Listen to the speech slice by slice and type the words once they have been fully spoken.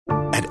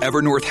At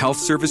Evernorth Health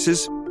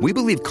Services, we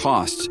believe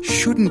costs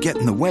shouldn't get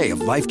in the way of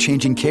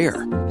life-changing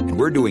care, and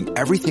we're doing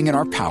everything in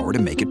our power to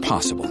make it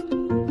possible.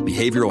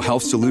 Behavioral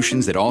health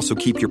solutions that also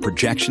keep your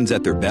projections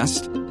at their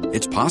best?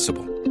 It's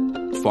possible.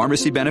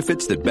 Pharmacy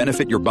benefits that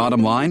benefit your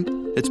bottom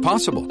line? It's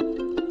possible.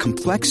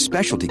 Complex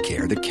specialty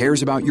care that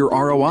cares about your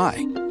ROI?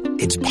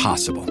 It's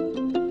possible.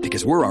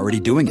 Because we're already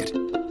doing it.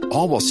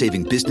 All while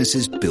saving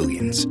businesses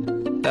billions.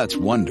 That's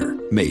Wonder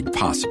made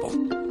possible.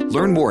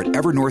 Learn more at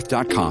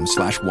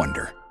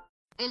evernorth.com/wonder.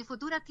 El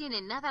futuro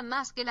tiene nada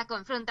más que la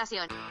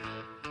confrontación.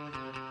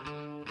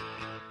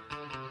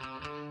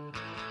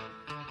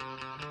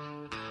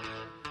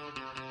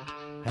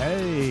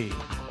 Hey,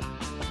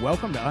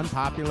 welcome to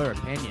Unpopular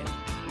Opinion.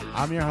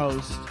 I'm your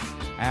host,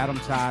 Adam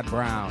Todd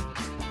Brown.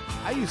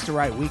 I used to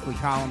write weekly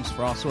columns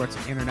for all sorts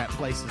of internet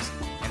places,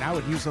 and I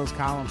would use those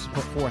columns to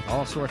put forth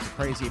all sorts of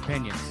crazy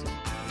opinions.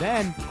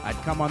 Then,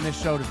 I'd come on this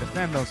show to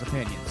defend those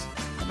opinions.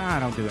 But now I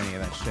don't do any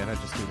of that shit, I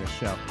just do this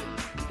show.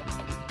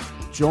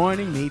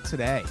 Joining me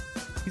today,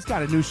 he's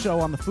got a new show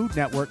on the Food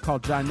Network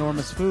called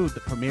Ginormous Food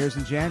that premieres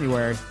in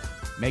January.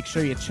 Make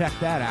sure you check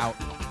that out.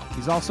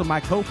 He's also my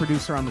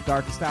co-producer on the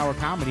Darkest Hour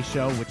comedy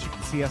show, which you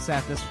can see us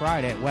at this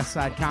Friday at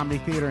Westside Comedy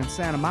Theater in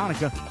Santa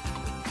Monica.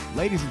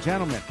 Ladies and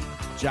gentlemen,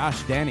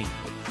 Josh Denny.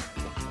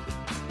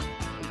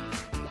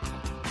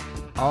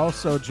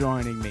 Also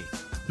joining me,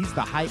 he's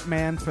the hype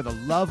man for the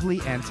lovely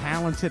and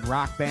talented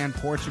rock band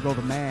Portugal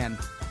the Man.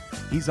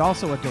 He's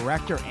also a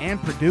director and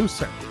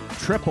producer,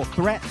 triple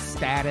threat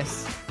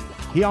status.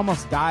 He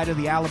almost died of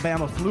the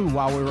Alabama flu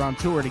while we were on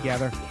tour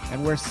together,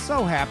 and we're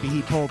so happy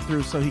he pulled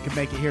through so he could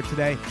make it here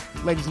today.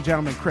 Ladies and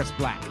gentlemen, Chris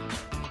Black.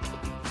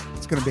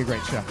 It's going to be a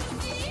great show.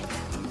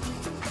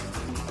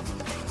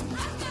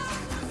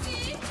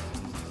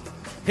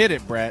 Hit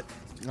it, Brett.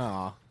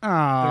 Aw.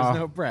 Oh, There's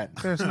no Brett.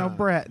 There's no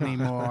Brett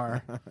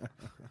anymore.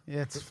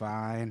 It's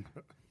fine.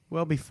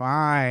 We'll be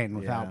fine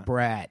without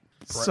Brett.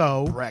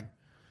 Brexit.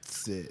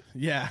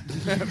 Yeah.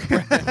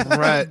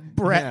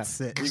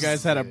 Brexit. You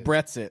guys had a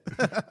Brexit.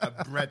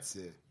 A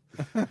Brexit.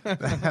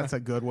 That's a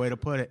good way to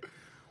put it.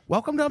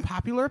 Welcome to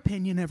Unpopular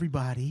Opinion,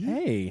 everybody.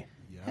 Hey.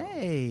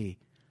 Hey.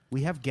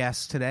 We have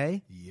guests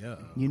today. Yeah.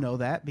 You know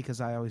that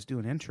because I always do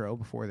an intro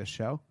before the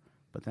show,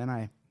 but then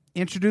I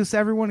introduce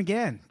everyone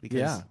again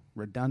because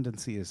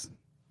redundancy is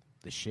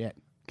the shit.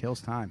 Kills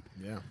time.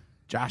 Yeah.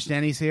 Josh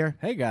Denny's here.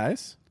 Hey,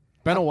 guys.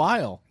 Been a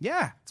while.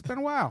 Yeah, it's been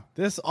a while.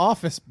 This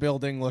office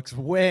building looks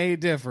way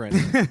different.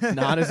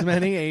 Not as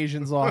many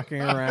Asians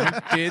walking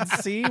around. Did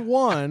see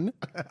one.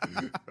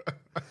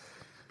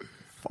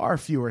 Far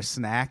fewer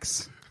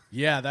snacks.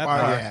 Yeah, that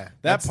part. Yeah.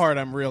 That part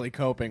I'm really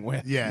coping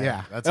with.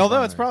 Yeah. That's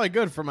Although it's probably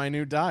good for my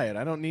new diet.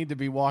 I don't need to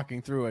be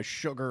walking through a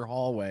sugar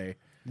hallway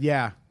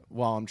Yeah.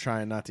 while I'm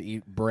trying not to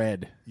eat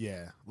bread.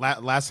 Yeah.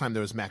 Last time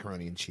there was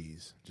macaroni and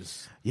cheese.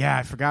 Yeah,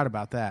 I forgot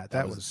about that.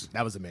 That was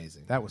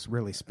amazing. that was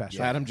really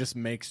special. Adam just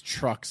makes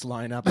trucks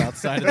line up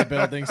outside of the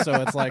building,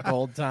 so it's like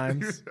old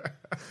times.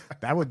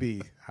 That would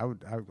be.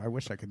 I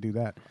wish I could do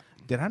that.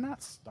 Did I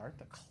not start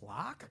the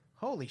clock?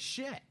 Holy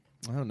shit!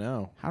 Oh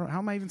no! How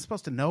am I even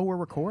supposed to know we're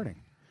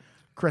recording?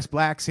 Chris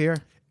Black's here.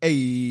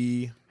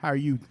 Hey. How are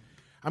you?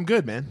 I'm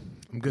good, man.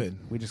 I'm good.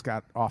 We just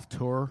got off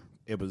tour.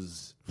 It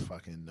was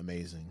fucking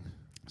amazing.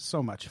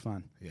 So much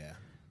fun. Yeah.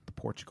 The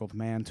Portugal the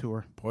Man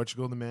tour.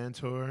 Portugal the Man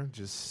tour.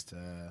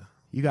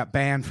 You got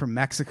banned from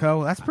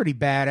Mexico. That's pretty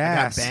badass. I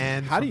got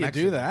banned. How do from you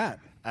Mexico. do that?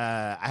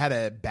 I had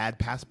a bad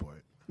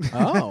passport.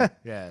 Oh,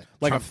 Yeah.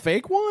 like Trump- a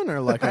fake one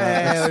or like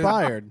a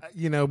expired?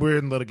 You know, we're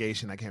in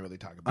litigation. I can't really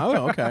talk about it.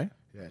 Oh, okay.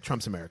 Yeah.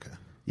 Trump's America.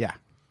 Yeah.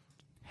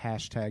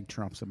 Hashtag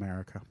Trump's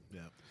America.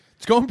 Yeah.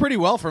 It's going pretty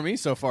well for me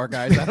so far,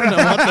 guys. I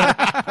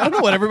don't know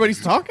what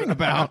everybody's talking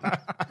about.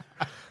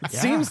 It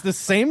seems the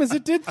same as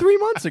it did 3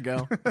 months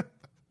ago.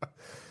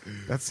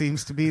 That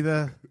seems to be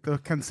the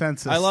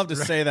consensus. I love to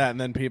say that,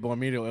 and then people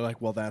immediately are like,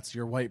 well, that's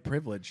your white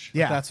privilege.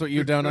 Yeah. That's what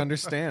you don't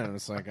understand. And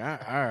it's like, all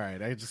right,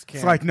 I just can't.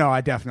 It's like, no,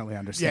 I definitely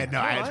understand. Yeah,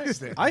 no, I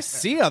understand. I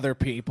see other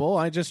people.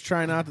 I just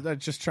try not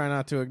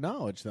to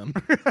acknowledge them.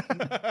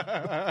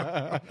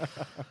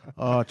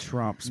 Oh,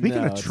 Trump. Speaking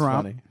No, of it's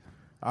Trump, funny.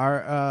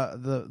 our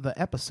the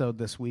episode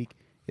this week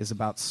is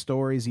about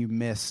stories you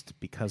missed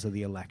because of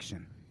the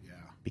election. Yeah.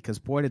 Because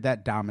boy, did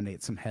that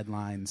dominate some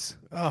headlines.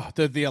 Oh,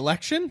 the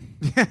election?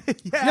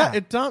 Yeah.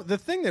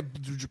 The thing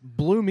that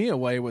blew me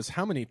away was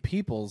how many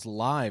people's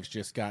lives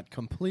just got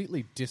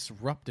completely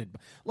disrupted.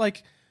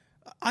 Like,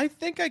 I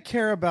think I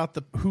care about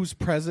who's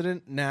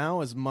president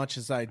now as much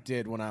as I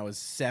did when I was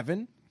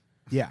 7.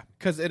 Yeah.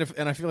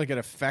 And I feel like it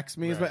affects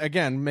me. Right.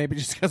 Again, maybe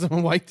just because I'm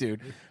a white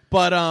dude.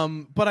 But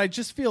I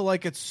just feel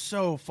like it's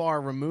so far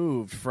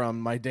removed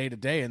from my day to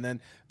day. And then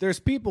there's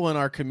people in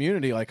our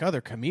community, like other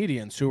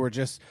comedians, who were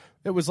just,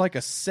 it was like a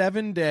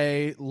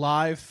 7-day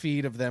live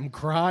feed of them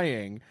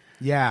crying.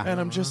 Yeah. And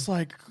I'm just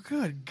like,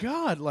 good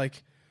God,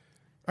 like,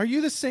 are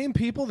you the same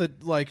people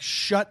that like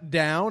shut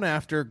down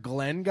after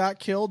Glenn got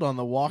killed on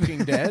The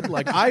Walking Dead?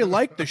 Like, I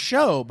liked the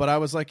show, but I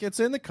was like, it's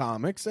in the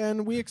comics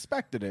and we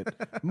expected it.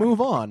 Move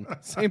on.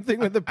 Same thing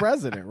with the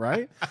president,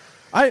 right?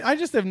 I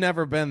just have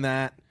never been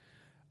that.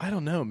 I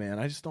don't know, man.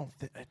 I just don't.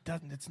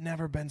 It's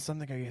never been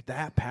something I get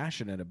that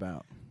passionate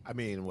about. I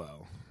mean,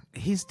 well,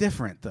 He's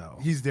different, though.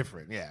 he's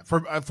different. Yeah.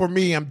 For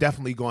me, I'm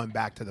definitely going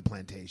back to the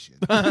plantation.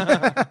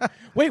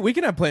 Wait, we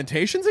can have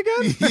plantations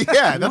again?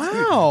 Yeah. That's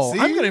Wow. See?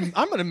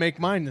 I'm gonna make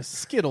mine the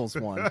Skittles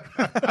one.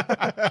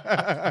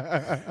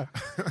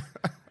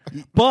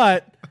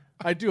 But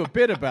I do a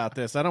bit about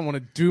this. I don't want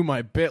to do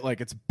my bit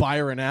like it's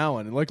Byron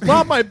Allen and like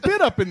lob my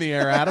bit up in the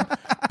air, Adam.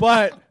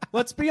 But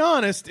let's be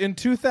honest, in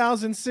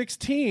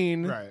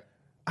 2016, Right.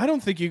 I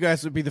don't think you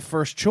guys would be the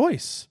first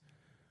choice.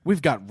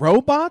 We've got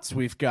robots,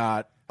 we've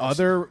got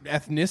other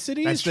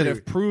ethnicities That's that true.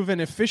 have proven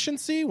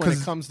efficiency when it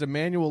comes to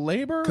manual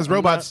labor. Because I'm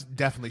robots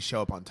definitely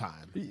show up on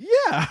time.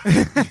 yeah.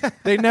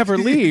 They never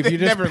leave. They You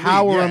just never leave,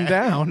 power yeah. them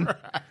down.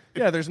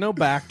 Yeah, there's no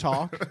back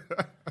talk.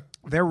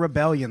 Their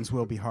rebellions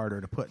will be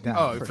harder to put down.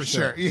 Oh, for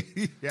sure.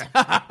 Yeah.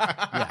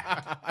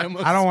 I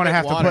I don't want to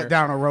have to put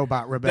down a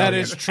robot rebellion. That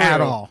is true.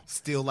 At all.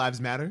 Still lives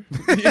matter.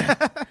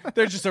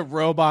 There's just a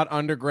robot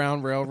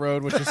underground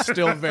railroad, which is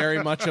still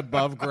very much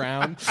above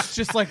ground. It's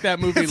just like that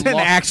movie. It's an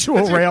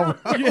actual railroad.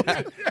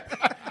 Yeah.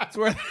 It's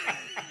where.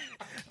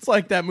 It's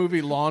like that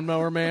movie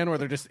Lawnmower Man, where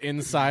they're just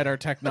inside our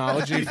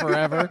technology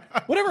forever.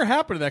 Whatever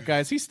happened to that guy?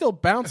 Is he still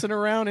bouncing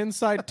around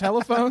inside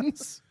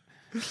telephones?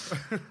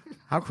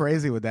 How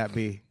crazy would that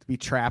be? To be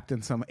trapped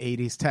in some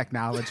 80s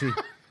technology.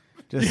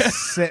 Just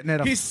sitting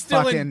at a He's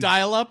still fucking... in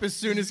dial-up as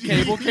soon as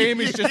cable came.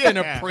 He's just in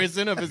a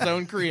prison of his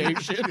own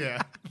creation.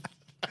 Yeah.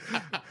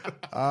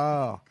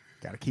 Oh,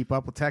 got to keep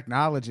up with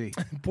technology.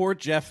 Poor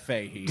Jeff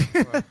Fahey.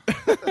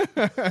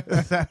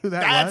 Is that who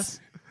that was?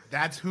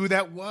 That's who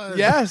that was.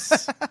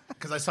 Yes.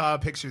 Because I saw a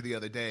picture the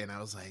other day and I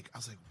was like,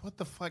 what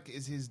the fuck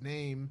is his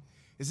name?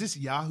 Is this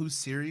Yahoo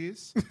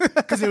Serious?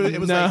 Because it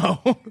was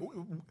No. like,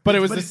 But it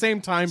was the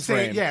same time Same,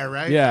 frame. yeah,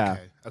 right? Yeah.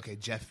 Okay,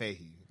 Jeff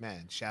Fahey.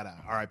 Man, shout out.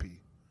 R.I.P.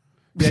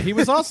 Yeah,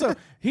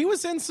 he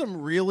was in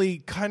some really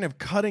kind of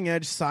cutting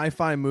edge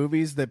sci-fi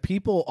movies that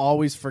people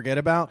always forget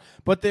about,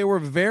 but they were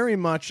very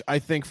much, I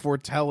think,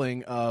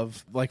 foretelling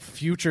of like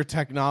future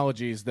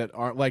technologies that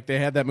aren't like they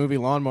had that movie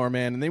Lawnmower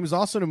Man, and there was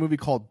also in a movie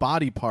called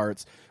Body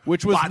Parts,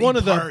 which was Body one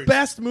of the Parts.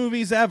 best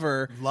movies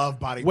ever. Love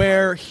Body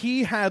where Parts.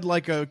 he had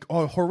like a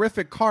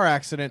horrific car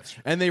accident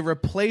and they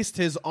replaced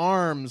his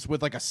arms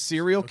with like a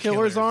serial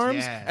killer's killers,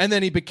 arms, yeah. and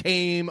then he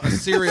became a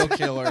serial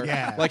killer.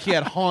 Yeah. Like he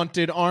had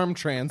haunted arm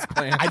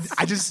transplants.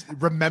 I just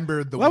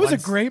remember the That was a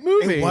one- great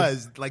movie. It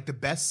was. Like, the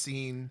best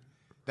scene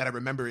that I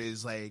remember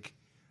is, like,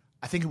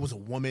 I think it was a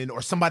woman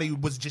or somebody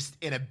was just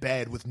in a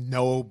bed with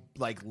no,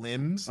 like,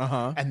 limbs.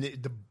 And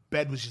the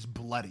bed was just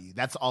bloody.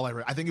 That's all I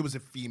I think it was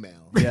a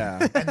female.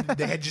 Yeah. And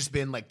they had just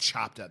been, like,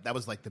 chopped up. That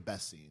was, like, the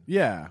best scene.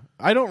 Yeah,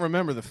 I don't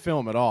remember the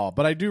film at all,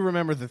 but I do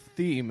remember the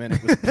theme, and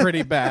it was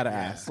pretty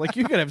badass. Like,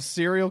 you could have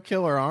serial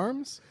killer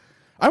arms.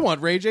 I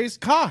want Ray J's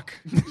cock.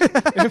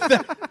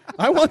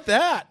 I want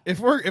that. If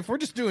we're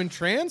just doing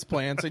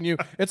transplants, and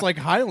it's like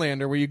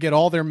Highlander, where you get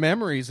all their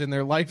memories and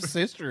their life's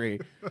history.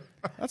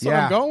 That's what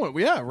Yeah. I'm going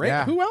with. Yeah, Ray.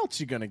 Yeah. Who else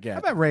you gonna I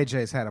get? bet Ray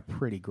J's had a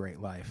pretty great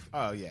life.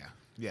 Oh, yeah.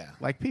 Yeah.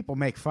 Like, people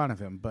make fun of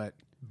him, but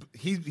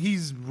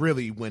He's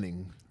really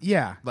winning.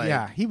 yeah,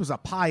 Like- he was a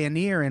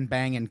pioneer in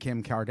banging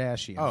Kim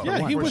Kardashian. Oh, for Yeah,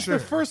 one. he for was sure.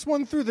 the first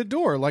one through the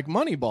door, like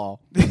Moneyball.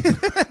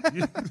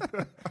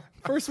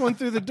 First one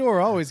through the door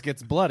always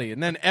gets bloody,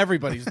 and then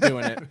everybody's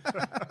doing it.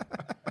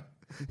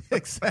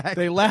 Exactly.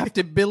 They laughed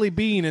at Billy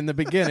Bean in the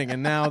beginning,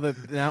 and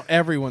now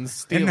everyone's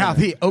stealing. And now it.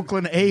 the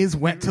Oakland A's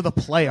went to the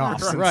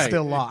playoffs and Right.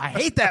 still lost. I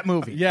hate that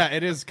movie. Yeah,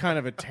 it is kind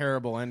of a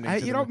terrible ending. to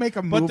You the don't make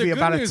a But the movie good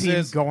about a news team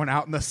is- going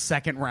out in the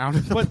second round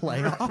of the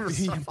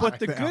playoffs. But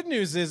the good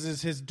news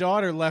is his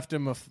daughter left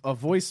him a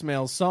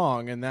voicemail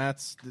song, and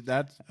that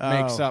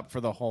makes up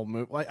for the whole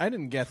movie. Like, I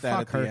didn't get that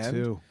Fuck at her the end.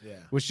 too. Yeah.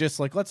 It was just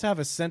like, let's have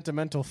a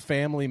sentimental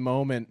family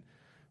moment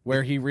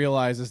where he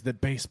realizes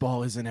that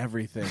baseball isn't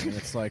everything. And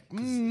it's like,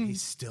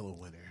 He's still a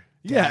winner.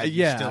 yeah, Dad,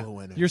 yeah, You're still a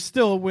winner. You're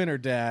still a winner,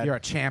 Dad. You're a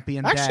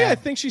champion, Actually, Dad. I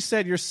think she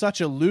said, "You're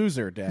such a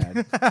loser,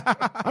 Dad."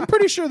 I'm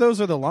pretty sure those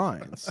are the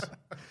lines.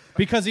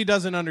 Because he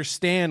doesn't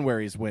understand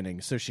where he's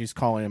winning, so she's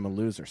calling him a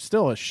loser.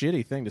 Still a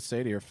shitty thing to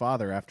say to your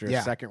father after a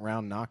Yeah.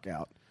 second-round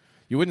knockout.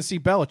 You wouldn't see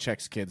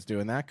Belichick's kids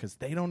doing that because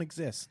they don't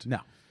exist. No.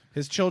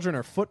 His children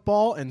are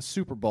football and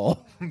Super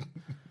Bowl.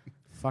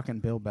 Fucking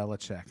Bill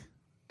Belichick.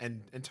 and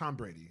Tom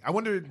Brady. I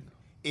wondered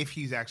if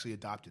he's actually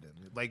adopted him.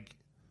 Like,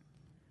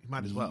 he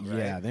might as well, right?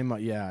 Yeah, they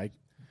might. Yeah,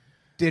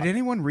 Did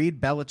anyone read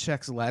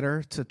Belichick's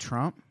letter to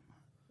Trump?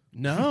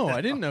 no,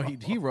 I didn't know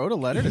he wrote a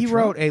letter. He to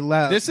wrote Trump. a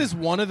letter. This is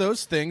one of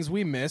those things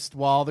we missed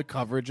while the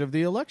coverage of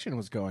the election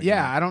was going.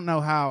 Yeah, on. I don't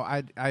know how.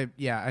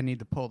 I need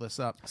to pull this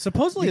up.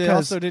 Supposedly they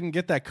Because- also didn't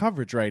get that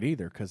coverage right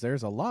either, because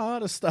there's a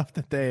lot of stuff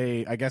that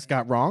they, I guess,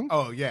 got wrong.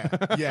 Oh, yeah.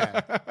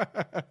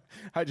 Yeah.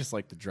 I just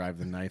like to drive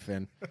the knife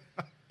in.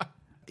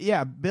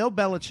 Yeah, Bill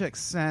Belichick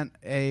sent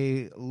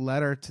a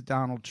letter to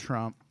Donald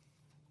Trump,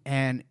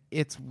 and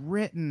it's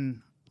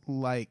written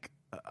like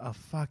a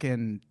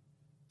fucking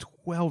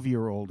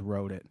 12-year-old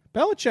wrote it.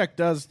 Belichick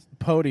does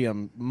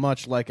podium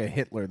much like a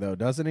Hitler, though,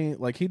 doesn't he?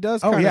 Like, he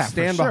does Oh, kind yeah, of for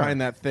stand sure.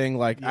 behind that thing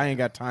like, I ain't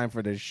got time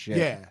for this shit.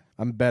 Yeah.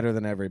 I'm better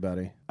than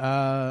everybody.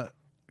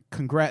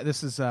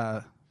 This is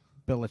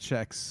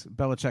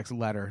Belichick's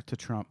letter to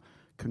Trump.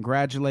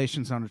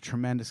 Congratulations on a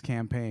tremendous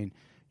campaign.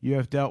 You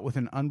have dealt with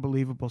an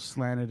unbelievable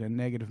slanted and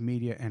negative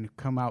media and have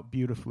come out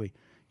beautifully.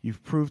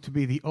 You've proved to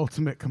be the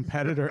ultimate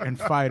competitor and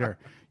fighter.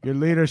 Your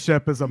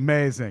leadership is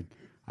amazing.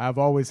 I've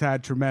always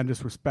had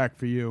tremendous respect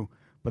for you,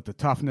 but the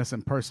toughness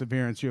and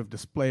perseverance you have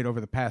displayed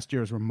over the past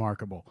year is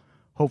remarkable.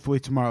 Hopefully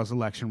tomorrow's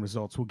election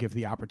results will give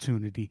the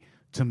opportunity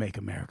to make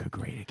America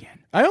great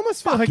again. I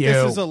almost feel like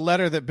this is a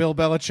letter that Bill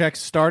Belichick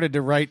started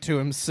to write to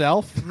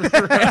himself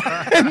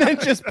and then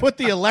just put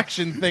the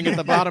election thing at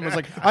the bottom. It was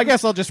like, I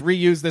guess I'll just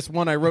reuse this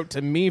one I wrote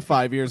to me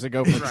 5 years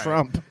ago for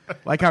Trump.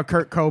 Like how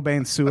Kurt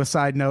Cobain's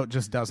suicide note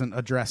just doesn't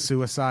address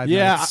suicide.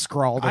 Yeah, it's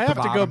scrawled at I the have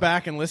bottom. to go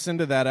back and listen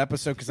to that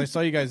episode because I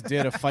saw you guys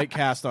did a fight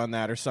cast on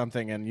that or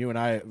something, and you and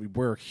I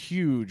were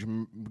huge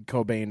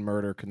Cobain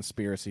murder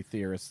conspiracy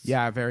theorists.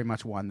 Yeah, I very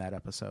much won that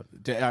episode.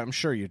 I'm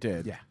sure you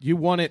did. Yeah. You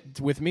won it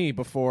with me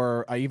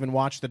before I even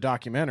watched the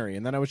documentary,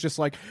 and then I was just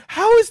like,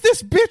 how is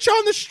this bitch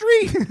on the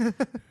street?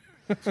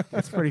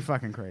 That's pretty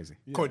fucking crazy.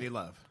 Courtney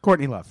Love.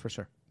 Courtney Love, for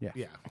sure.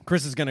 Yeah.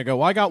 Chris is going to go,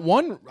 well, I got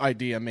one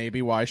idea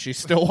maybe why she's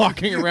still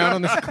walking around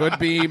on this. Could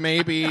be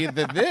maybe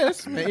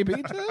this, maybe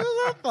just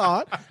a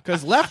thought.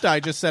 Because Left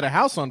Eye just set a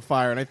house on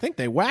fire, and I think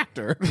they whacked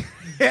her.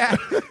 Yeah.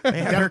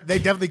 They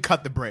definitely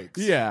cut the brakes.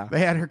 Yeah.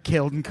 They had her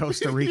killed in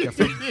Costa Rica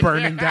for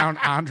burning down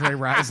Andre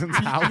Rison's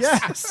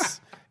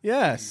house.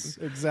 Yes,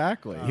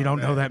 exactly. You don't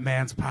know that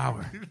man's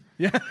power.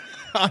 Yeah,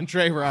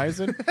 Andre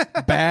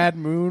Rison. Bad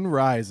Moon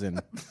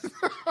Rison.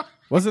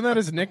 Wasn't that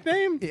his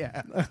nickname?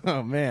 Yeah.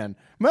 Oh, man.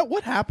 Matt,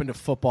 what happened to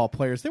football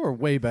players? They were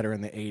way better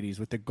in the 80s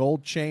with the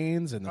gold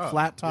chains and the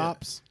flat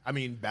tops. Yeah. I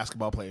mean,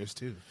 basketball players,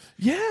 too.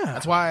 Yeah.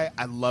 That's why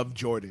I love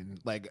Jordan.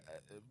 Like,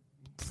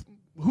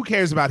 who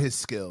cares about his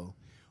skill?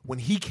 When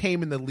he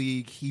came in the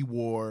league, he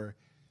wore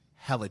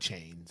hella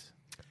chains.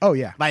 Oh,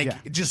 yeah.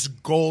 Like,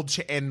 just gold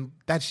and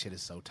that shit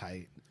is so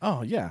tight.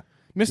 Oh, yeah.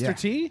 Mr. Yeah.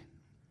 T?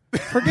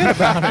 Forget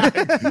about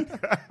it.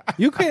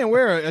 You can't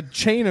wear a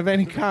chain of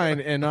any kind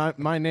in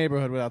my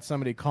neighborhood without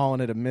somebody calling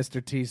it a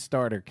Mr. T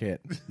starter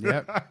kit.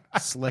 Yep.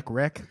 Slick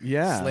Rick.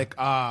 Yeah. Slick,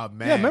 man.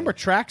 Yeah, remember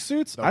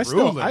tracksuits? I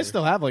ruler.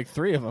 still have like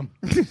 3 of them,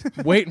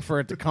 waiting for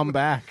it to come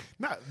back.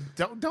 No,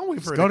 don't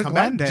wait for it go to to come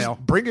Glendale. back.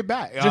 Just bring it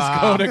back.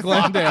 Just go to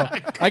Glendale.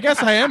 I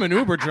guess I am an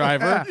Uber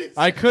driver.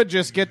 I could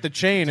just get the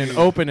chain and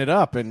open it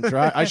up and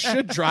drive. I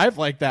should drive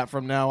like that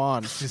from now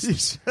on.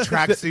 Just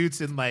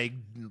tracksuits and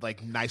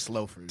like nice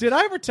loafers. Did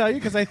I ever tell you?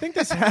 Because I think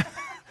this.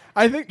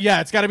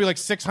 It's got to be like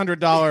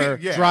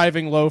 $600 Yeah.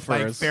 driving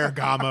loafers, like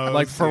Ferragamo,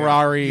 like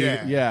Ferrari.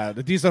 Yeah. Yeah,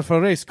 these are for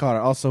race car,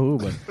 also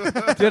Uber.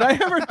 Did I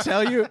ever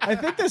tell you? I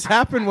think this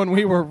happened when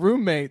we were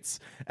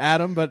roommates,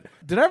 Adam. But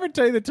did I ever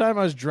tell you the time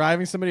I was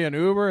driving somebody on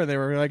Uber and they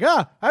were like,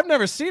 I've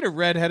never seen a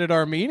redheaded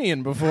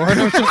Armenian before, and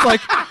I was just like,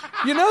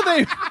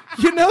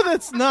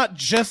 that's not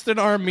just an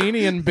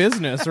Armenian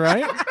business,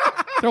 right?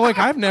 They're like,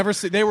 I've never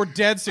seen. They were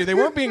dead serious. They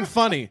weren't being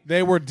funny.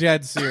 They were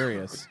dead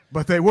serious.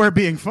 But they were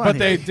being funny. But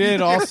they did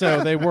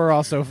also. They were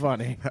also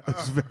funny. That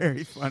was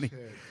very funny.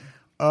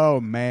 Oh,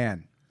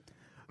 man.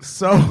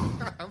 So,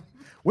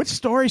 which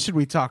story should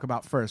we talk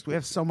about first? We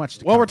have so much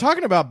to Well, cover. we're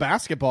talking about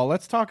basketball.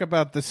 Let's talk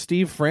about the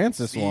Steve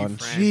Francis one.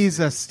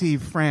 Jesus,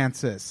 Steve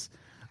Francis.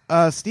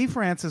 Steve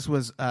Francis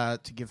was, to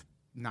give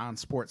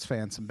non-sports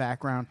fans some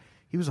background,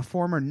 he was a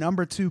former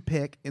number 2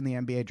 pick in the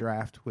NBA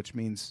draft, which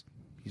means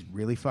he's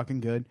really fucking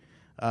good.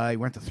 He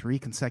went to 3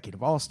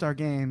 consecutive All-Star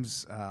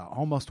games,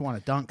 almost won a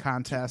dunk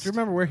contest. Do you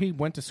remember where he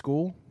went to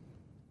school?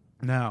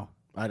 No.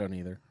 I don't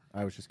either.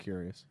 I was just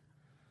curious.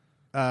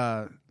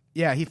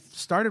 Yeah, he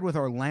started with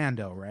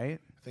Orlando,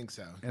 right? I think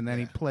so. And then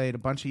he played a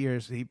bunch of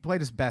years. He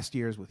played his best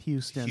years with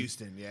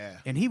Houston. Yeah.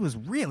 And he was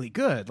really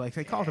good. Like,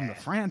 they called him the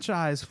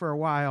franchise for a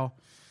while.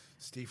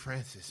 Steve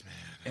Francis,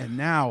 man. And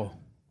now,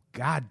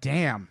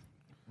 goddamn,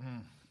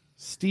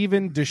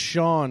 Stephen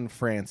Deshaun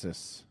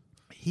Francis.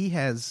 he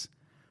has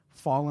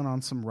fallen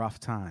on some rough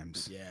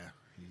times. Yeah.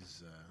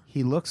 He's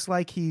He looks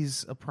like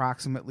he's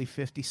approximately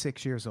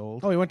 56 years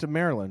old. Oh, he went to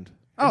Maryland.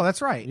 Oh,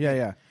 that's right.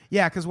 Yeah.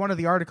 Yeah, because one of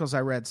the articles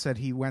I read said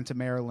he went to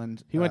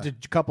Maryland. He went to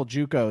a couple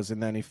JUCOs,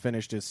 and then he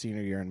finished his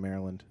senior year in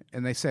Maryland.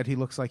 And they said he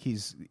looks like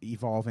he's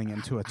evolving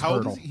into a how old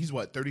turtle. is he? He's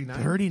what,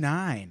 39?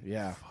 39.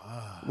 Yeah.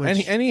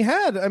 Which- And he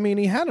had an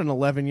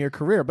 11-year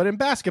career. But in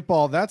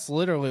basketball, that's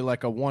literally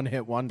like a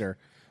one-hit wonder.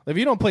 If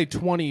you don't play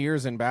 20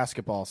 years in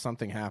basketball,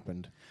 something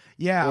happened.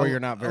 Yeah, Or you're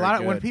not very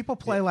when good. people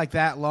play like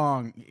that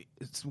long,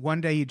 it's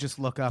one day you just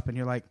look up and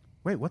you're like,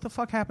 wait, what the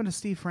fuck happened to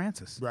Steve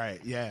Francis? Right,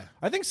 yeah.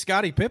 I think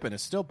Scottie Pippen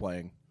is still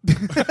playing.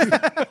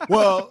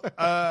 Well,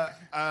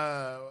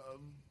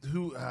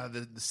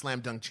 the slam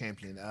dunk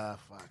champion?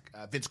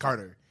 Vince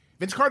Carter.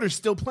 Vince Carter's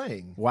still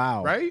playing.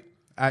 Wow. Right?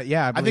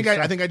 Yeah, I believe think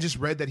so. I think I just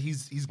read that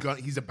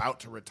he's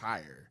about to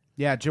retire.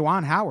 Yeah,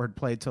 Juwan Howard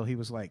played till he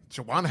was like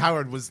Juwan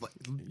Howard was like,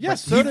 Yeah,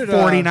 so did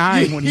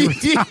 49 when he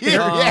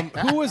retired.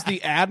 Who was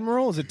the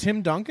admiral? Is it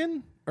Tim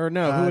Duncan? Or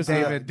no, who was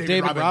David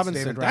David Robinson.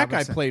 David That guy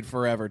Robinson. played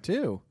forever,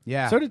 too.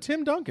 Yeah. So did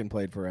Tim Duncan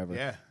played forever.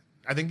 yeah.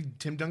 I think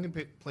Tim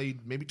Duncan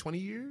played maybe 20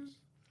 years.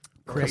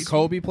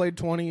 Kobe played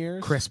 20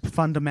 years. Crisp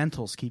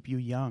fundamentals keep you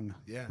young.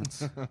 Yeah.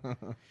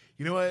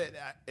 You know what?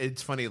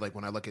 It's funny. Like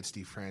when I look at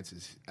Steve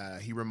Francis,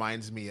 he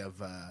reminds me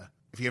of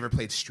if you ever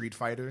played Street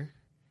Fighter.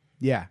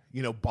 Yeah.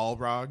 You know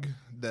Balrog,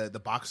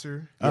 the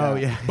boxer. Oh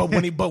yeah. But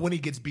when he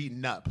gets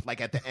beaten up, like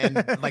at the end,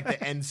 like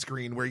the end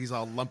screen where he's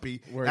all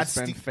lumpy, Where that's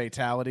it's been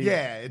fatality.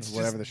 Yeah, it's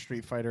whatever just, the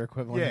Street Fighter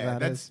equivalent of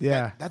that is.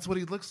 that's what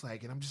he looks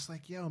like, and I'm just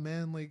like, yo,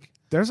 man, like.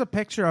 There's a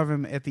picture of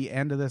him at the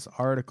end of this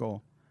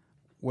article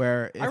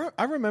where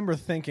I remember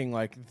thinking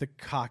like the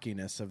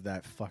cockiness of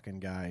that fucking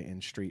guy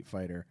in Street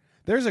Fighter.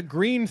 There's a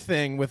green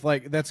thing with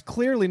like that's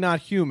clearly not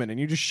human, and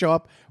you just show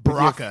up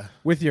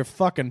with your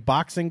fucking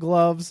boxing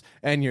gloves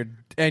and your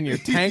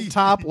tank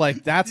top.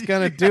 Like that's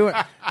gonna do it.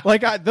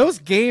 Like those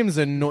games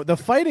the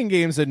fighting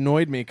games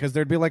annoyed me because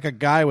there'd be like a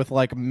guy with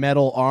like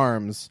metal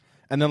arms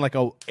and then like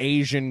a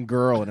Asian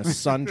girl in a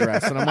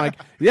sundress, and I'm like,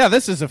 yeah,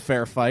 this is a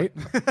fair fight.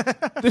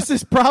 This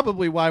is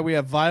probably why we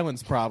have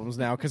violence problems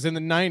now. Because in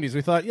the '90s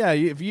we thought, yeah,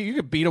 if you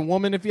could beat a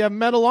woman if you have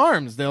metal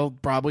arms, they'll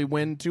probably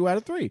win 2 out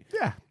of 3.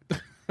 Yeah.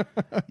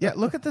 Yeah,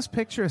 look at this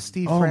picture of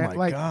Steve Oh Francis.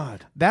 my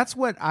God. That's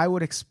what I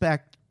would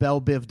expect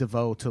Belle Biv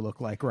DeVoe to look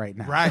like right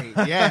now. Right,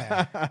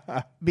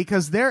 yeah.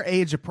 Because they're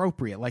age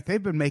appropriate. Like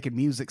they've been making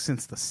music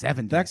since the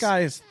 70s. That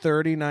guy is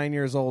 39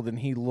 years old and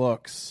he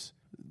looks,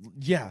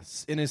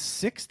 yes, in his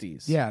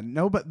 60s. Yeah,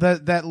 no, but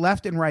that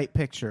left and right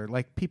picture,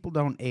 like people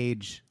don't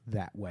age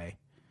that way.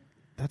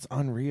 That's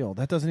unreal.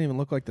 That doesn't even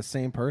look like the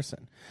same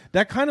person.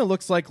 That kind of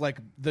looks like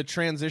the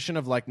transition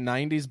of like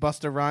 90s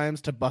Busta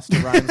Rhymes to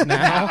Busta Rhymes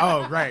now.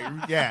 Oh, right.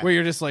 Yeah. Where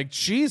you're just like,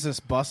 Jesus,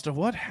 Busta,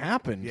 what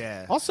happened?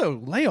 Yeah. Also,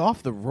 lay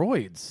off the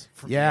roids.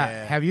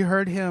 Yeah. Have you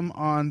heard him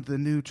on the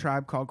new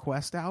Tribe Called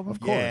Quest album? Of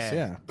course,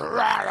 yeah.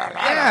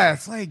 Yeah,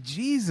 it's like,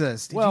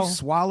 Jesus, did Well- you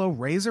swallow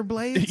razor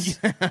blades?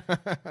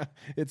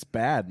 It's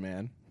bad,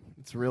 man.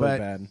 It's really But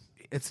bad.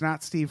 it's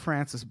not Steve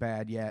Francis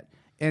bad yet.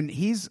 And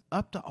he's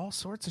up to all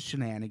sorts of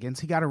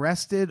shenanigans. He got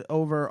arrested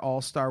over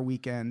All-Star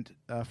Weekend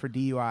for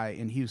DUI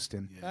in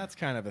Houston. That's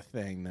kind of a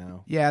thing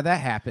now. Yeah,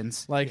 that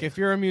happens. Like if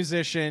you're a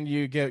musician,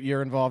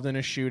 you're involved in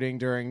a shooting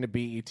during the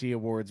BET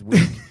Awards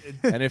week,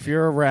 and if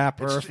you're a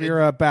rapper, if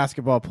you're a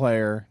basketball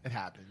player, It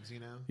happens, you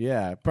know?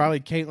 yeah,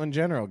 probably Caitlyn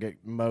Jenner will get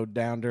mowed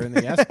down during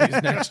the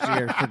ESPYs next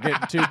year for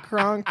getting too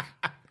crunk.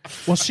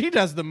 Well, she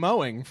does the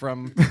mowing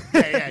from.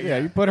 Yeah,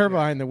 you put her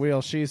behind the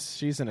wheel.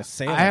 She's an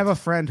assailant. I have a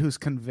friend who's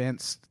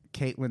convinced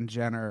Caitlyn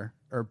Jenner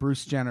or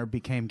Bruce Jenner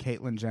became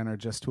Caitlyn Jenner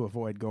just to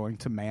avoid going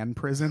to man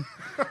prison.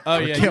 Oh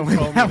yeah, you told me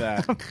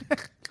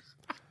that.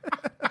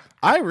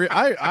 I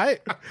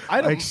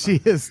don't. Like she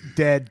is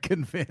dead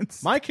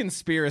convinced. My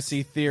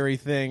conspiracy theory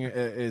thing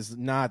is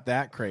not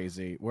that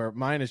crazy. Where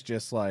mine is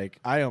just like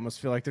I almost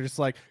feel like they're just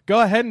like, go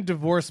ahead and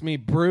divorce me,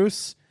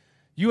 Bruce.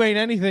 You ain't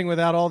anything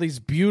without all these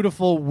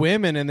beautiful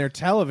women in their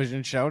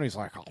television show. And he's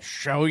like, I'll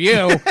show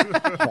you.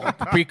 I'll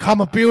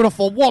become a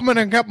beautiful woman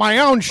and get my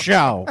own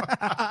show.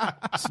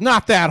 It's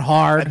not that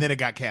hard. And then it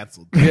got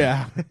canceled.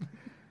 Yeah.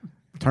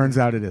 Turns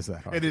out it is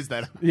that hard. It is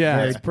that.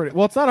 Yeah, it's pretty.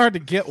 Well, it's not hard to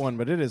get one,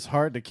 but it is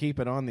hard to keep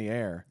it on the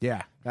air.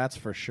 Yeah. That's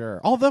for sure.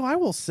 Although I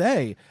will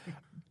say,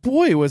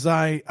 boy, was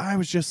I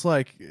was just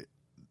like,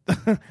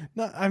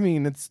 no, I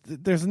mean,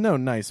 there's no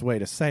nice way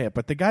to say it,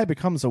 but the guy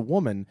becomes a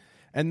woman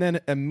and then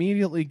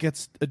immediately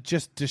gets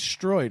just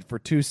destroyed for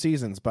 2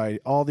 seasons by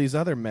all these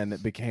other men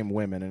that became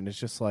women. And it's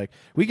just like,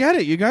 we get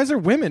it. You guys are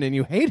women and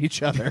you hate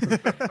each other.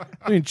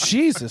 I mean,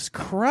 Jesus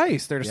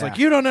Christ. They're just like,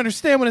 you don't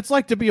understand what it's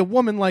like to be a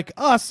woman like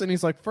us. And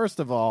he's like, first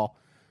of all,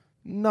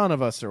 none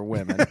of us are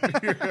women.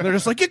 They're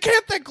just like, you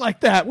can't think like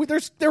that.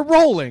 They're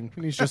rolling.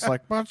 And he's just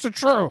like, that's the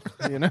truth.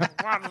 You know?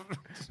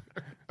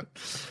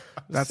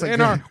 That's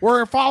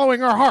we're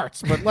following our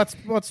hearts, but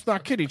let's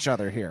not kid each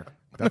other here.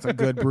 That's a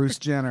good Bruce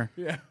Jenner.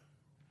 Yeah.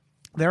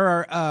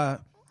 There are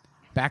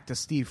back to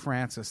Steve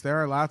Francis. There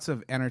are lots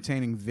of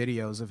entertaining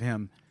videos of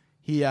him.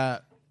 He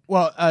to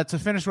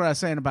finish what I was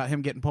saying about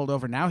him getting pulled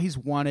over. Now he's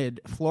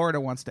wanted.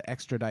 Florida wants to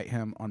extradite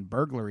him on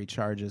burglary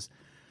charges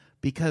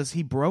because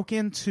he broke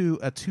into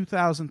a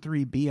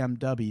 2003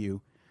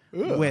 BMW,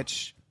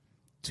 which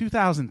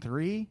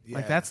 2003,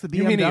 like that's the BMW.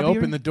 You mean he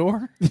opened the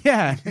door?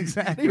 Yeah,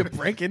 exactly. You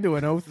break into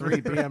an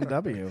 03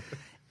 BMW.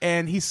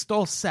 And he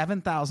stole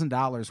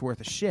 $7,000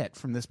 worth of shit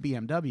from this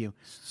BMW.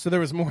 So there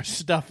was more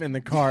stuff in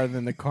the car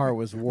than the car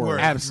was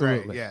worth.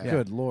 Absolutely. Right,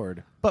 Good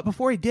Lord. But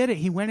before he did it,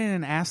 he went in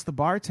and asked the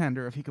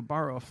bartender if he could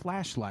borrow a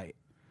flashlight.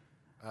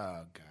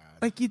 Oh, God.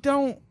 Like, you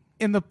don't...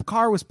 And the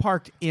car was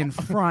parked in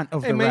front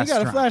of Hey, the man, restaurant.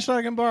 you got a flashlight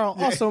I can borrow?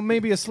 Also,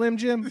 maybe a Slim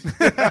Jim?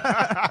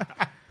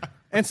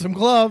 And some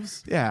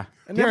gloves. Yeah.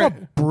 And Do you have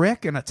they're- a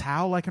brick and a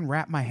towel I can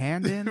wrap my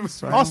hand in?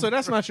 So I Also,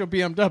 that's not your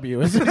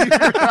BMW, is it?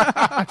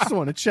 I just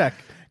want to check.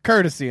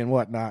 Courtesy and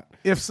whatnot.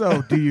 if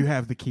so, do you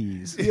have the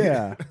keys?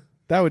 Yeah.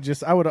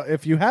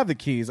 If you have the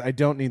keys, I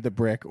don't need the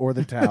brick or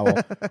the towel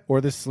or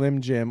the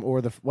Slim Jim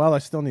or I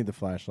still need the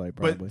flashlight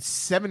probably. But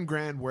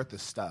 $7,000 worth of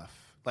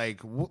stuff.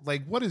 Like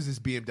what is this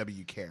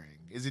BMW carrying?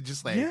 Is it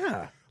just like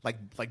Yeah.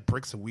 like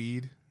bricks of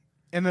weed?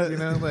 And the, You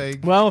know, like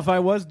Well, if I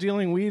was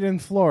dealing weed in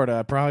Florida,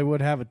 I probably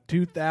would have a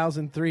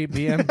 2003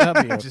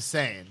 BMW. just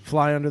saying.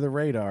 Fly under the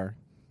radar.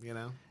 You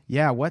know.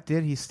 yeah, what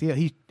did he steal?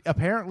 He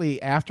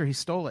apparently, after he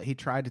stole it, he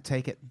tried to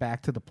take it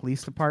back to the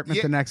police department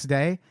Yeah. the next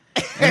day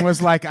and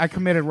was like, I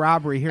committed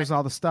robbery. Here's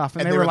all the stuff.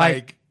 And, And they were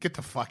like, get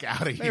the fuck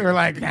out of here. they were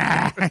like,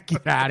 nah,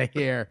 get out of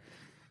here.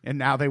 And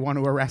now they want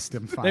to arrest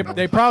him They, finally.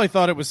 they probably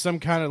thought it was some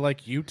kind of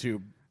like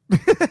YouTube.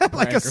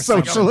 like a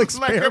social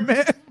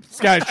experiment. This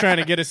guy's trying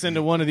to get us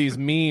into one of these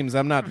memes.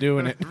 I'm not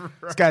doing it.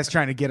 This guy's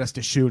trying to get us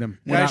to shoot him.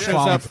 We're Guy not shows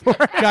falling up. for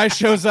it. Guy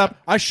shows up.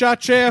 I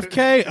shot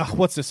JFK. Oh,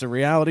 what's this? A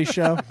reality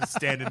show?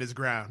 standing his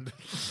ground.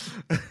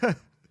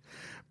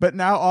 But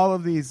now all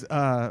of these,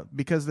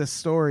 because this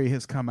story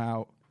has come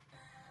out,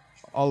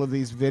 all of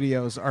these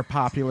videos are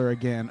popular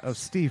again of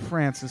Steve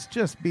Francis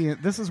just being.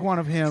 This is one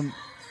of him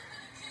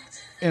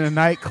in a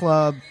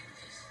nightclub.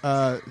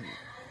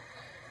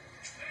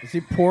 Is he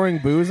pouring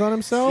booze on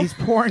himself? He's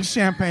pouring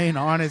champagne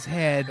on his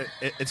head.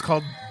 It's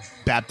called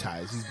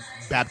baptized.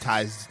 He's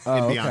baptized Oh,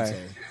 in okay.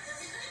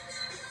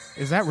 Beyonce.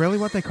 Is that really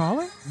what they call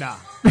it? Nah.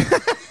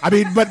 I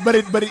mean, but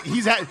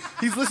he's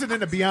listening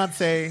to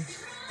Beyonce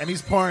and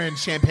he's pouring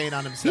champagne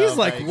on himself. He's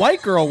like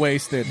white girl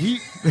wasted. He.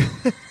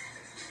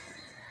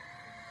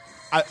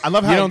 I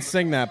love how You don't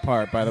sing that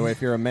part, by the way,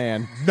 if you're a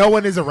man. no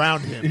one is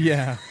around him.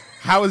 Yeah.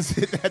 How is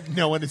it that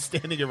no one is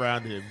standing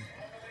around him?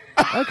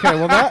 Okay,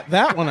 well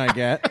that one I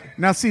get.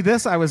 Now, see,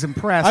 this I was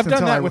impressed. I've done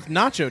until that with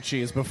nacho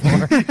cheese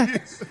before.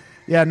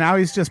 Yeah, now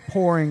he's just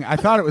pouring. I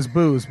thought it was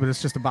booze, but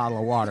it's just a bottle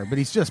of water. But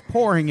he's just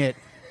pouring it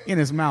in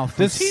his mouth.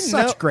 Does from he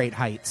such know- great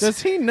heights?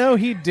 Does he know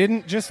he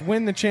didn't just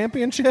win the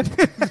championship?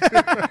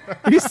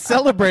 He's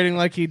celebrating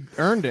like he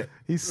earned it.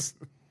 He's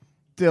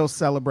still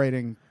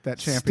celebrating that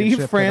championship. Steve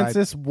that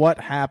Francis, what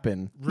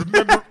happened?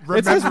 Remember,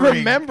 It says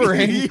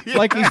remembering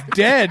like he's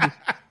dead.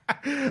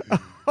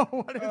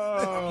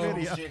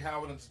 Shit,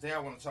 Howard, and today I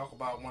want to talk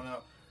about one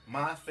of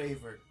my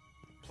favorite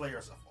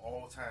players of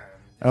all time.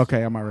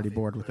 Okay, I'm already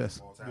bored with this.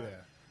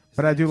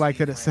 But I do like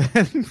that it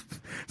said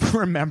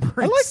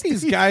remembering. I like these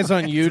Steve guys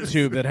on Francis.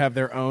 YouTube that have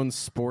their own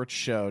sports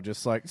show.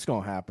 Just like it's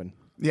gonna happen.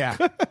 Yeah.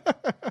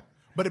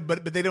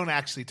 But they don't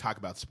actually talk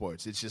about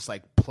sports. It's just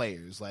like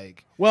players,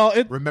 like Well,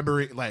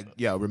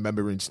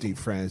 remembering Steve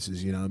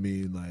Francis. You know what I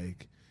mean?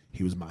 Like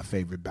he was my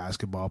favorite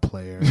basketball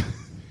player.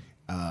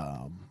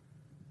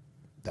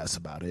 That's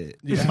about it.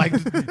 Yeah. Like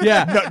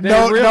yeah,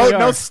 no they really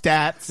no are.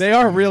 stats. They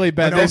are really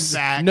bad. No There's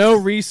sacks. no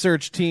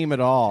research team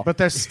at all. But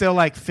there's still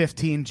like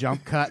 15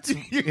 jump cuts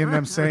in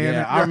them saying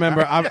yeah, it. I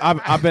remember.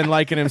 I've been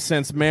liking him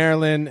since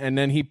Maryland, and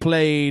then he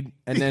played,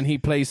 and then he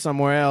plays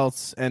somewhere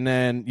else, and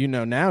then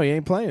now he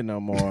ain't playing no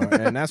more,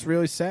 and that's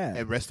really sad.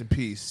 And rest in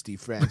peace,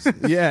 Steve Francis.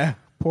 Yeah,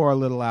 Pour a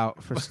little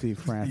out for Steve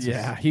Francis.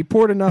 yeah, he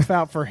poured enough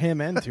out for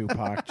him and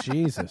Tupac.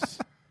 Jesus.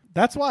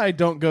 That's why I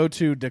don't go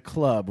to the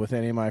club with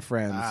any of my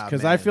friends,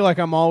 because I man. feel like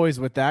I'm always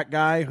with that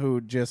guy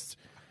who just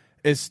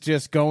is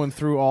just going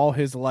through all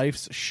his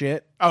life's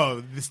shit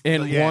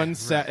in one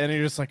set, and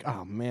you're just like,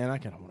 oh man, I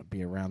kind of want to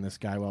be around this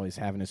guy while he's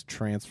having his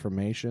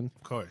transformation.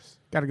 Of course.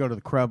 Got to go to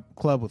the club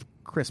with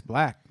Chris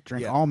Black.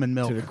 Drink almond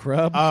milk. To the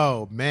crub.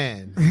 Oh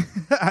man.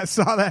 I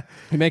saw that.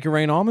 You make it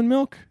rain almond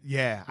milk?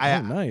 Yeah.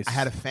 Nice. I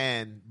had a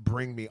fan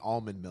bring me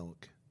almond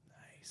milk.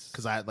 Nice.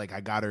 Because I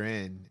got her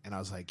in and I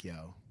was like,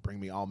 yo, bring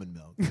me almond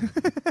milk.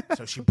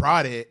 So she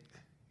brought it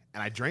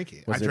and I drank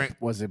it.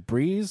 Was it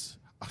Breeze?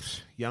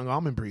 Young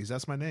Almond Breeze.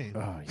 That's my name.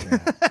 Oh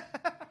yeah.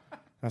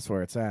 That's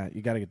where it's at.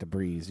 You got to get the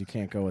Breeze. You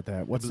can't go with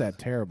that. What's that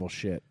terrible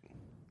shit?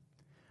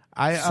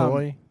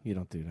 Soy? You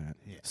don't do that.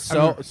 Yeah.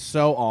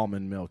 So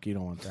almond milk. You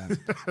don't want that.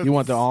 You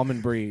want the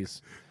almond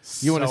Breeze.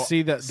 You want to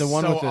see the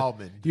one with the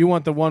almond. You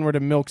want the one where the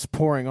milk's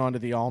pouring onto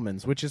the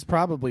almonds, which is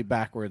probably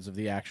backwards of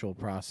the actual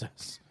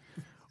process.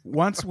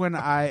 Once when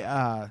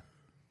I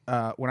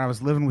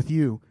was living with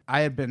you,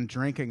 I had been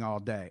drinking all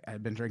day. I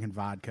had been drinking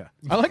vodka.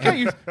 I like how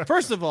you.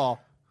 First of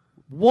all,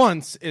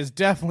 once is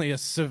definitely a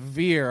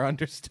severe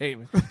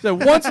understatement. So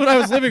once when I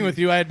was living with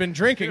you, I had been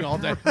drinking all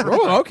day.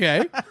 Oh,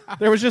 okay.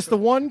 There was just the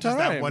one time.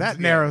 that one- That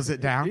narrows it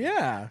down.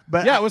 Yeah,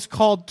 But yeah, it was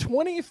called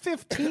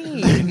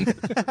 2015.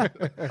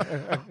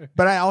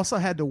 But I also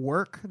had to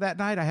work that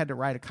night. I had to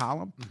write a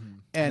column. I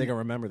And think I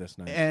remember this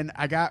night. and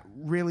I got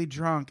really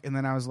drunk, and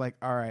then I was like,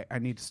 all right, I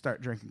need to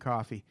start drinking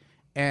coffee.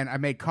 And I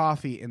made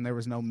coffee, and there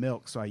was no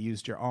milk, so I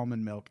used your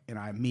almond milk, and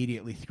I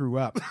immediately threw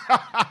up.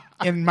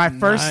 And my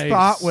first Nice.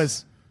 thought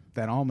was,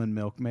 that almond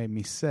milk made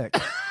me sick.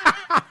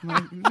 I'm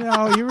like,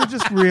 no, you were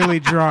just really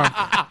drunk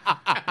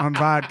on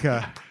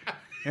vodka.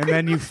 And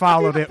then you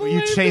followed it.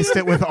 You chased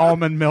it with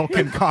almond milk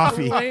and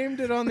coffee. Blamed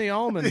it on the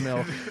almond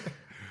milk.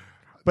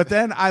 But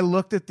then I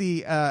looked at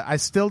the. I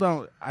still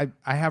don't. I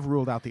have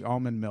ruled out the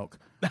almond milk,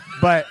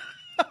 but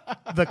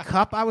the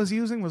cup I was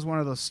using was one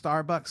of those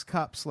Starbucks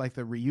cups, like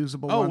the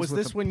reusable ones. Oh, was with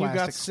this the when you got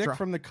plastic sick straw.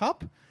 from the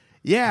cup?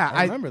 Yeah,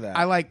 I remember that.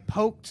 I like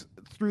poked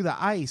through the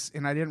ice,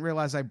 and I didn't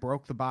realize I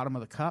broke the bottom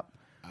of the cup.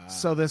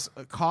 So this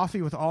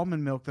coffee with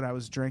almond milk that I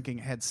was drinking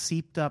had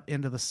seeped up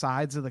into the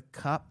sides of the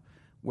cup,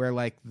 where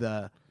like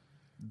the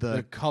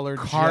the colored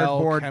gel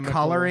cardboard chemical.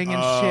 coloring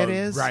and shit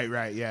is.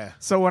 Right, yeah.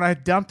 So when I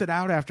dumped it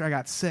out after I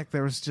got sick,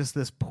 there was just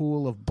this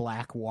pool of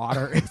black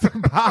water at the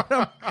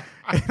bottom,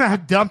 and I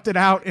dumped it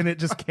out, and it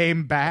just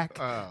came back.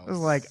 I was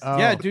like, oh.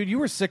 Yeah, dude, you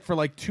were sick for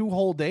like 2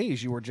 whole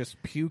days. You were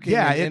just puking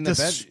Yeah, in it the bed.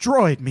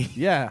 destroyed me.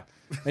 Yeah.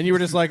 And you were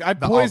just like, I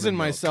poisoned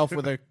myself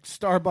with a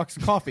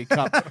Starbucks coffee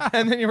cup.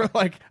 And then you were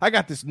like, I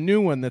got this new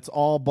one that's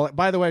all black.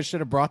 By the way, I should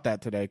have brought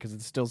that today because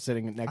it's still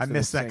sitting next I to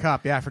missed the that sink.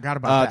 cup. Yeah, I forgot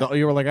about that.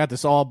 You were like, I got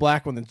this all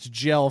black one that's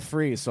gel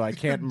free, so I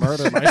can't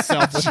murder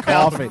myself with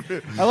coffee.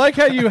 I like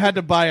how you had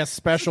to buy a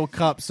special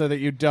cup so that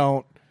you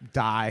don't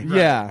Die.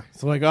 Yeah.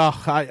 It's like, oh,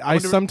 I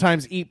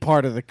sometimes eat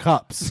part of the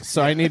cups,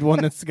 so I need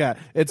one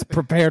it's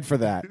prepared for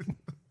that.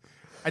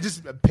 I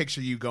just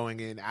picture you going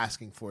in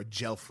asking for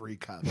gel-free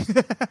cups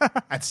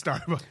at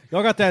Starbucks.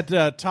 Y'all got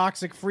that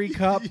toxic-free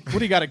cup? What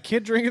do you got? A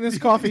kid drinking this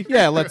coffee?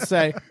 Yeah, let's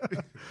say.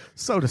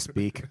 So to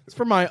speak. It's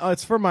for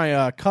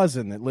my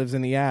cousin that lives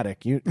in the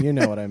attic. You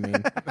know what I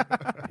mean.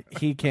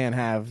 He can't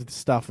have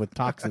stuff with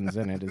toxins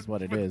in it, is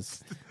what it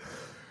is.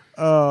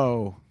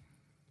 Oh.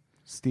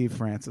 Steve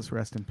Francis,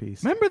 rest in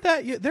peace. Remember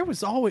that? There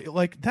was always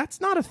like that's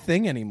not a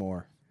thing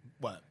anymore.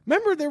 What?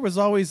 Remember there was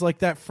always like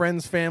that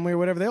friend's family or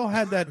whatever. They all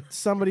had that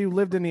somebody who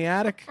lived in the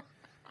attic.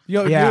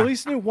 You at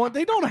least knew one.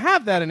 They don't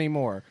have that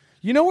anymore.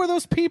 You know where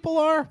those people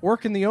are?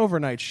 Working the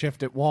overnight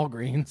shift at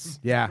Walgreens.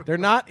 Yeah. They're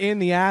not in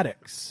the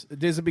attics.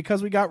 Is it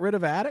because we got rid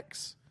of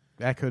attics?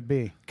 That could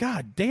be.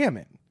 God damn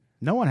it.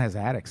 No one has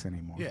attics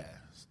anymore. Yeah,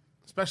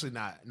 especially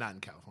not in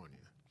California.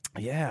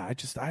 Yeah,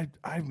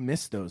 I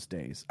miss those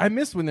days. I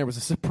miss when there was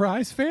a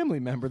surprise family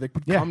member that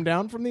could come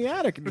down from the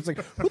attic and it's like,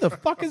 who the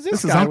fuck is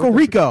this? This guy is Uncle with the-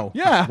 Rico.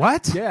 Yeah.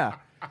 What? Yeah.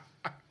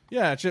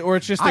 Yeah, or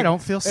it's just I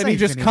don't feel and he safe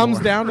just comes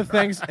anymore. down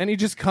to and he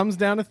just comes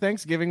down to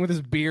Thanksgiving with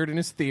his beard and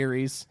his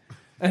theories.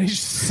 And he's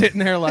just sitting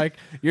there like,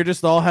 you're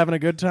just all having a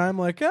good time.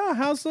 Like, oh,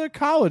 how's the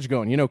college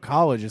going? You know,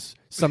 college is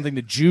something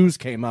the Jews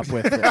came up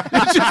with.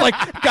 It's just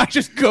like, guy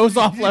just goes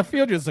off left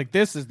field. Just like,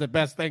 this is the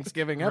best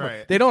Thanksgiving ever.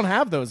 Right. They don't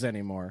have those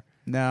anymore.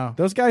 No.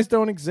 Those guys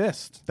don't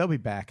exist. They'll be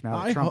back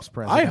now that Trump's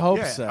president. I hope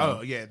Yeah. so.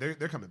 Oh, yeah, they're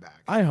coming back.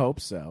 I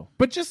hope so.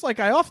 But just like,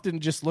 I often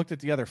just looked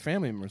at the other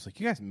family members like,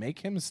 you guys make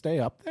him stay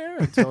up there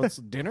until it's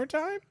dinner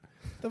time?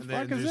 The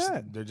fuck is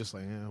that? They're just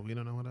like, yeah, we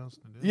don't know what else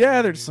to do.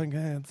 Yeah, they're just like,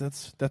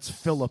 that's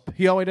Philip.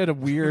 He always had a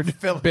weird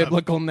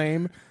biblical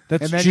name.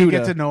 That's And then Judah. you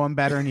get to know him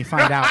better and you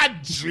find out.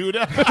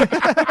 Judah.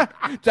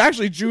 It's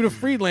actually Judah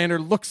Friedlander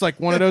looks like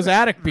one of those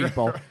attic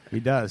people. He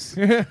does.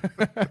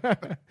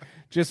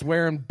 Just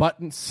wearing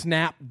button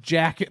snap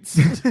jackets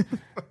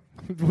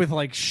with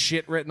like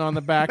shit written on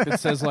the back that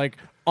says like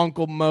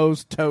Uncle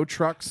Mo's tow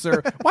truck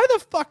sir. Why the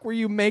fuck were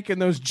you making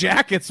those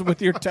jackets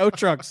with your tow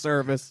truck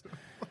service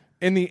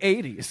in the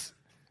 80s?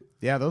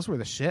 Yeah, those were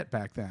the shit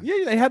back then.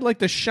 Yeah, they had like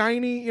the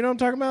shiny. You know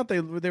what I'm talking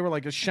about? They were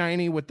like a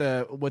shiny with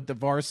the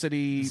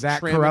varsity. Zach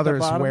trim at the Carruthers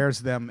bottom. wears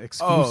them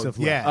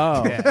exclusively. yeah.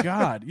 Oh Yeah.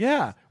 God,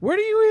 yeah. Where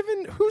do you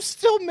even? Who's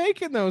still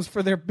making those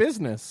for their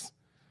business?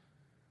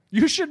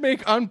 You should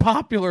make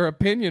unpopular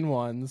opinion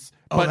ones.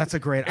 Oh, but that's a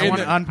great. I in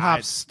want the-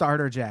 Unpop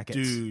starter jackets.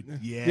 Dude,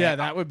 yeah. Yeah,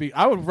 that would be.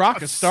 I would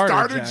rock a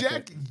starter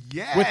jacket?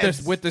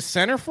 Yes. with the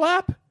center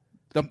flap,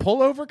 the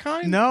pullover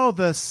kind. No,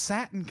 the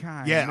satin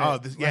kind. Yeah,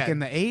 Like- yeah. Like in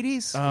the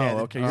 80s? Oh,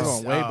 okay, you're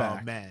going way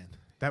back. Man.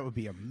 That would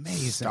be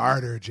amazing.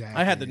 Starter jacket.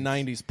 I had the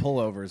 '90s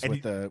pullovers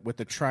And with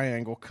the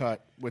triangle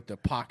cut with the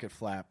pocket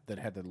flap that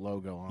had the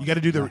logo on. You got to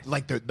do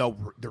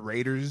the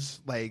Raiders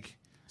like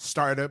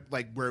startup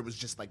like where it was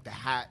just like the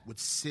hat would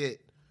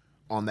sit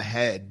on the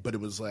head, but it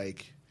was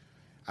like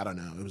I don't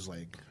know, it was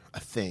like a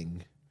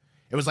thing.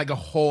 It was like a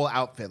whole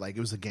outfit. Like it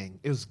was gang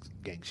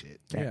shit.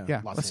 Yeah.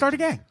 Yeah, Los let's start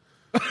a Angeles.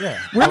 gang. Yeah,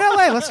 we're in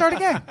LA. Let's start a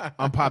gang.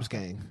 On Pop's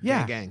gang.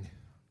 Yeah. gang.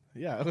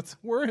 Yeah,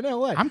 we're in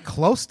LA. I'm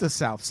close to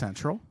South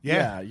Central.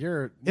 yeah,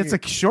 you're. It's a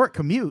short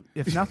commute,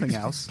 if nothing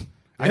else.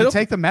 I can It'll-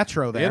 take the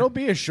metro there. It'll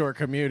be a short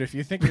commute if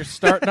you think you're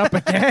starting up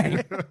a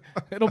gang.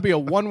 It'll be a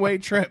one-way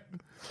trip.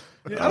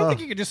 I don't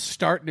think you can just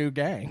start new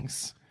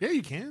gangs. Yeah,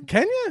 you can.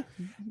 Can you?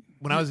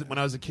 When I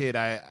was a kid,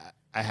 I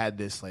had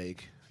this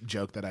like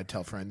joke that I'd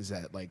tell friends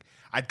that like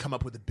I'd come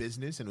up with a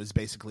business and it was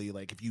basically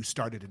like if you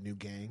started a new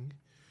gang,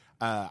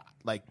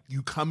 like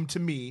you come to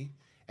me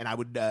and I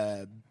would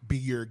be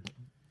your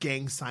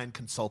gang sign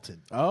consultant.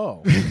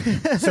 Oh,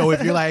 So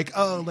if you're like,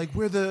 oh, like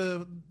we're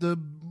the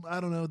I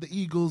don't know, the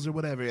Eagles or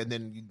whatever, and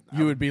then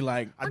you would be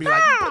like, I'd be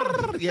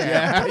like,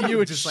 yeah, you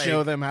would just show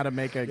like, them how to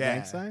make a gang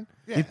Yeah. sign.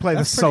 You'd play the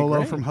That's pretty solo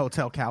great. from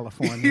Hotel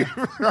California.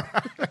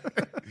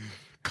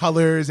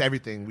 colors,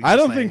 everything. We I just,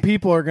 don't like- think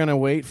people are going to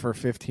wait for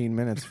 15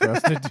 minutes for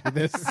us to do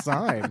this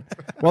sign.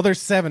 Well, there's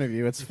 7 of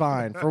you. It's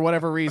fine. For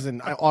whatever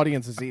reason,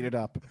 audiences eat it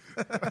up.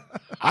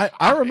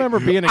 I remember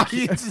being a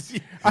kid.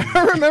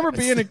 I remember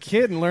being a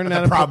kid and learning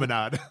how the to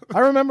promenade. I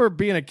remember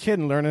being a kid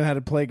and learning how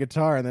to play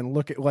guitar, and then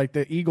look at like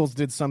the Eagles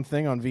did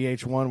something on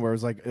VH1 where it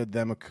was like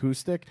them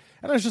acoustic,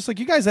 and I was just like,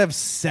 "You guys have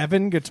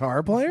 7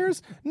 guitar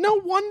players? No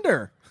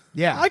wonder."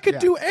 Yeah, I could yeah.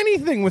 do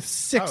anything with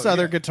 6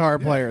 other guitar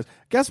players.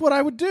 Guess what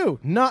I would do?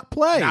 Not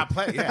play. Not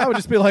play, yeah. I would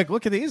just be like,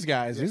 "Look at these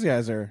guys. These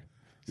guys are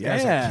These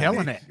guys are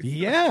killing it.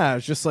 Yeah, it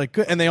was just like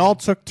good. And they all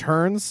took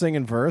turns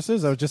singing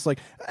verses. I was just like,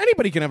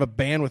 anybody can have a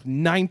band with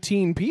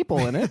 19 people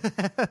in it.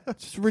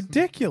 It's just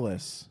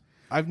ridiculous.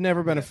 I've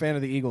never been a fan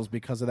of the Eagles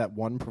because of that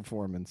one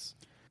performance.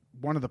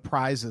 One of the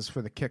prizes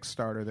for the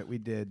Kickstarter that we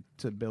did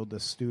to build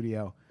this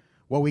studio,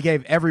 well, we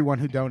gave everyone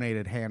who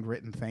donated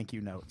handwritten thank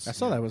you notes. I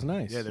saw that was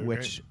nice. Yeah,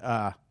 which,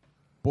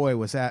 boy,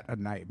 was that a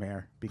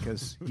nightmare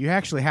because you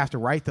actually have to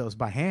write those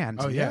by hand.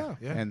 Oh, yeah.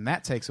 And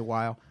that takes a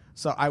while.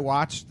 So I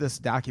watched this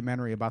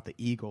documentary about the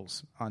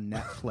Eagles on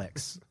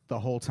Netflix the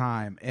whole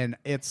time, and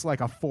it's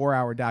like a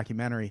 4-hour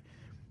documentary.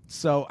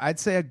 So I'd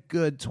say a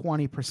good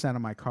 20%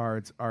 of my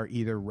cards are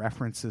either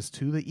references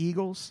to the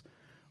Eagles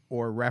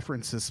or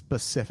references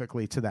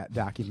specifically to that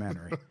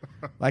documentary.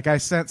 Like I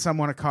sent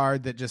someone a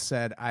card that just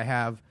said, I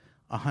have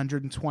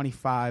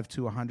 125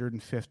 to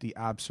 150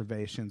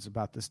 observations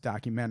about this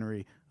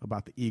documentary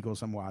about the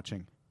Eagles I'm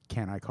watching.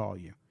 Can I call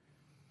you?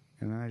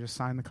 And then I just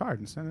signed the card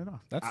and sent it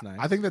off. That's nice.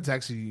 I think that's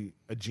actually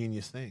a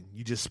genius thing.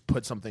 You just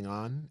put something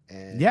on,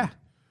 and Yeah.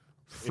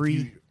 free.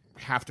 You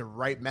have to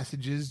write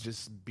messages,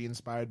 just be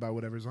inspired by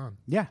whatever's on.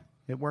 Yeah,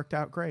 it worked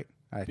out great.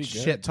 I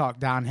shit talked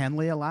Don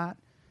Henley a lot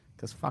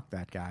because fuck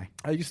that guy.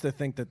 I used to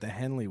think that the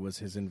Henley was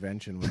his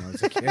invention when I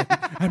was a kid.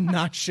 I'm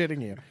not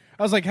shitting you.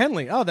 I was like,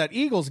 Henley, oh, that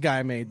Eagles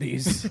guy made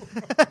these.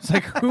 It's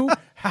like,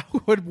 how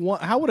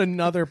would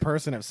another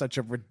person have such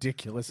a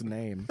ridiculous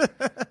name?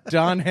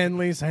 Don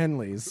Henley's.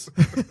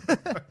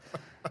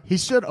 He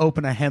should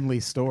open a Henley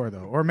store, though,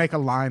 or make a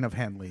line of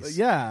Henleys.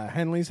 Yeah,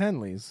 Henley's.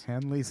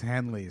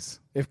 Henleys.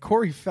 If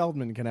Corey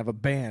Feldman can have a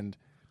band,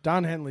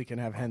 Don Henley can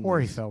have Henleys.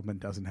 Corey Feldman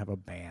doesn't have a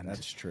band.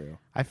 That's true.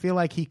 I feel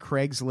like he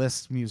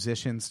Craigslist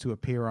musicians to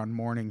appear on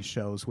morning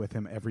shows with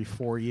him every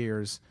 4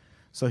 years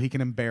so he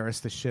can embarrass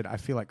the shit. I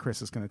feel like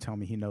Chris is going to tell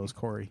me he knows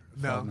Corey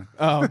Feldman.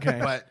 Oh, okay.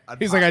 But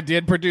he's like, I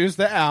did produce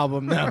the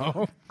album.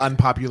 No.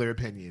 Unpopular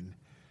opinion.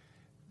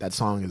 That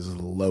song is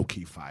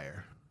low-key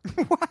fire.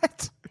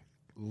 What?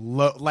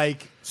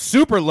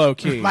 Super low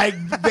key. Like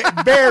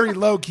very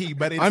low-key,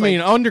 but it's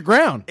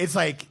underground. It's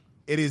like,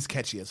 it is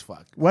catchy as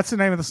fuck. What's the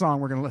name of the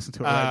song? We're going to listen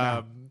to it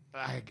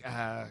right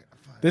now.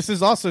 This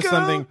is also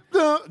something.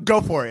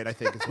 Go for it. I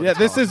think. Is what Yeah, it's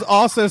this called. is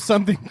also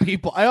something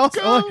people. I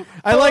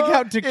like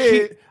how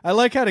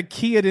to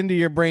key it into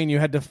your brain. You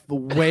had to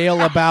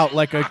wail about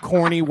like a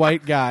corny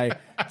white guy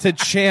to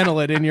channel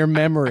it in your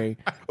memory.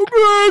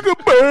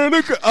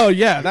 Oh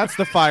yeah, that's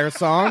the fire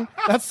song.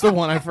 That's the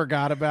one I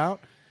forgot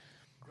about.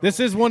 This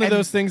is one of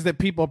those things that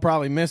people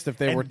probably missed if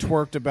they were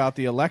twerked about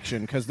the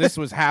election because this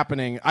was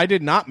happening. I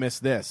did not miss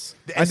this.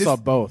 I saw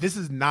both. This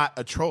is not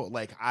a troll.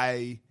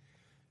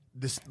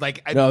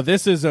 No,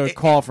 this is a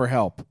call for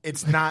help.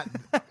 It's not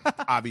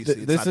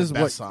obviously. This not is the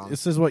best song.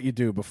 This is what you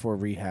do before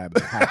rehab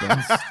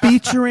happens.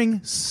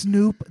 Featuring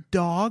Snoop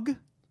Dogg?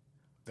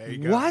 There you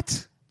go.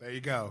 What? There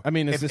you go. I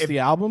mean, is this the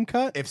album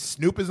cut? If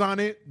Snoop is on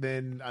it,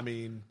 then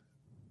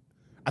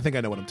I think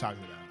I know what I'm talking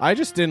about. I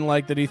just didn't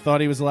like that he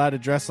thought he was allowed to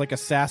dress like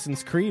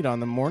Assassin's Creed on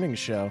the morning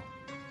show.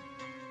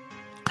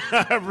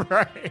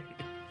 Right.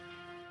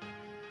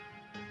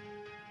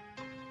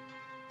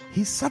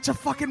 He's such a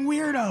fucking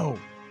weirdo.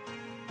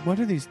 What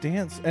are these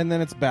dance? And then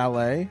it's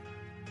ballet.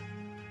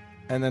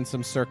 And then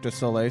some Cirque du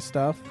Soleil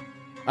stuff.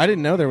 I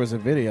didn't know there was a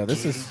video.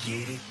 This is...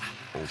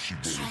 All she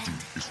wanna do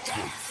is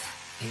twerk.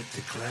 Hit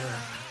the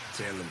club.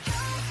 Tell him.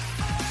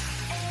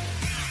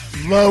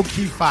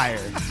 Low-key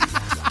fire.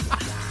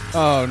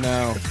 Oh,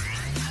 no.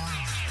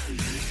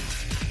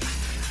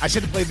 I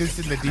should have played this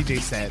in the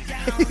DJ set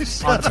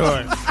on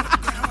tour.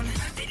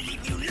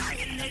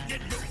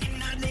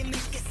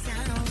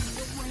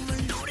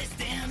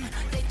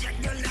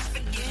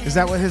 Is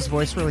that what his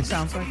voice really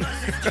sounds like?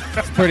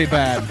 It's pretty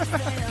bad.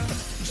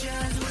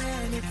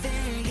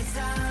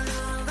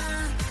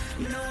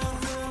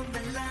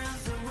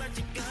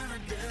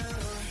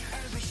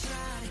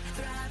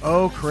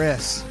 Oh,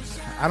 Chris.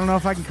 I don't know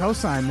if I can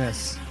co-sign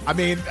this. I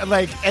mean,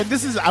 and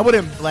this is, I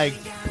wouldn't,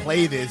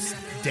 play this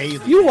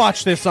daily. You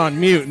watch this on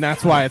mute, and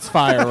that's why it's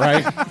fire,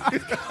 right?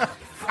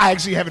 I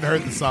actually haven't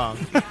heard the song.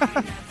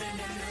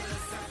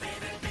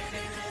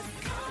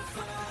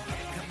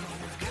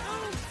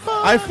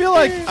 I feel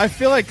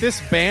like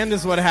this band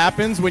is what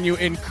happens when you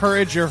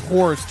encourage your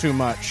whores too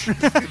much.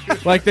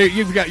 Like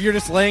you're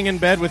just laying in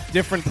bed with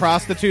different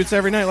prostitutes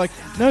every night. Like,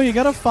 no, you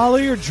got to follow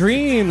your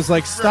dreams.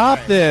 Like,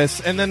 stop this.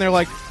 And then they're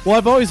like, well,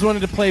 I've always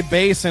wanted to play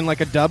bass in like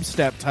a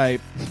dubstep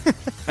type.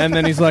 And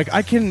then he's like,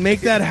 I can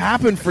make that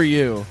happen for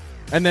you.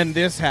 And then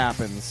this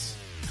happens.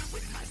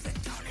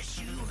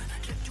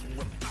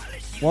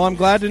 Well, I'm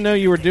glad to know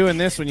you were doing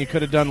this when you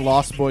could have done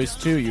Lost Boys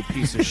 2, you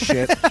piece of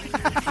shit.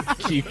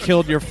 You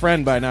killed your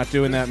friend by not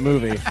doing that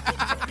movie.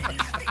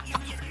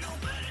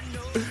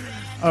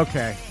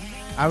 Okay.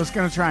 I was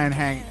going to try and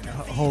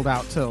hold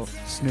out till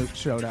Snoop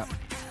showed up.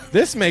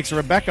 This makes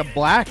Rebecca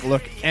Black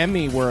look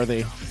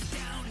Emmy-worthy.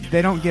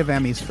 They don't give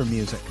Emmys for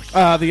music.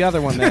 The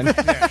other one then.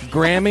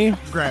 Grammy?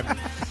 Grammy.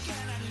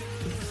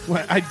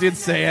 Well, I did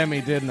say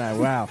Emmy, didn't I?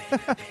 Wow.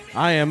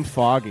 I am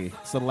foggy.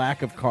 It's the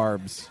lack of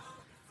carbs.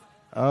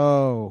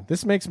 Oh.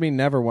 This makes me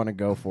never want to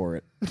go for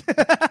it.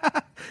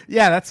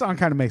 Yeah, that song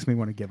kind of makes me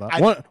want to give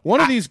up.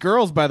 One of these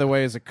girls, by the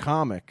way, is a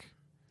comic.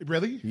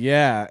 Really?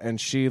 Yeah,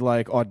 and she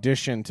like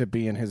auditioned to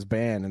be in his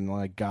band and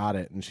like got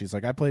it. And she's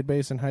like, I played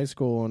bass in high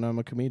school and I'm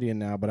a comedian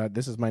now, but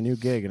this is my new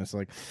gig. And it's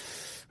like,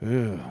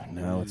 ooh,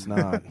 no, it's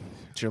not.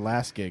 It's your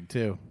last gig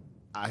too.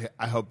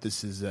 I hope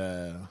this is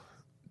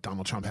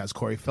Donald Trump has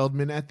Corey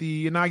Feldman at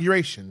the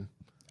inauguration.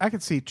 I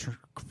could see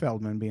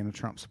Feldman being a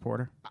Trump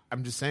supporter.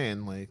 I'm just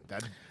saying, like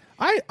that.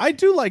 I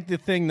do like the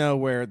thing though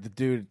where the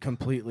dude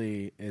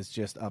completely is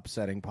just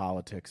upsetting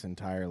politics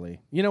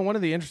entirely. You know, one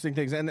of the interesting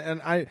things, and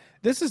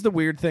this is the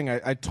weird thing.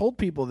 I told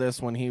people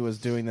this when he was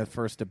doing the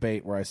first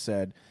debate, where I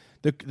said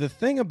the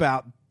thing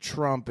about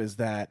Trump is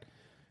that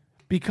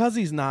because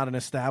he's not an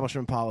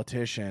establishment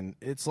politician,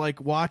 it's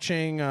like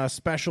watching a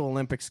Special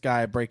Olympics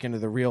guy break into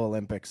the real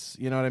Olympics.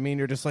 You know what I mean?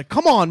 You're just like,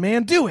 come on,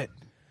 man, do it.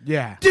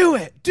 Yeah. Do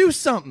it. Do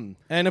something.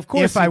 And of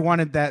course, if I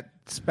wanted that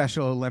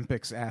Special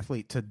Olympics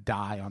athlete to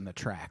die on the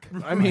track.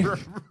 I mean,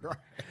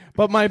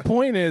 but my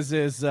point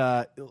is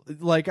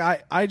like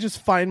I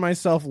just find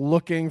myself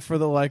looking for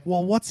the like,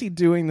 well, what's he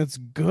doing that's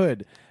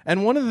good?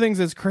 And one of the things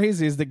that's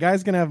crazy is the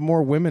guy's going to have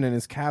more women in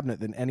his cabinet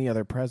than any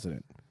other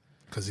president.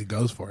 Because he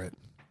goes for it.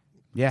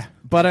 Yeah.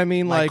 But I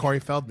mean, like Corey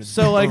Feldman.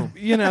 So like,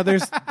 you know,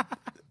 there's,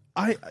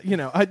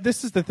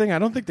 this is the thing. I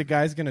don't think the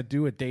guy's going to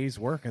do a day's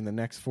work in the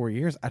next 4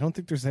 years. I don't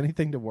think there's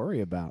anything to worry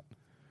about.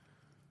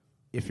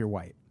 If you're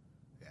white.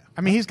 I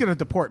mean, he's going to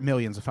deport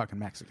millions of fucking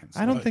Mexicans.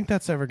 I don't think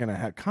that's ever going to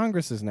happen.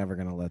 Congress is never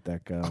going to let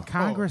that go.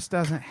 Congress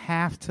doesn't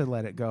have to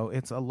let it go.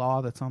 It's a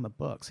law that's on the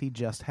books. He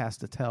just has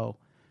to tell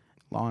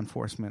law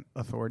enforcement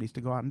authorities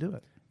to go out and do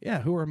it.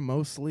 Yeah, who are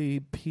mostly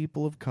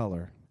people of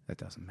color. That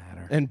doesn't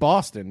matter. In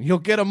Boston. You'll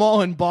get them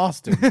all in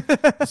Boston.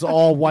 It's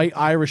all white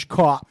Irish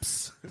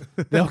cops.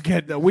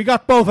 We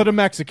got both of the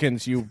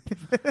Mexicans.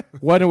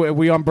 What are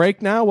we on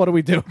break now? What do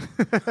we do?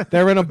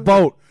 They're in a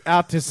boat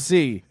out to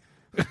sea.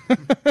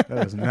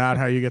 That is not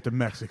how you get to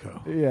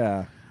Mexico.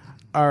 Yeah.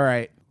 All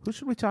right. Who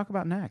should we talk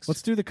about next?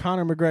 Let's do the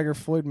Conor McGregor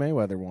Floyd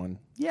Mayweather one.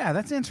 Yeah,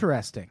 that's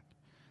interesting.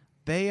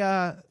 They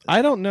I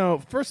don't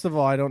know. First of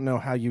all, I don't know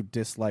how you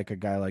dislike a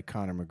guy like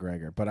Conor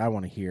McGregor, but I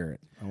want to hear it.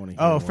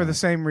 For the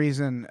same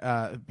reason,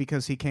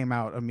 because he came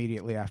out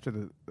immediately after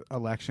the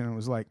election and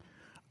was like,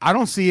 I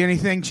don't see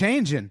anything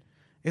changing.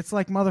 It's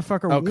like,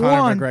 motherfucker,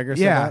 Conor McGregor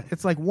said that?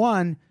 It's like,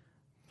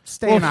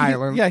 stay in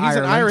Ireland. Yeah, he's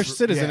Ireland. an Irish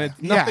citizen.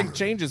 Yeah. Nothing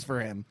changes for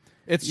him.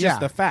 It's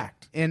just a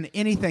fact. And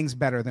anything's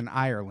better than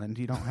Ireland.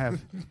 You don't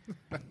have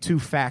two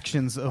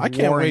factions of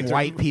warring warring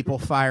white people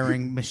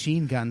firing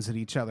machine guns at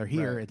each other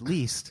here, at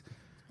least.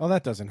 Well,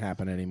 that doesn't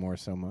happen anymore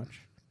so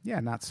much. Yeah,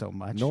 not so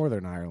much.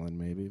 Northern Ireland,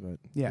 maybe, but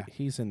yeah,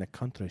 he's in the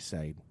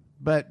countryside.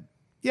 But,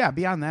 yeah,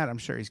 beyond that, I'm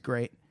sure he's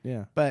great.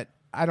 Yeah. But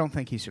I don't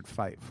think he should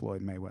fight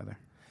Floyd Mayweather.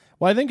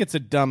 Well, I think it's a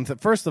dumb thing.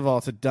 First of all,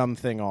 it's a dumb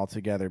thing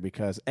altogether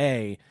because,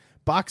 A,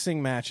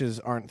 boxing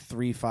matches aren't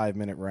 3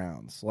 5-minute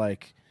rounds.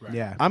 Like,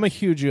 yeah, I'm a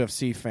huge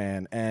UFC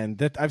fan,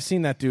 and I've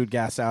seen that dude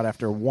gas out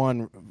after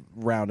one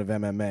round of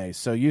MMA.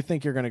 So you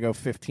think you're going to go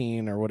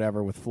 15 or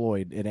whatever with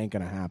Floyd, it ain't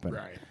going to happen.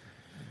 Right.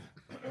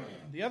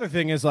 The other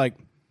thing is, like,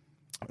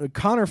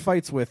 Conor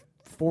fights with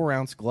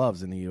 4-ounce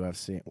gloves in the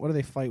UFC. What do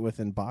they fight with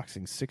in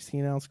boxing?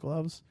 16-ounce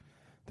gloves?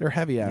 They're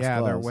heavy-ass gloves.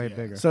 Yeah, they're way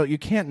bigger. So you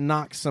can't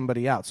knock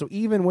somebody out. So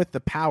even with the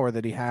power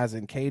that he has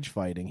in cage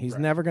fighting, he's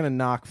never going to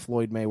knock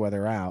Floyd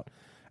Mayweather out.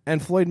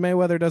 And Floyd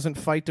Mayweather doesn't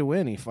fight to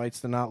win. He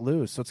fights to not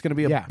lose. So it's going to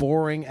be a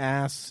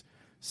boring-ass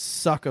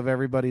suck of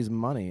everybody's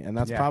money. And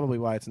that's probably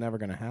why it's never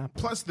going to happen.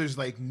 Plus, there's,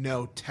 like,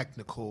 no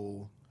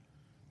technical...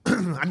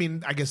 I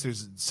mean, I guess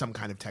there's some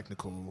kind of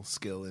technical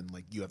skill in,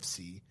 like,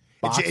 UFC.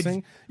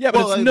 Boxing? Yeah,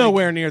 but it's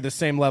nowhere near the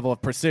same level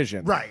of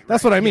precision. Right.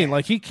 That's what I mean. Yeah.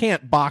 Like, he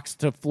can't box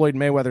to Floyd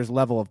Mayweather's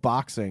level of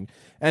boxing,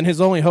 and his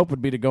only hope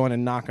would be to go in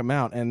and knock him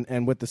out.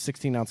 And with the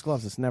 16-ounce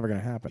gloves, it's never going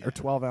to happen. Or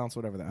 12-ounce,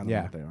 whatever. I don't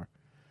know what they are.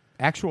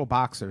 Actual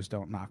boxers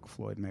don't knock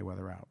Floyd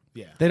Mayweather out.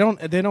 Yeah. They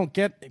don't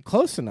get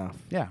close enough.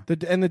 Yeah.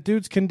 And the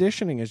dude's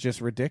conditioning is just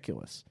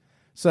ridiculous.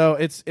 So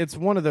it's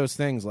one of those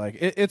things. Like,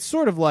 it's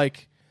sort of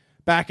like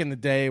back in the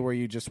day where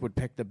you just would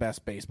pick the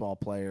best baseball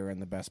player and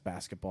the best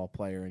basketball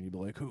player, and you'd be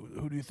like,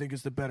 who do you think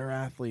is the better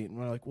athlete? And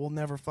we're like, we'll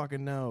never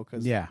fucking know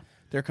because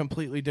they're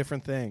completely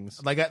different things.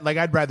 Like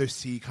I'd rather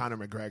see Conor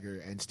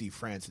McGregor and Steve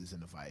Francis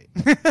in a fight.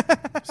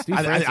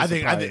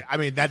 I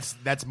mean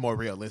that's more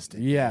realistic.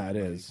 Yeah, it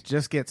is.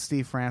 Just get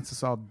Steve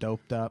Francis all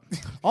doped up.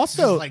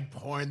 Also, just like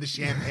pouring the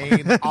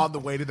champagne on the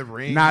way to the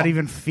ring. Not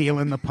even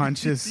feeling the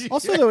punches.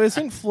 Also, though,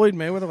 isn't Floyd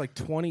Mayweather like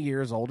 20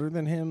 years older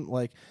than him?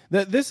 Like,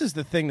 this is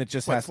the thing that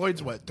just has...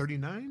 Floyd's what,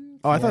 39?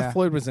 Oh, I thought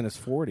Floyd was in his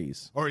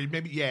 40s. Or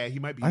maybe, he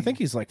might be. I think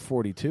he's like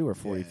 42 or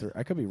 43.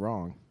 I could be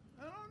wrong.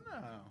 I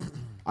don't know.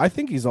 I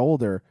think he's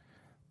older.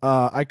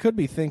 I could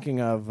be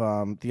thinking of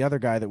the other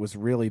guy that was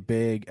really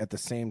big at the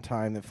same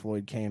time that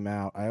Floyd came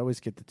out. I always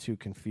get the two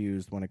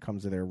confused when it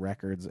comes to their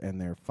records and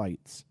their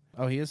fights.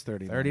 Oh, he is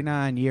 39.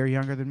 39, year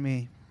younger than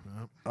me.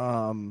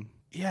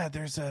 Yeah,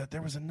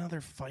 there was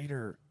another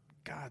fighter,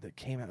 God, that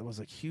came out. It was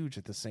like huge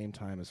at the same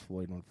time as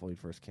Floyd when Floyd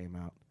first came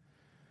out.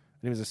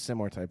 he was a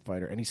similar type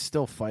fighter, and he's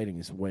still fighting.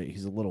 He's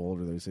a little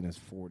older though. He's in his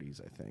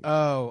 40s, I think.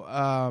 Oh,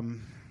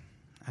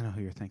 I know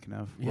who you're thinking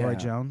of. Roy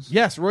Jones.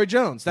 Yes, Roy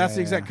Jones. That's Yeah,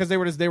 the exact,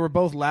 because they were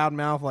both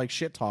loudmouth like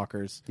shit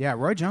talkers. Yeah,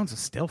 Roy Jones is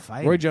still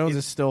fighting. Jones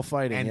is still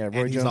fighting. And, yeah, and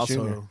Roy he's Jones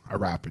also Jr. a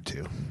rapper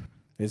too.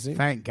 Is he?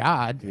 Thank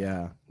God.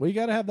 Yeah. Well, you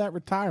got to have that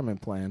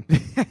retirement plan.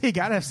 You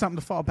got to have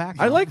something to fall back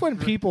on. I like when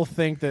people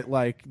think that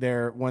like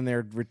when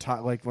they're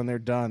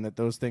done, that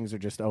those things are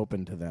just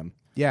open to them.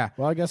 Yeah.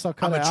 Well, I guess I'll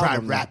cut I'm it gonna out. try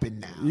on that. rapping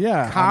now.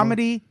 Yeah.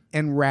 Comedy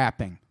and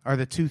rapping are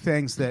the two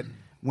things that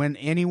when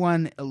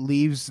anyone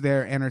leaves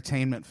their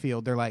entertainment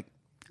field, they're like,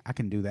 I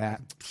can do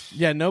that.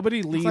 Yeah. Nobody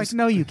It's leaves. like,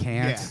 no, you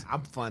can't. Yeah,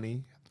 I'm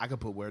funny. I can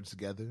put words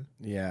together.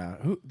 Yeah.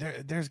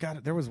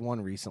 There was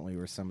one recently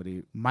where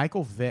somebody.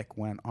 Michael Vick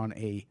went on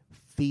a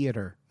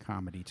theater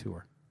comedy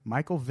tour.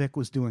 Michael Vick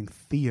was doing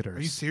theaters.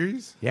 Are you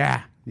serious?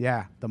 Yeah.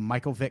 The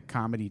Michael Vick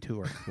comedy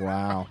tour.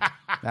 Wow.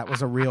 That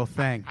was a real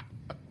thing.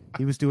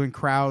 He was doing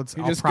crowds.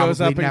 He I'll just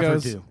goes up probably and never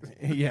goes. do.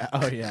 Yeah.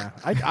 Oh yeah.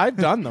 I've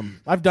done them.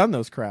 I've done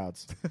those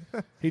crowds.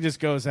 He just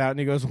goes out and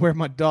he goes, "Where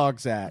my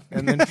dog's at?"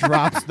 and then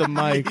drops the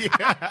mic.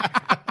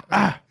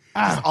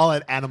 Just all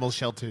at animal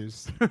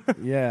shelters.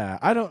 Yeah,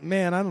 I don't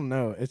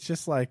know. It's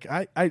just like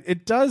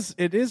it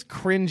is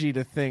cringy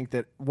to think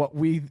that what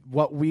we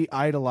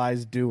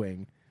idolize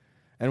doing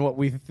and what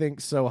we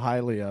think so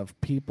highly of,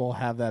 people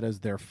have that as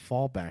their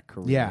fallback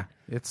career. Yeah.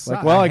 It's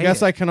like, well, I hate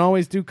guess it. I can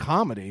always do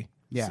comedy.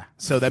 Yeah.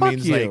 So that Fuck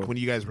means you. like when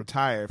you guys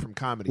retire from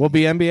comedy, We'll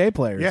be NBA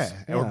players. yeah,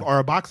 or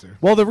a boxer.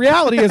 Well, the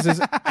reality is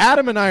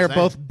Adam and I are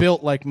both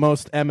built like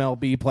most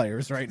MLB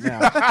players right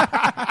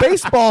now.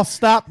 Baseball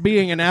stopped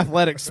being an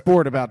athletic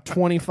sport about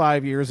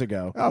 25 years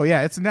ago. Oh,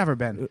 yeah. It's never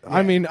been.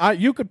 I mean,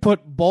 you could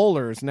put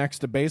bowlers next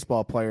to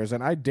baseball players,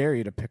 and I dare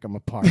you to pick them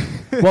apart.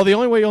 Well, the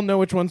only way you'll know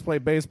which ones play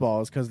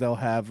baseball is because they'll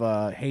have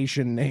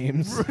Haitian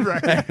names,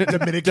 Right.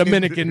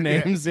 Dominican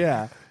names.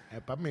 Yeah.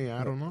 I mean,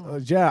 I don't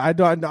know. Yeah, I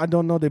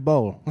don't know the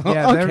bowl.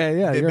 Yeah, okay,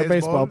 yeah, they you're a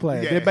baseball baseball?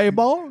 player. Yeah. The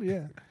baseball?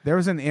 Yeah. There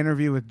was an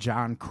interview with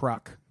John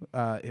Kruk.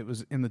 It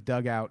was in the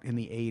dugout in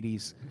the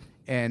 80s,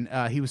 and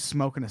he was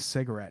smoking a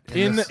cigarette.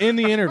 In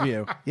the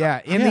interview. Yeah,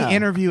 in Yeah. the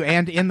interview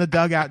and in the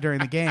dugout during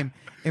the game.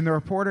 And the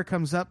reporter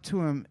comes up to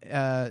him,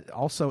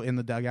 also in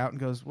the dugout, and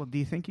goes, "Well, do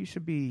you think you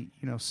should be,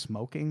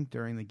 smoking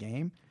during the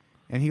game?"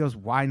 And he goes,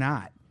 "Why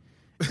not?"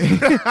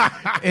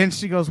 And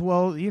she goes,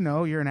 "Well,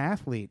 you're an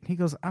athlete." He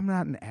goes, "I'm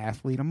not an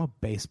athlete. I'm a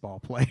baseball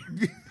player."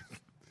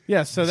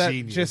 Yeah, so that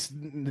Genius.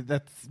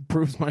 that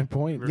proves my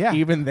point. Yeah.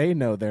 Even they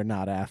know they're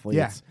not athletes.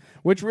 Yeah.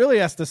 Which really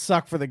has to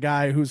suck for the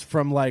guy who's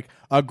from like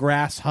a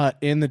grass hut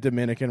in the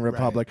Dominican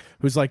Republic,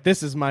 who's like,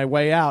 "This is my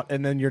way out,"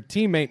 and then your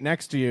teammate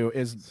next to you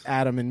is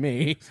Adam and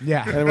me.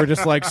 Yeah. And we're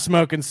just like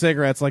smoking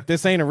cigarettes. Like,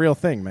 this ain't a real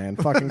thing, man.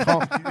 Fucking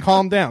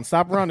calm down.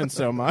 Stop running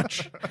so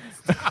much.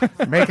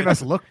 Making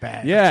us look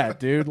bad. Yeah,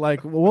 dude.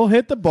 Like, we'll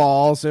hit the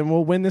balls and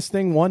we'll win this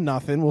thing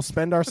 1-0. We'll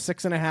spend our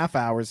 6.5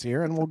 hours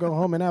here and we'll go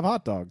home and have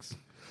hot dogs.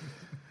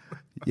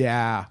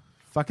 Yeah.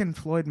 Fucking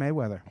Floyd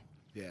Mayweather.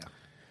 Yeah.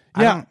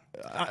 Yeah.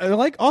 I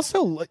like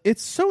also,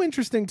 it's so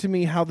interesting to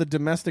me how the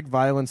domestic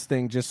violence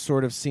thing just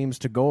sort of seems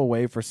to go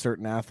away for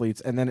certain athletes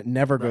and then it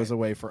never goes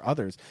away for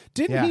others.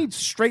 Didn't Yeah. he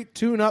straight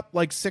tune up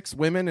like 6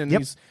 women and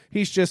Yep.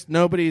 he's just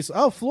nobody's,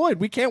 "Oh, Floyd,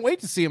 we can't wait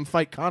to see him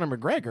fight Conor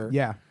McGregor."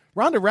 Yeah.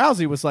 Ronda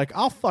Rousey was like,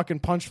 "I'll fucking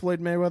punch Floyd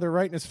Mayweather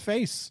right in his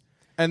face."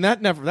 And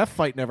that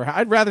fight never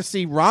I'd rather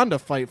see Ronda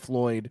fight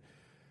Floyd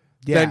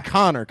than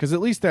Conor, because at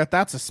least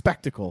that's a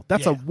spectacle.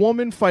 That's a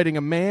woman fighting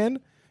a man,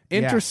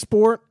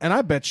 intersport, and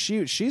I bet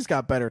she's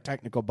got better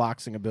technical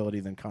boxing ability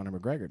than Conor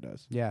McGregor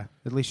does. Yeah.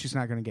 At least she's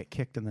not going to get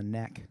kicked in the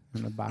neck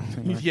in the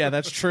boxing ring. Yeah,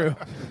 that's true.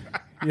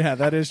 Yeah,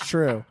 that is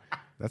true.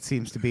 That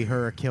seems to be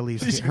her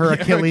Achilles. Her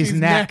Achilles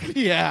neck.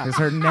 Yeah. Is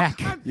her neck.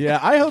 Yeah,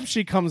 I hope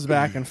she comes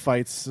back and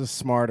fights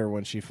smarter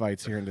when she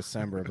fights here in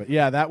December. But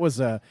yeah, that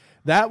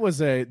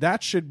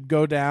should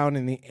go down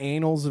in the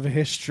annals of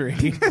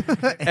history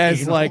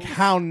as like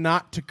how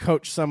not to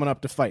coach someone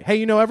up to fight.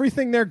 Hey,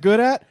 everything they're good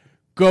at,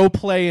 go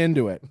play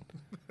into it.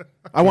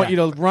 I want you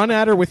to run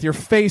at her with your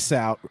face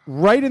out,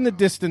 right in the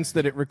distance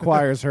that it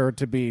requires her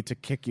to be to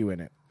kick you in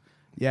it.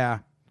 Yeah.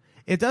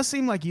 It does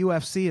seem like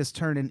UFC is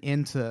turning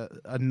into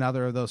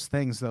another of those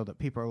things, though, that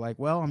people are like,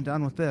 well, I'm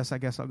done with this. I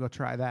guess I'll go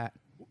try that.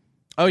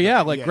 Oh,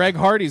 yeah, like Greg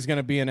Hardy's going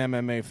to be an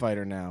MMA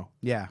fighter now.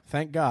 Yeah.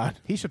 Thank God.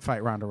 He should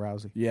fight Ronda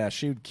Rousey. Yeah,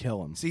 she would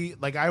kill him. See,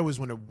 like I always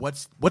wonder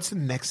what's the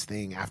next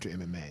thing after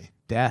MMA?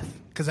 Death.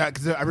 Because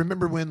I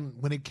remember when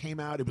it came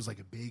out, it was like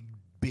a big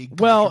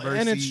Well, controversy.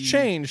 and it's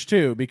changed,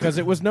 too, because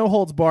it was no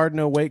holds barred,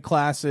 no weight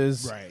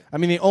classes. Right. I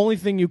mean, the only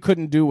thing you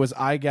couldn't do was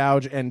eye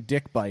gouge and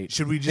dick bite.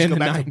 Should we just in go the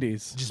back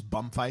 90s? to just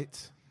bum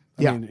fights?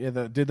 Yeah. I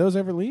mean, did those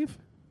ever leave?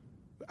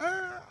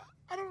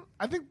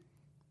 I think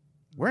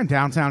We're in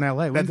downtown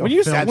L.A. We can go When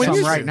you film said- when some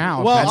you right said-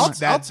 now. Well, I'll that's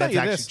tell actually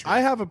you this. true.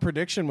 I have a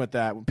prediction with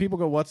that. When people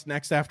go, what's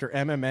next after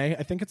MMA?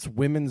 I think it's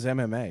women's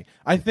MMA.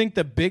 I think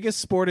the biggest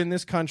sport in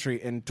this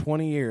country in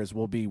 20 years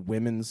will be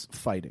women's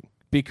fighting.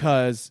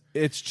 Because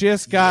it's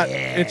just got got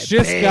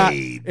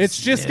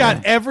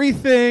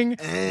everything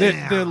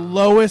that the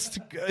lowest.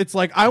 It's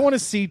like I want to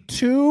see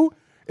two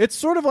It's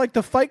sort of like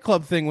the Fight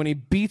Club thing when he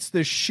beats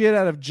the shit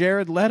out of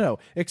Jared Leto,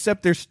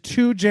 except there's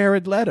 2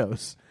 Jared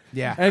Letos.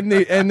 Yeah. And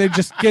they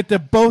just get to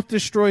both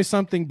destroy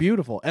something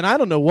beautiful. And I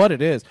don't know what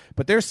it is,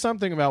 but there's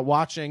something about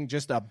watching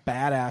just a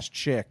badass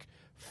chick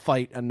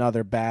fight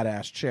another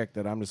badass chick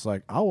that I'm just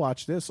like, I'll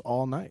watch this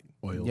all night.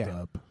 Oiled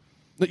up.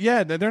 But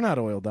yeah, they're not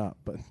oiled up,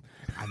 but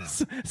I know.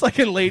 It's like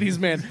in Ladies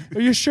Man.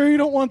 Are you sure you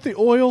don't want the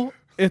oil?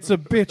 It's a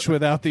bitch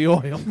without the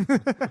oil.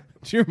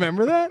 Do you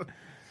remember that?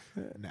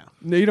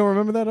 No, you don't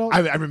remember that at all?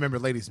 I remember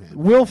Ladies Man.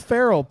 Will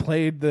Ferrell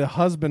played the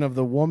husband of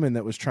the woman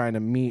that was trying to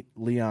meet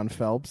Leon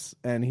Phelps,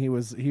 and he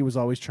was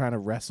always trying to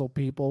wrestle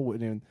people.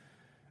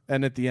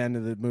 And at the end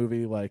of the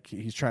movie, like,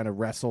 he's trying to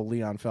wrestle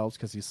Leon Phelps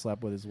because he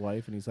slept with his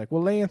wife, and he's like,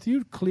 "Well, Lance,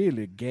 you're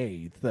clearly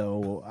gay,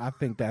 so I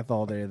think that's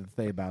all there to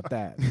say about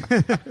that."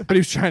 But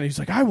he's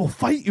like, "I will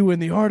fight you in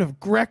the art of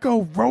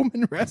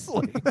Greco-Roman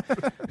wrestling,"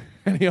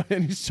 and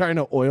he's trying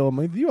to oil him.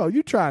 Like,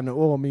 you trying to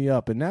oil me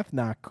up, and that's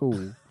not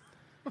cool.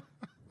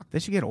 They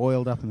should get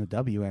oiled up in the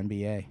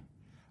WNBA.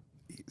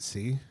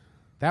 See?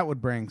 That would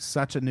bring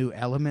such a new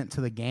element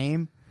to the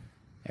game.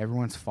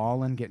 Everyone's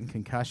falling, getting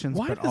concussions,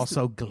 but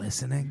also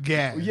glistening.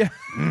 Yeah.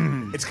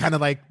 It's kind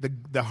of like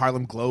the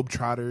Harlem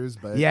Globetrotters,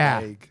 but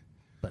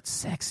but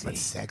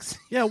sexy.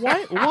 Yeah,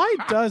 why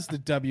does the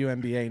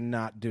WNBA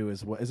not do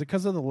as well? Is it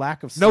because of the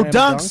lack of No slam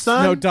dunks, dunks?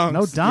 son. No dunks.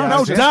 No dunks. Yeah, No I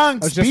was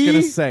dunks, just B.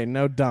 going to say,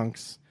 no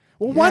dunks.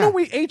 Well, why don't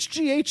we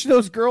HGH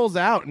those girls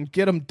out and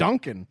get them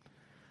dunking?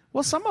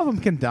 Well, some of them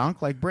can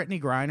dunk, like Brittany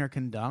Griner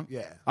can dunk.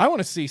 Yeah. I want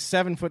to see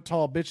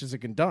 7-foot-tall bitches that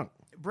can dunk.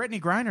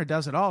 Brittany Griner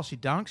does it all. She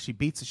dunks. She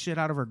beats the shit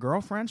out of her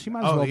girlfriend. She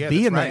might as Oh, well yeah,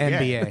 be in that's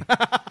the right,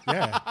 NBA.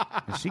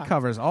 Yeah. She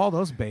covers all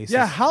those bases.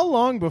 Yeah, how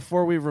long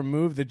before we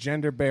remove the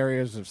gender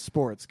barriers of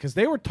sports? Because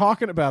they were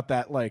talking about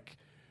that like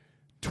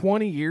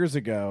 20 years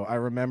ago. I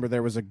remember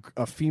there was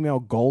a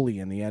female goalie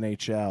in the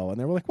NHL, and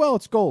they were like, well,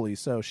 it's goalie,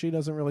 so she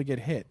doesn't really get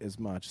hit as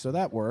much. So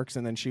that works.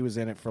 And then she was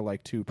in it for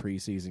like 2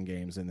 preseason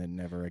games and then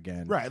never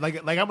again. Right. Like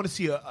I want to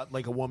see a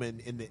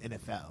woman in the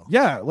NFL.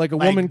 Yeah, like a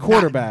woman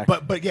quarterback.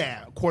 But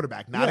yeah,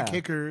 quarterback, not a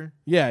kicker.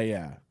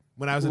 Yeah.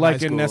 When I was in like high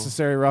school, in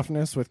Necessary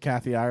Roughness with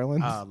Kathy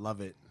Ireland. Love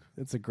it.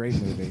 It's a great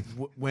movie.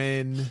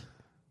 When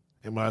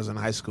I was in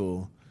high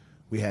school,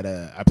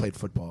 I played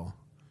football.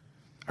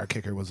 Our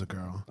kicker was a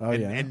girl. Oh,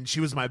 yeah? And she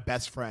was my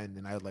best friend,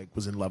 and I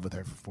was in love with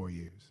her for 4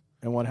 years.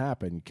 And what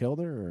happened? You killed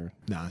her? Or?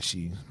 Nah,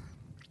 she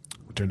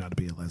turned out to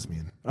be a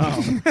lesbian.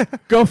 Oh,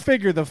 go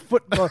figure. The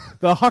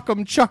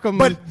huck'em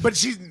chuck'em. But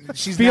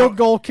she's field now,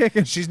 goal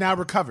kicking. She's now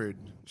recovered.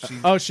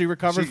 She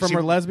recovered from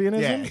her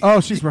lesbianism? Yeah. Oh,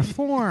 she's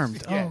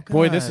reformed. Yeah. Oh, God.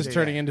 Boy, this is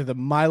turning into the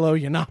Milo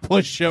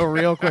Yiannopoulos show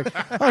real quick.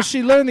 Oh,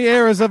 she learned the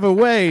errors of her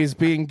ways,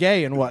 being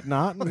gay and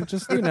whatnot, and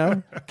just,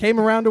 came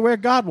around to where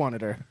God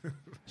wanted her.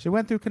 She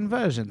went through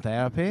conversion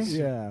therapy.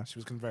 Yeah. She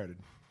was converted.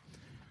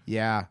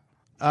 Yeah.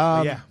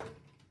 Yeah.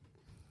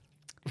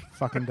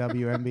 Fucking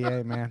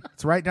WNBA, man.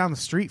 It's right down the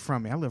street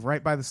from me. I live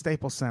right by the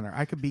Staples Center.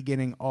 I could be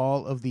getting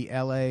all of the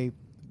LA,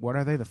 what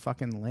are they, the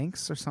fucking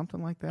Lynx or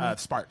something like that?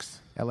 Sparks.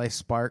 LA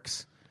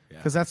Sparks.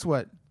 Because that's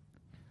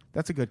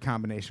a good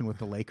combination with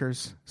the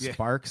Lakers. Yeah.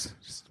 Sparks.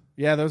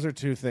 Yeah, those are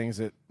 2 things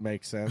that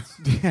make sense.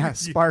 Yeah,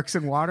 sparks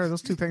and water.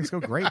 Those 2 things go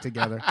great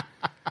together.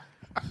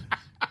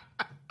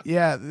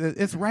 Yeah,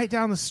 it's right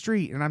down the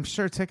street, and I'm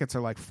sure tickets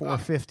are like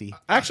 $4.50.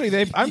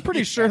 Actually, I'm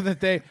pretty sure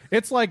that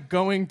it's like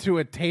going to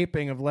a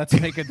taping of Let's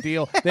Make a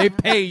Deal. They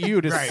pay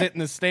you to Right. sit in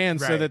the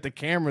stands so Right. that the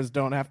cameras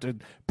don't have to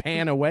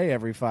pan away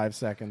every 5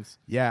 seconds.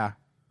 Yeah.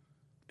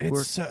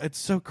 It's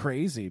so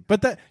crazy.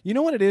 But that, you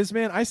know what it is,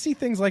 man? I see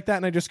things like that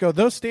and I just go,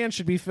 those stands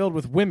should be filled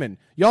with women.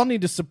 Y'all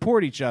need to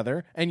support each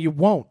other, and you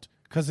won't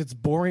because it's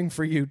boring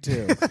for you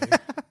too.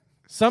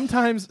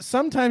 Sometimes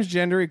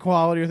gender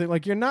equality or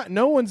like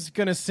no one's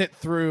going to sit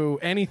through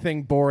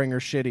anything boring or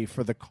shitty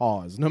for the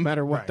cause, no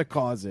matter what the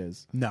cause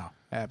is. No,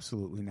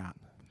 absolutely not.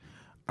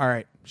 All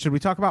right. Should we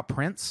talk about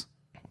Prince?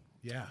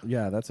 Yeah.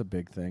 Yeah, that's a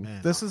big thing.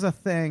 Man. This is a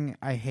thing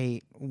I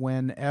hate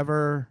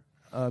whenever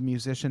a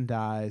musician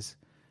dies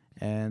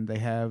and they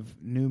have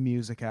new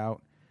music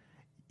out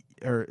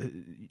or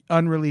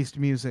unreleased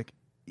music.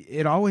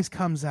 It always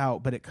comes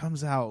out, but it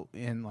comes out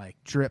in like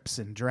drips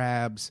and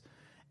drabs.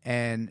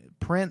 And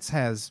Prince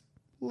has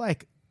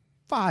like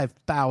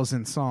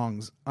 5,000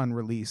 songs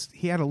unreleased.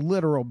 He had a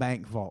literal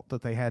bank vault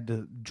that they had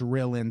to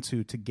drill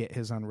into to get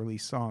his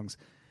unreleased songs.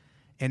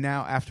 And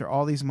now, after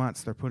all these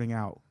months, they're putting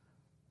out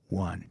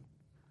one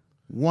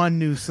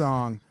new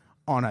song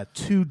on a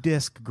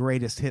 2-disc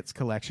greatest hits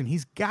collection.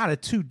 He's got a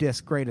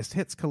 2-disc greatest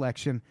hits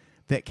collection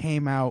that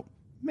came out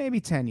maybe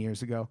 10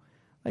 years ago.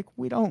 Like,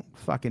 we don't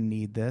fucking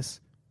need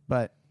this,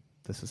 but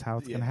this is how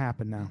it's going to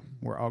happen now.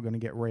 We're all going to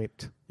get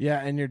raped. Yeah,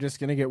 and you're just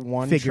going to get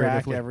one track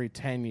Figuratively. every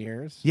 10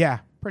 years? Yeah,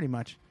 pretty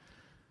much.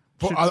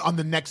 On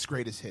the next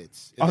greatest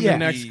hits. On Yeah. the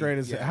next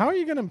greatest hit. Yeah. How are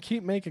you going to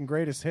keep making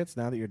greatest hits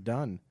now that you're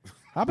done?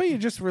 How about you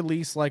just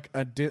release like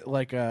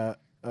a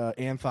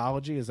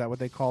anthology? Is that what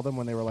they call them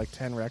when they were like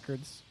 10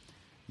 records?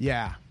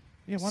 Yeah.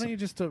 Yeah, why don't you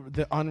just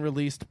the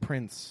unreleased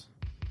Prince?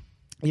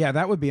 Yeah,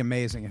 that would be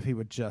amazing if he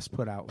would just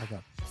put out like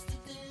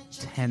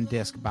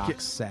 10-disc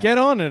box set. Get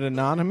on it,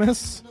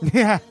 Anonymous.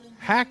 Yeah.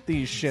 Hack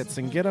these shits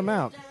and get them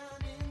out.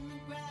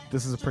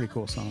 This is a pretty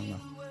cool song,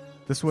 though.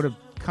 This would have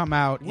come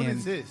out What in...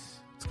 is this?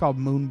 It's called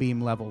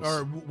Moonbeam Levels.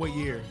 Or what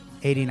year?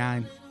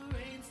 89.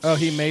 Oh,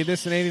 he made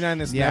this in 89?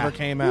 This Yeah. never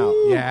came out.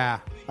 Yeah.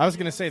 I was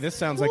going to say, this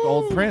sounds like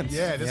old Prince.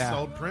 Yeah, this is Yeah.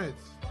 old Prince.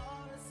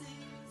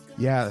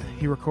 Yeah,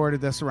 he recorded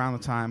this around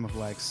the time of,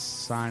 like,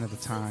 Sign of the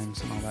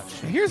Times and all that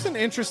shit. Here's an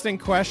interesting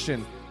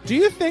question. Do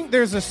you think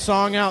there's a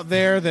song out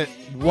there that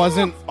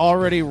wasn't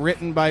already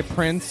written by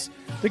Prince?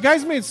 The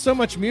guy's made so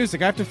much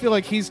music. I have to feel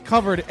like he's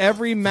covered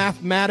every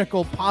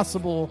mathematical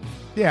possible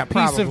Yeah,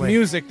 piece of probably.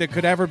 music that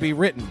could ever be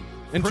written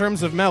in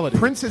terms of melody.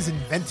 Prince has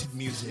invented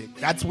music.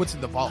 That's what's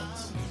in the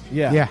vaults.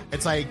 Yeah. Yeah.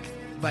 It's like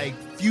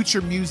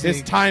future music.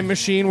 His time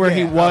machine where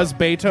he Yeah, was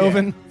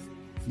Beethoven.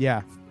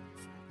 Yeah.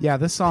 Yeah,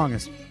 this song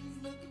is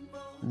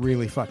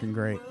really fucking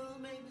great.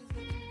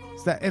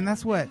 And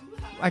that's what,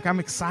 like, I'm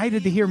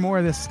excited to hear more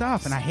of this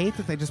stuff, and I hate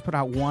that they just put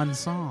out one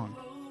song.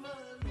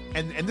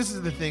 And this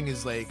is the thing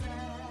is like,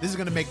 this is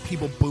gonna make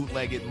people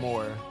bootleg it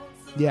more.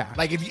 Yeah.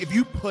 Like if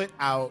you put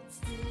out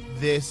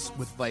this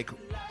with like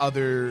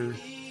other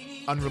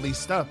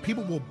unreleased stuff,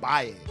 people will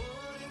buy it.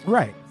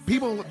 Right.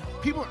 People.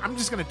 I'm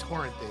just gonna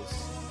torrent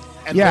this.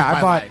 And Yeah,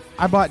 live my life.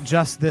 I bought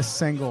just this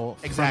single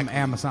Exactly. from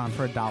Amazon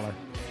for $1.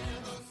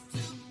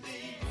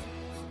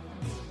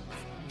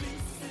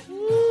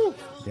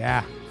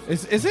 Yeah.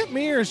 Is it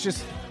me or is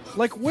just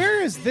like,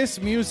 where is this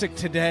music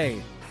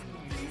today?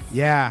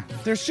 Yeah.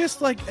 There's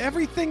just like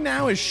everything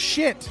now is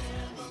shit.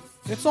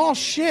 It's all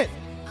shit.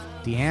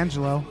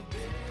 D'Angelo's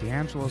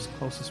the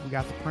closest we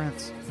got to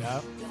Prince.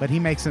 Yep. But he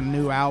makes a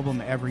new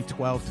album every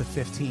 12 to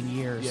 15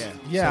 years. Yeah.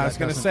 Yeah, So I was that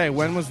going to doesn't- say,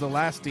 when was the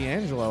last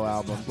D'Angelo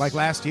album? Like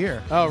last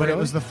year. Oh, But really? it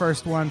was the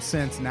first one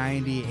since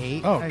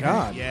 98. Oh, I think.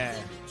 God. Yeah.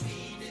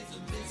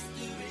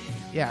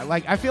 Yeah,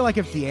 like I feel like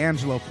if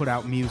D'Angelo put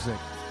out music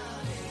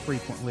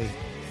frequently.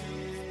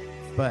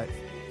 But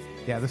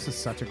yeah, this is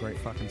such a great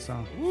fucking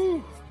song.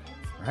 Woo.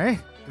 Right?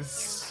 This is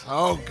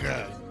so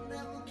good.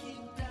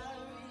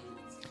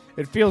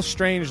 It feels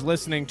strange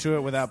listening to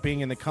it without being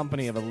in the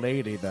company of a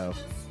lady, though.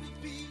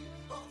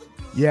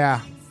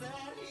 Yeah.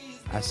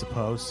 I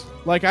suppose.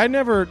 Like, I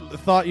never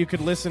thought you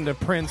could listen to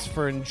Prince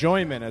for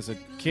enjoyment as a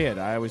kid.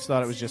 I always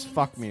thought it was just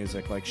fuck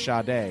music, like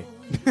Sade.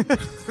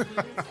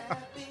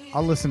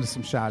 I'll listen to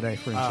some Sade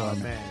for Oh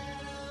enjoyment.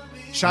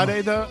 man.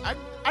 Sade though,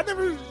 I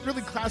never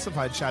really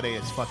classified Sade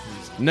as fuck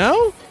music.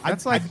 No?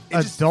 That's I- like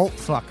it just- adult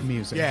fuck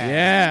music. Yeah.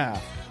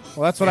 Yeah.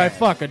 Well, that's what I Yeah.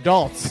 fuck,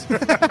 adults.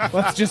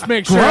 Let's just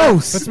make sure.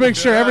 Gross. Let's make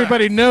sure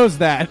everybody knows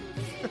that.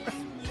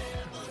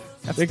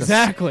 That's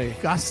Exactly.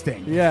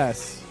 disgusting.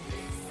 Yes.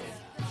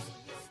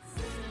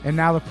 And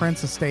now the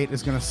Prince estate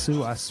is going to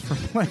sue us for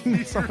playing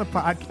this on the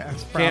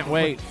podcast. Can't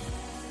wait.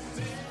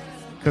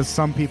 Because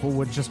some people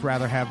would just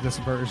rather have this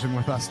version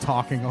with us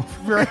talking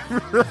over it.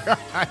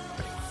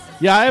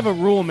 Yeah, I have a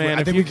rule, man.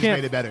 I If think you we just made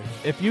can't, it better.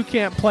 if you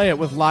can't play it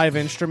with live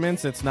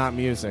instruments, it's not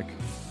music.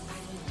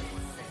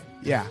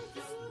 Yeah.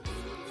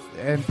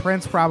 And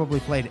Prince probably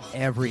played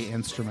every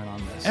instrument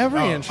on this.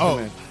 Every Oh,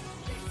 instrument.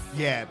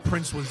 Yeah,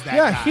 Prince was that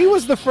Yeah, guy. he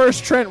was the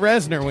first Trent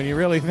Reznor when you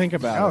really think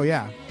about it. Oh,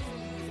 yeah.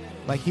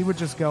 Like, he would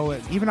just go,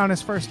 even on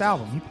his first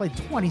album, he played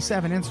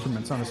 27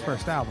 instruments on his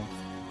first album.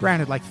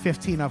 Granted, like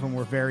 15 of them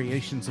were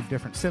variations of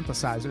different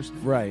synthesizers.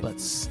 Right. But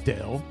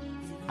still,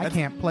 I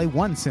can't play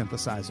one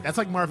synthesizer. That's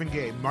like Marvin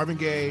Gaye. Marvin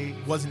Gaye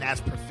wasn't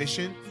as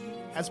proficient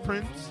as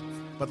Prince,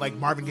 but like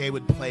Marvin Gaye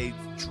would play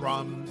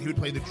drums. He would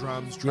play the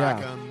drums, track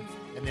Yeah. them,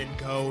 and then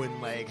go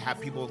and like have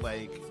people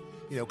like,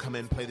 you know, come in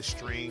and play the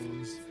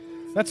strings.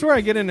 That's where I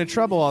get into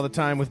trouble all the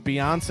time with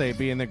Beyonce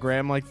being the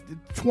Graham. Like,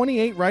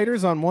 28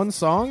 writers on one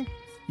song?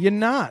 You're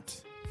not.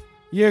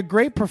 You're a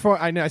great performer.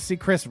 I know. I see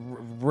Chris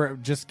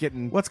just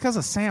getting. Well, it's because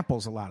of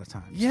samples a lot of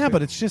times. Yeah, too.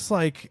 but it's just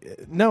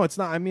like, no, it's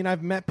not. I mean,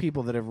 I've met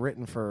people that have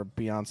written for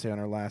Beyonce on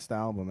her last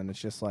album, and it's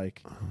just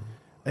like,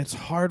 it's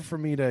hard for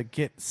me to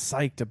get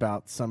psyched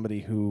about somebody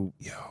who.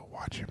 Yo,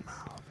 watch your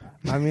mouth.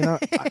 I mean,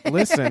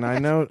 listen, I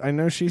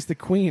know she's the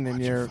queen in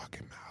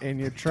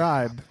your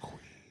tribe,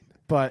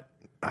 but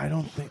I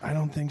don't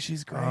think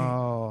she's great.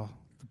 Oh,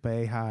 the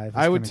Bayhive is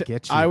I would gonna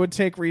get you. I would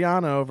take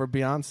Rihanna over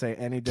Beyonce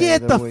any day.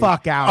 Get of the week.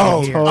 fuck out Oh,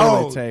 of here.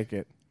 Totally take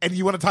it. And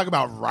you want to talk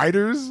about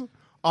writers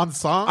on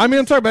songs? I mean,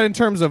 I'm talking about in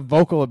terms of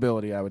vocal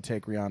ability. I would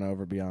take Rihanna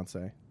over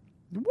Beyonce.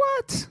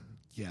 What?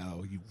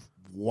 yo, you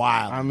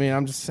wild. I mean,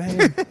 I'm just saying.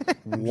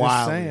 I'm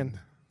just saying.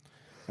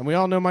 And we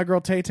all know my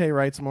girl Tay Tay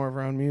writes more of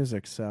her own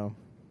music, so.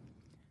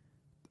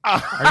 Are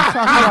you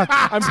talking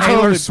about I'm Taylor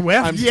totally,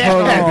 Swift?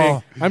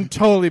 I'm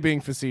totally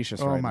being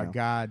facetious Oh right my now.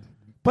 God.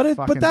 But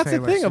Fucking that's the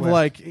Taylor thing of Swift.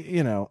 like,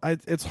 you know,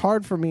 it's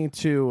hard for me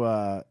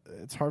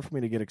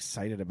to get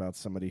excited about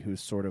somebody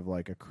who's sort of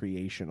like a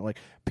creation. Like,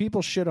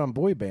 people shit on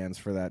boy bands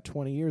for that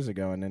 20 years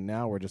ago, and then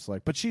now we're just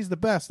like, but she's the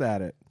best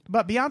at it.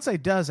 But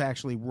Beyonce does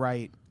actually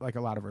write like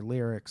a lot of her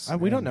lyrics.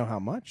 We don't know how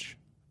much.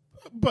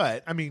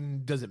 But I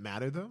mean, does it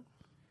matter though?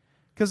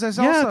 Because there's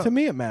Yeah, also to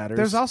me it matters.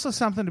 There's also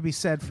something to be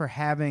said for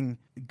having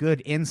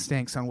good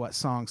instincts on what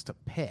songs to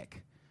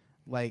pick.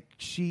 Like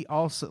she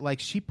also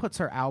she puts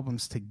her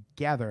albums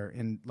together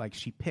and like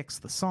she picks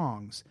the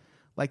songs.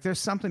 Like there's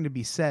something to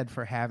be said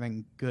for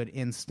having good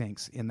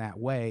instincts in that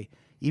way,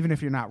 even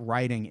if you're not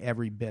writing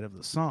every bit of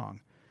the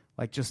song.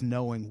 Like just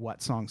knowing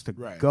what songs to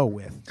go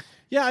with.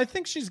 Yeah, I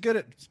think she's good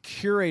at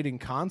curating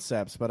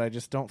concepts, but I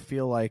just don't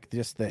feel like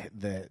just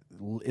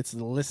it's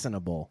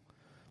listenable.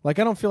 Like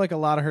I don't feel like a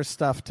lot of her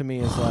stuff to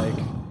me is like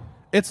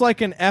it's like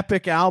an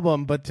epic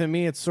album, but to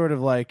me it's sort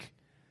of like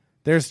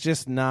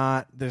there's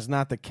not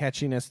the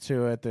catchiness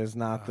to it. There's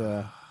not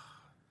the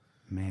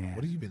man.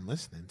 What have you been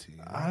listening to?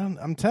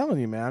 I'm telling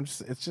you, man.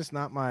 It's just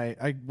not my.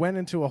 I went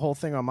into a whole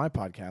thing on my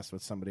podcast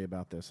with somebody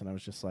about this, and I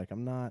was just like,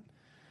 I'm not.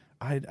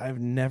 I've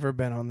never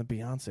been on the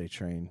Beyonce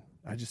train.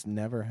 I just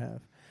never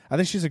have. I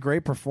think she's a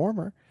great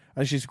performer.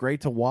 I think she's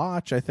great to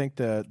watch. I think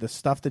the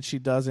stuff that she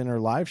does in her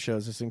live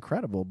shows is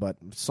incredible. But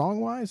song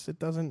wise, it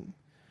doesn't.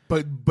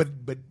 But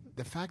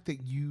the fact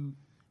that you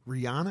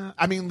Rihanna.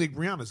 I mean, like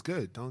Rihanna's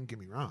good. Don't get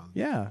me wrong.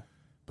 Yeah.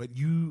 But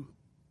you.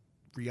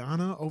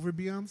 Rihanna over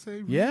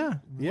Beyonce? Yeah,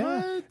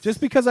 yeah. What? Just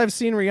because I've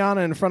seen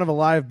Rihanna in front of a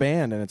live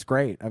band and it's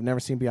great. I've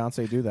never seen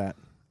Beyonce do that.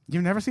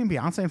 You've never seen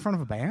Beyonce in front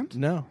of a band?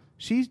 No.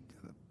 She's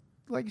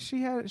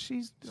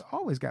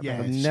always got I've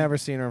bands. never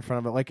seen her in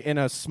front of it. Like in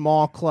a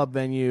small club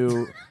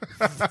venue,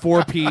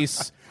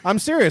 4-piece. I'm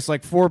serious,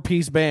 like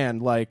 4-piece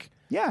band. Like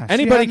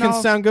anybody can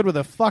sound good with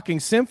a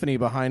fucking symphony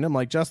behind them,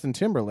 like Justin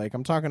Timberlake.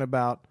 I'm talking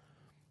about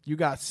you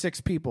got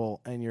 6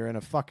 people and you're in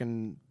a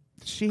fucking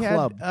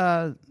club.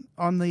 Had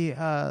on the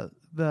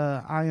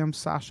I Am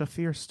Sasha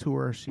Fierce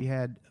tour, she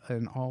had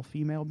an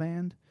all-female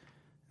band,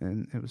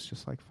 and it was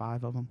just like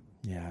 5 of them.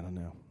 Yeah, I don't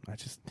know.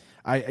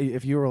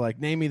 If you were like,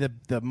 name me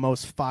the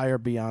most fire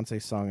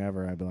Beyonce song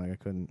ever, I'd be like, I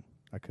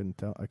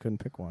couldn't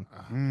pick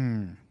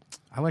one.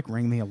 I like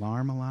Ring the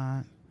Alarm a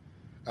lot.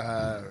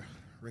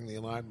 Ring the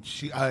Alarm.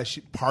 She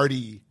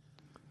Party.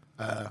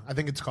 I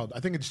think it's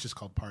just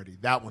called Party.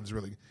 That one's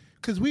really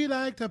because we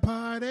like to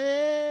party.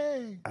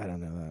 I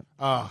don't know that.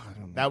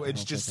 Oh,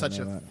 it's just such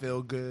a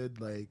feel good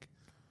like.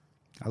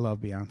 I love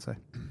Beyonce.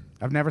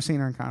 I've never seen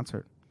her in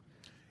concert.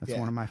 That's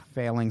one of my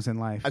failings in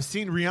life. I've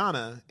seen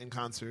Rihanna in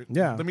concert.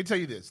 Yeah. Let me tell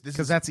you this.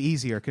 Because that's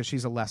easier because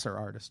she's a lesser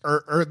artist.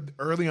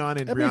 Early on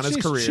in Rihanna's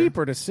she's career.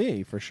 Cheaper to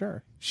see, for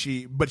sure.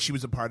 But she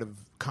was a part of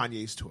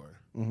Kanye's tour.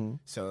 Mm-hmm.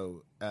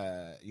 So,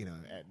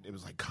 it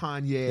was like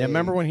Kanye. Yeah,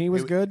 remember when he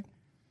was good?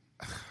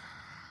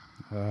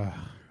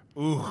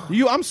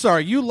 I'm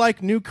sorry. You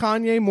like new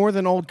Kanye more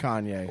than old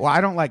Kanye. Well, I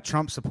don't like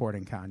Trump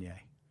supporting Kanye.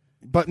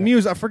 But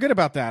music, forget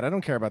about that. I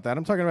don't care about that.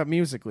 I'm talking about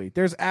musically.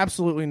 There's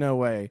absolutely no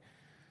way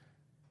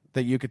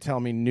that you could tell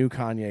me new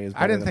Kanye is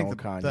better than old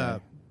Kanye. I didn't think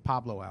the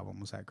Pablo album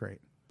was that great.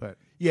 But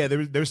yeah,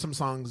 there's some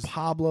songs.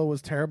 Pablo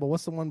was terrible.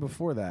 What's the one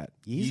before that?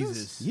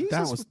 Jesus.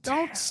 That was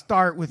don't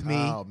start with me.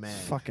 Oh man,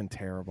 fucking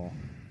terrible.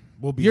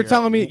 We'll be. You're here.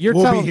 telling me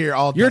We'll be here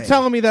all day. You're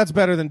telling me that's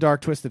better than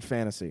Dark Twisted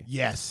Fantasy?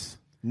 Yes.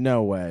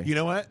 No way. You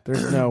know what?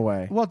 There's no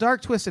way. Well,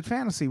 Dark Twisted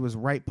Fantasy was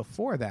right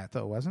before that,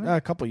 though, wasn't it?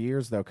 A couple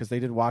years, though, because they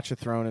did Watch the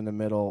Throne in the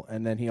middle,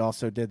 and then he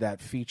also did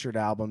that featured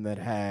album that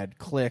had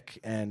Click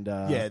and...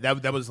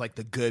 that was like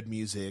the good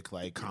music,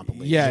 like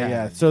compilation.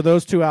 Yeah. So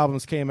those 2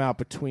 albums came out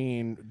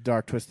between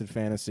Dark Twisted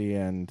Fantasy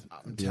and...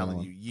 I'm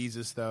telling you,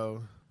 Yeezus,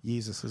 though...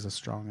 Yeezus is a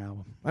strong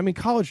album. I mean,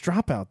 College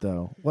Dropout,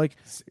 though. Like,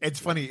 it's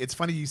funny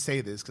you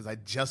say this, because I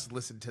just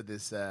listened to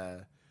this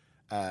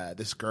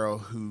this girl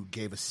who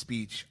gave a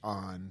speech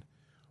on...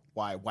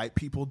 why white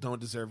people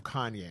don't deserve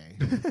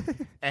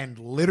Kanye. And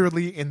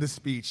literally in the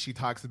speech, she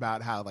talks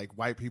about how like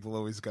white people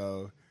always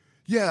go,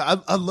 yeah,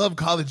 I love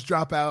College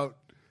Dropout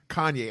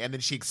Kanye. And then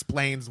she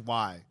explains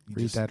why.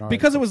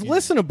 Because it was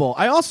listenable.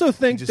 I also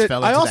think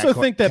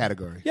that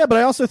category. Yeah, but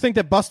I also think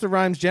that Busta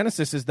Rhymes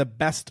Genesis is the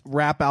best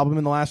rap album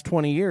in the last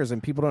 20 years,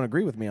 and people don't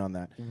agree with me on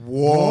that.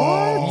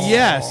 Whoa.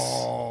 Yes.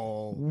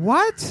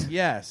 What?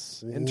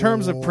 Yes. In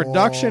terms of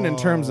production, in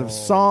terms of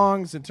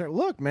songs,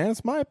 look, man,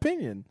 it's my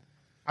opinion.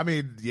 I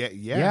mean, yeah.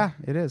 Yeah,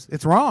 it is.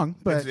 It's wrong,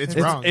 but it's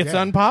wrong. It's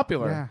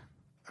unpopular. Yeah.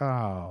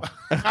 Oh.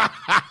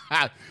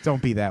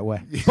 Don't be that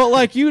way. But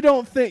like you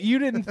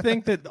didn't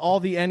think that all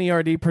the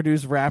NERD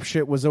produced rap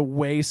shit was a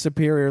way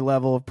superior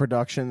level of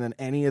production than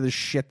any of the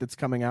shit that's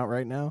coming out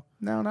right now?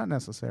 No, not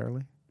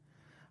necessarily.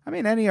 I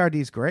mean,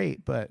 NERD's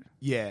great, but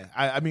yeah,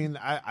 I mean,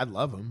 I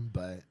love them,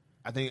 but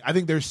I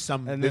think there's a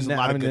lot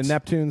of good the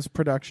Neptunes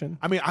production.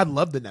 I mean, I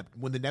love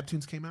when the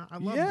Neptunes came out. I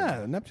love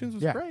the Neptunes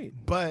was great,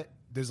 but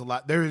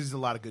there is a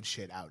lot of good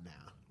shit out now.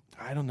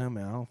 I don't know,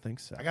 man. I don't think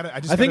so.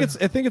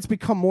 I think it's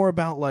become more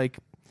about like,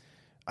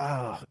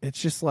 it's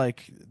just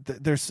like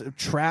there's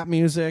trap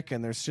music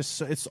and there's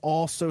just it's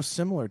all so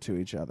similar to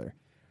each other.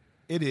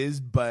 It is,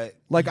 but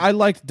like I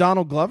liked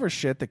Donald Glover's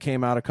shit that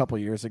came out a couple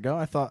years ago.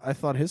 I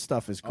thought his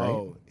stuff is great.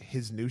 Oh,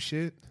 his new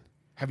shit.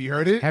 Have you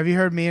heard it? Have you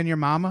heard Me and Your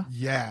Mama?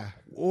 Yeah.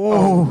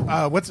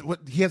 Oh, what?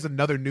 He has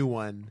another new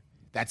one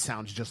that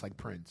sounds just like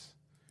Prince.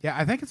 Yeah,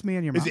 I think it's Me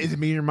and Your Mama. Is it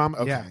Me and Your Mama?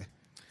 Okay. Yeah.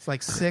 It's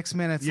like 6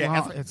 minutes long.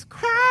 Like,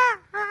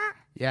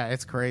 Yeah,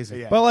 it's crazy.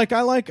 Yeah. But like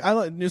I like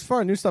as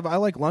far as new stuff, I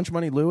like Lunch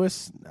Money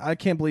Lewis. I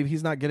can't believe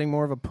he's not getting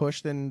more of a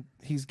push than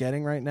he's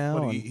getting right now.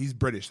 What, And- he's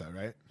British though,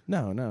 right?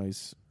 no, he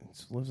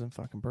lives in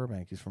fucking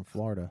Burbank. He's from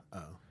Florida.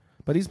 Oh.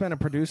 But he's been a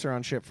producer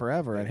on shit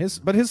forever, and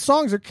his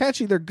songs are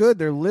catchy. They're good.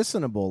 They're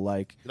listenable.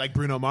 Like, You like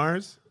Bruno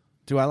Mars?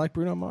 do I like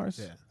Bruno Mars?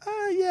 Yeah.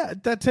 Yeah.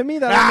 That to me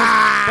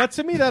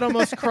that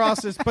almost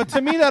crosses. But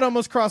to me that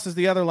almost crosses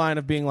the other line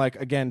of being like,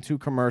 again, too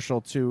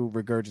commercial, too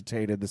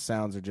regurgitated. The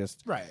sounds are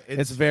just Right.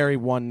 It's very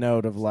one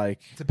note of like.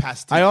 It's a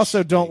pastiche. I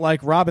also don't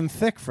like Robin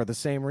Thicke for the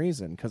same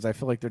reason because I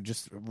feel like they're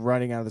just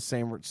running out of the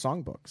same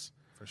songbooks.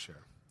 For sure.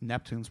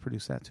 Neptunes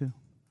produced that too.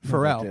 They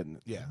Pharrell.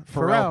 didn't. Yeah.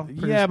 Pharrell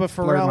Yeah, but produced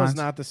Blurred Pharrell is Lines.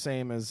 not the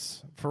same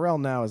as Pharrell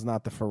now is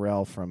not the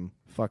Pharrell from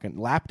fucking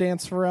Lap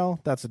Dance Pharrell.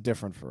 That's a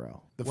different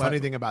Pharrell. The funny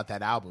thing about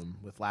that album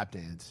with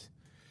Lapdance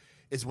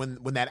is when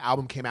that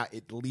album came out,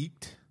 it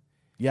leaked.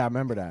 Yeah, I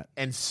remember that.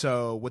 And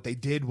so what they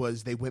did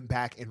was they went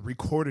back and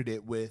recorded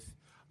it with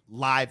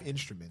live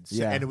instruments.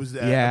 Yeah. And it was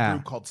Yeah. a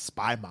group called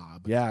Spy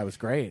Mob. Yeah, it was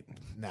great.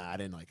 Nah, I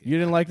didn't like it. You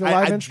didn't like the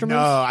live instruments? No,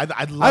 I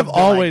love I've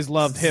always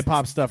loved hip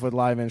hop stuff with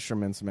live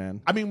instruments,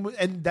 man. I mean,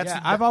 and that's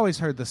Yeah, I've always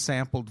heard the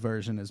sampled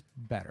version is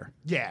better.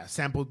 yeah,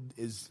 sampled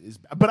is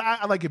but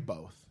I like it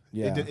both.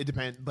 Yeah. It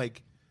depends.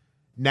 Like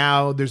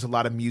now, there's a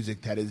lot of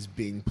music that is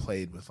being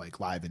played with like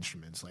live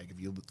instruments. Like if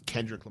you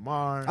Kendrick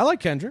Lamar, I like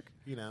Kendrick.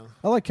 you know,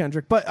 I like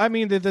Kendrick, but I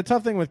mean the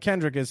tough thing with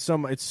Kendrick is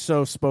it's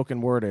so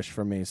spoken wordish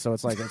for me. So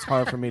it's like it's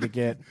hard for me to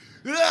get.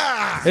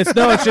 It's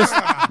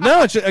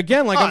just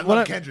again like I when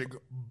love Kendrick.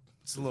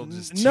 It's a little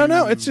just No,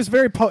 too it's just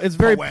very it's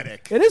very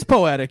poetic. It is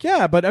poetic,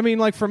 yeah. But I mean,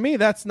 like for me,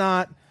 that's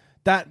not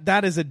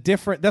that is a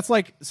different. That's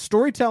like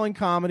storytelling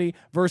comedy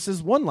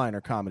versus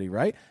one-liner comedy,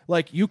 right?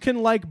 Like you can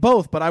like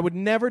both, but I would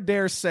never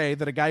dare say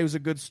that a guy who's a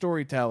good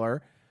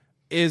storyteller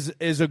is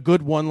a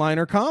good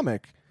one-liner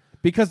comic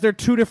because they're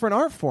two different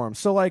art forms.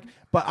 So like,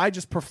 but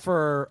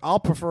I'll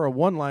prefer a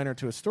one-liner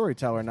to a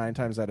storyteller 9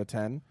 times out of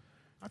 10.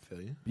 I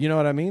feel you. You know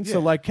what I mean? Yeah. So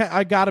like,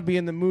 I got to be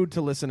in the mood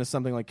to listen to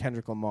something like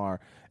Kendrick Lamar.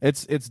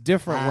 It's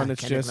different when it's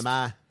Kendrick just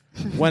Lamar.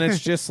 when it's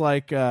just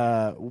like,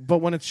 but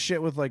when it's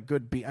shit with like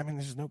good beat. I mean,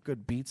 there's no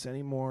good beats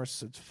anymore.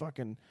 So it's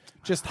fucking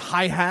just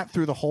hi hat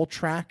through the whole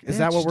track. Is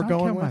that what we're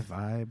going with? My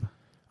vibe.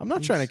 I'm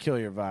not trying to kill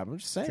your vibe. I'm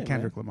just saying, It's a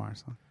Kendrick Lamar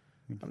song.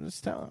 Man.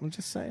 I'm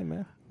just saying,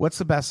 man. What's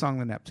the best song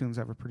the Neptunes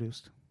ever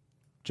produced?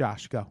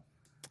 Josh, go.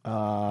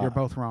 You're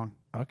both wrong.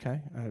 Okay,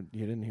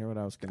 you didn't hear what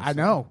I was going to say. I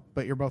know,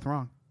 but you're both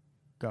wrong.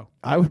 Go.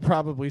 I would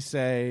probably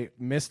say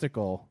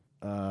Mystical,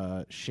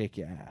 Shake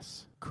Your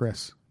Ass.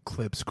 Chris.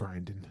 Clips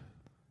grinding.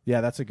 Yeah,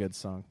 that's a good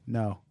song.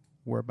 No.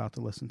 We're about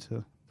to listen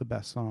to the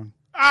best song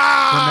the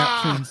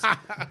Neptunes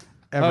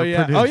ever Oh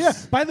yeah. produced. Oh yeah.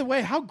 By the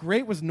way, how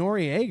great was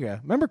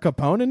Noriega? Remember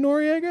Capone and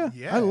Noriega?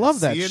 Yeah, I love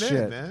that CNN,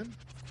 shit. man.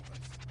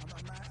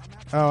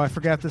 Oh, I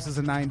forgot this is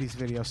a 90s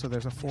video, so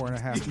there's a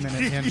 4.5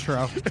 minute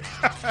intro.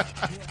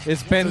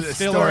 Is Ben The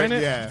Stiller story- in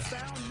it? Yeah.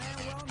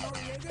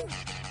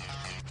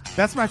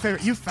 That's my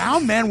favorite. You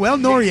found Manuel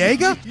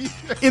Noriega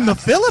in the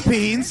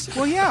Philippines?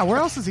 Well, yeah. Where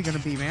else is he going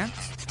to be, man?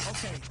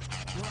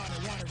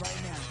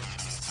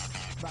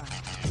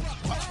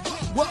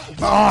 Oh,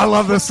 I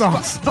love this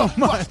song so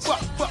much.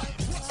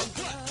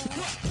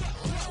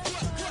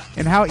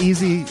 And how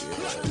easy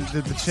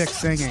the chick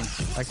singing.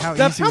 Like, how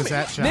easy was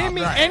that job? Name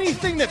me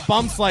anything that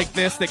bumps like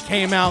this that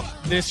came out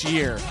this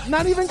year.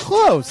 Not even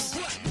close.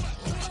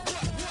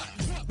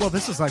 Well,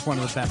 this is like one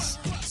of the best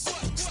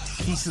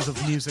pieces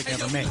of music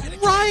ever made.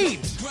 Right.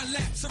 Dude,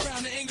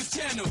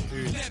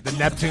 the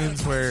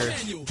Neptunes were.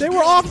 They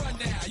were off.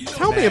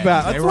 Tell me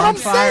about it. They That's were what on I'm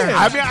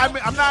fire.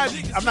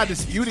 saying. I'm not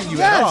disputing you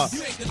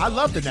Yes. at all. I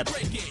love the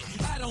Neptunes.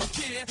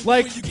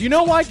 Like, you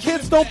know why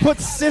kids don't put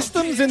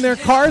systems in their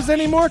cars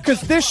anymore?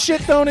 Because this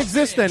shit don't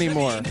exist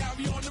anymore.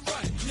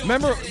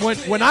 Remember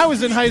when I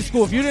was in high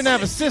school, if you didn't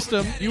have a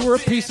system, you were a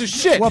piece of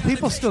shit. Well,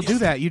 people still do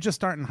that. You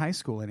just aren't in high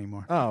school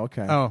anymore. Oh,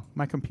 okay. Oh,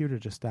 my computer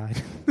just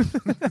died.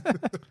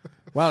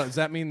 Wow, does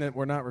that mean that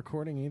we're not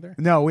recording either?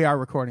 No, we are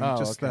recording. Oh,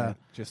 Just okay.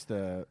 Just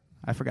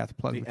I forgot to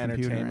plug the the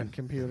computer entertainment in.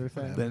 computer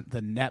thing.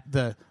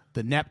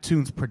 The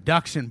Neptunes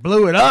production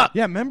blew it up.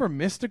 Yeah, remember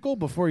Mystical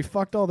before he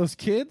fucked all those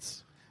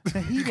kids?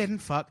 He didn't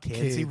fuck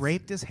kids. He Kids.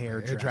 raped his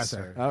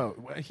hairdresser. Hairdresser. Oh,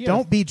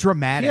 Don't be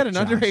dramatic. He had an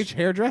Josh. underage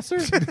hairdresser?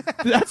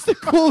 That's the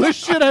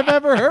coolest shit I've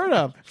ever heard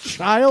of.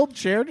 Child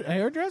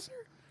hairdresser?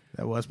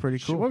 That was pretty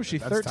cool. What was she,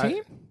 That's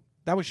 13?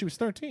 She was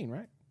 13,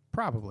 right?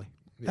 Probably.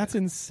 That's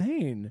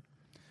insane.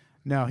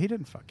 No, he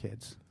didn't fuck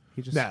kids.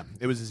 He just Nah,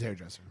 it was his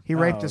hairdresser. he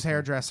raped his okay.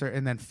 hairdresser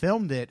and then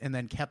filmed it and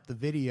then kept the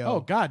video. Oh,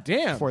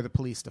 goddamn. For the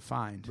police to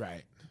find.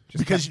 Right.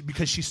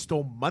 Because she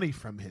stole money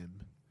from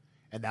him,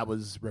 and that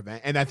was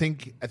revenge. And I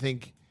think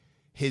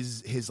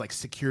his like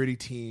security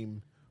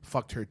team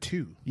fucked her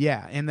too.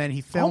 Yeah, and then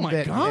he filmed my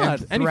it. God.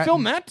 And he threatened-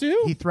 filmed that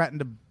too? He threatened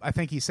to. I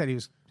think he said he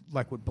was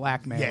like would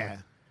blackmail. Yeah.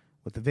 her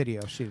with the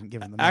video. She didn't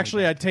give him the money.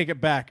 Actually, back. I'd take it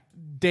back.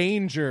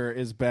 Danger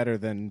is better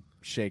than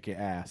Shake Your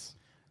Ass.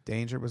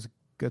 Danger was a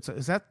good.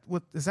 Is that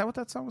what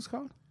that song was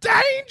called?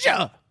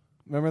 Danger!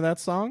 Remember that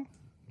song?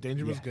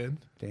 Danger was good.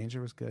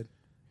 Danger was good.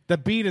 The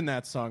beat in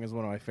that song is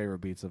one of my favorite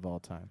beats of all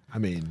time. I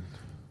mean,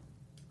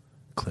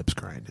 Clips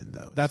grinding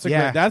though. That's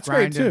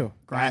great too.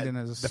 Grinding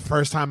is The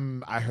first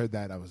time I heard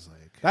that, I was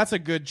like, That's a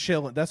good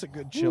chill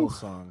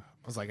song.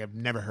 I was like, I've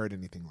never heard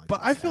anything like. But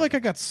this. I feel like I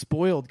got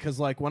spoiled because,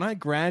 like, when I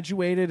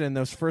graduated and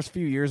those first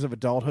few years of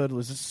adulthood,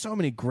 was just so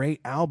many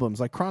great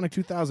albums. Like Chronic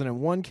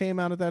 2001 came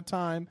out at that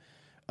time.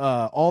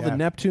 All the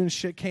Neptune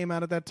shit came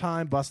out at that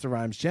time. Busta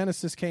Rhymes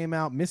Genesis came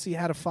out. Missy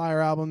had a fire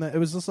album. It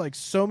was just like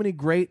so many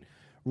great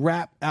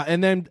rap.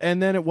 And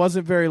then it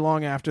wasn't very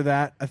long after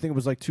that. I think it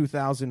was like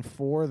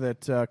 2004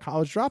 that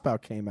College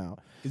Dropout came out.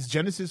 Is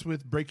Genesis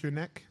with Break Your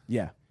Neck?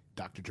 Yeah.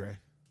 Dr. Dre.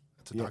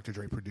 That's a Dr.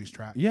 Dre produced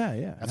track.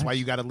 Yeah. That's why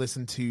you got to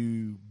listen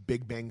to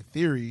Big Bang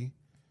Theory,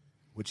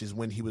 which is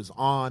when he was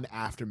on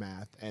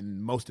Aftermath,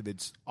 and most of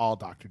it's all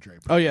Dr. Dre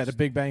produced. Oh, yeah, the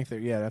Big Bang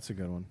Theory. Yeah, that's a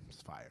good one.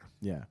 It's fire.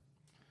 Yeah.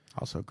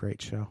 also a great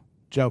show.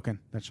 Joking.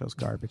 That show's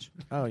garbage.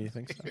 Oh, you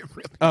think so?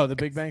 Oh, the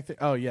Big Bang Theory.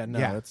 Oh, yeah,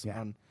 no.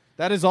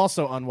 That is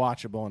also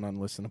unwatchable and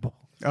unlistenable.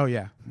 Oh,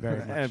 yeah. Very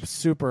much. And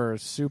super,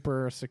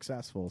 super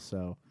successful.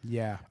 So,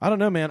 yeah. I don't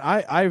know, man.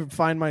 I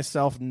find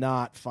myself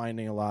not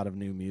finding a lot of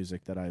new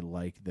music that I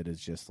like that is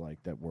just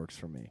like, that works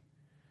for me.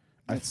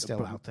 It's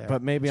still out there.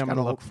 But maybe Just I'm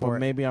gotta look for it.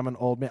 maybe I'm an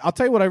old man. I'll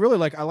tell you what I really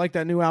like. I like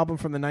that new album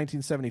from the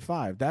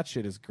 1975. That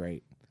shit is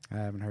great. I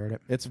haven't heard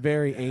it. It's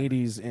very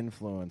 80s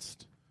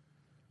influenced.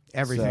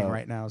 Everything So-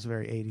 right now is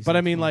very 80s. But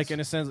I mean, like,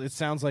 influenced. in a sense, it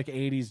sounds like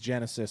 80s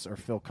Genesis or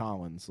Phil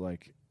Collins.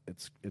 Like,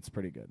 it's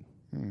pretty good.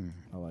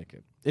 I like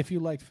it. If you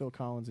liked Phil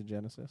Collins and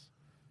Genesis.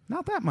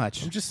 Not that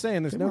much. I'm just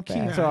saying, there's They no weren't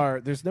bad.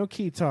 keytar. There's no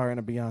keytar in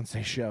a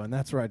Beyonce show, and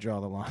that's where I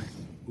draw the line.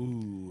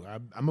 Ooh,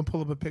 I'm gonna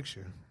pull up a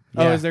picture.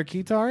 Oh, Yeah. is there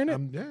keytar in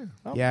it? Yeah.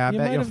 Oh, Yeah, I you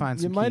bet might you'll have- find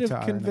some You might keytar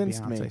have convinced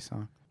in a Beyonce me.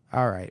 song.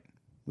 All right.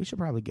 We should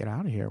probably get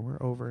out of here.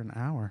 We're over an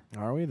hour.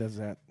 Are we? Is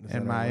that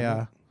And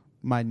our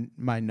limit?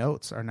 my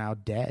notes are now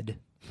dead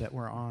that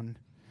were on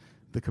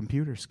the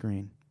computer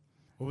screen.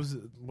 What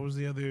was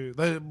the other?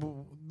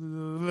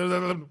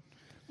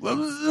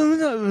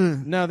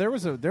 No, there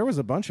was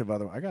a bunch of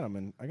other. I got them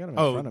in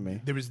front of me.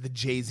 There was the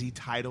Jay-Z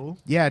title.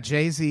 Yeah,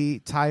 Jay-Z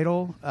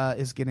title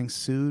is getting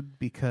sued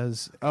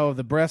because Oh,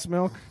 the breast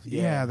milk.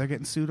 they're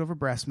getting sued over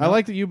breast I milk.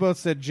 like that you both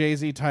said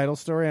Jay-Z title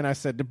story, and I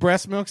said the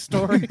breast milk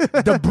story.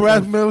 The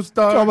breast milk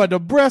star. Talking about the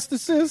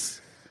breastises.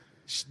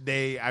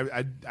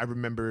 I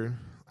remember,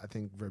 I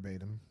think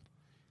verbatim.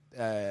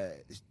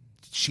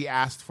 She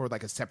asked for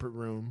like a separate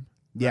room.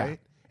 Yeah. Right?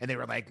 And they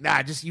were like,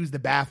 "Nah, just use the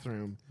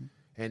bathroom."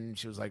 And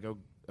she was like, "Oh,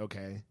 okay."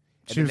 And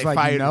She then was they like,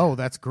 fired no, her.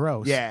 that's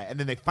gross. Yeah, and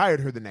then they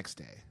fired her the next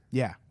day.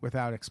 Yeah,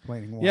 without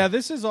explaining why. Yeah,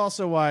 this is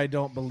also why I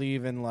don't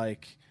believe in,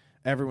 like,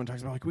 everyone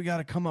talks about, like, we got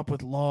to come up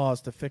with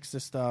laws to fix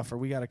this stuff, or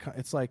we got to.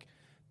 It's like,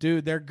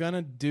 dude, they're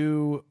gonna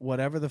do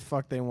whatever the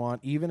fuck they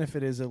want, even if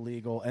it is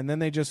illegal, and then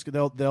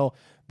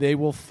they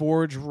will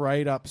forge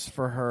write-ups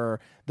for her.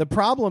 The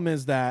problem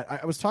is that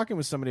I was talking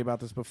with somebody about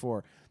this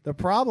before. The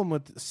problem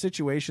with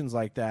situations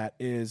like that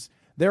is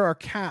there are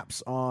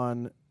caps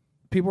on.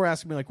 People were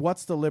asking me, like,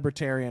 what's the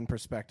libertarian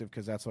perspective?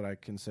 Because that's what I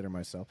consider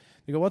myself.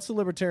 They go, what's the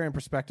libertarian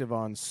perspective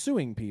on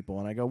suing people?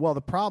 And I go, well, the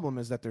problem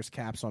is that there's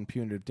caps on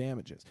punitive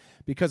damages.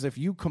 Because if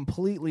you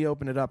completely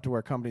open it up to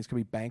where companies can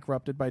be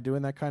bankrupted by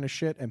doing that kind of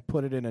shit and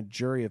put it in a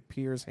jury of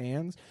peers'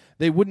 hands,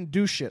 they wouldn't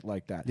do shit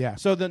like that. Yeah.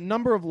 So the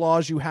number of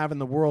laws you have in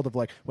the world of,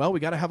 like, well,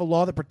 we got to have a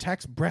law that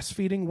protects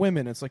breastfeeding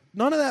women. It's like,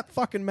 none of that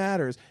fucking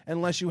matters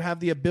unless you have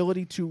the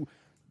ability to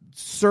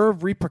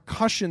serve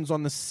repercussions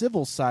on the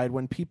civil side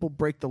when people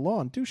break the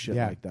law and do shit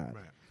like that.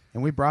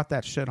 And we brought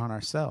that shit on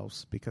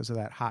ourselves because of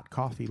that hot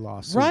coffee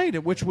lawsuit.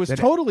 Right, which was That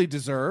totally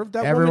deserved.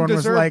 That Everyone woman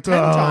was deserved like, 10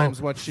 times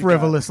what she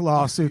frivolous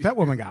lawsuit. That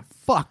woman got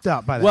fucked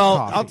up by that Well,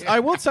 coffee. I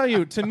will tell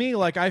you, to me,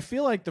 like, I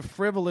feel like the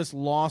frivolous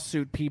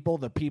lawsuit people,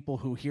 the people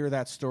who hear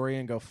that story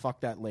and go, fuck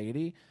that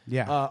lady,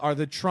 are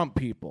the Trump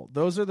people.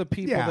 Those are the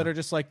people Yeah. that are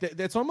just like,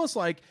 it's almost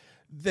like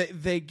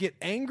they get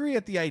angry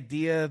at the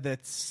idea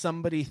that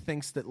somebody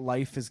thinks that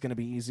life is going to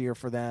be easier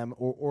for them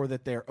or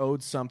that they're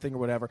owed something or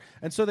whatever.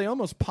 And so they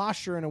almost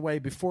posture in a way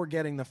before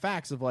getting the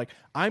facts of, like,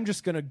 I'm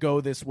just going to go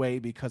this way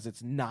because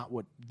it's not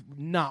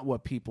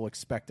what people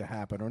expect to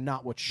happen or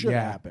not what should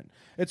happen.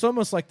 It's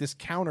almost like this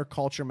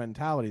counterculture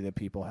mentality that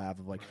people have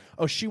of, like,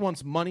 oh, she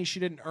wants money she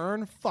didn't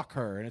earn, fuck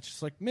her. And it's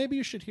just like, maybe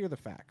you should hear the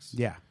facts.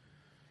 yeah.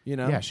 You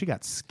know? Yeah, she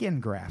got skin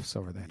grafts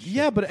over that shit.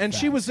 Yeah, but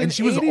she was an And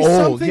she was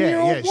 80-something old. year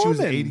old Yeah, she was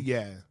woman. 80.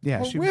 Yeah.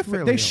 Yeah, she was Horrific.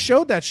 really They old.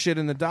 showed that shit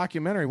in the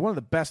documentary. One of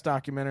the best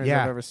documentaries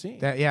I've ever seen.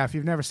 If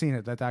you've never seen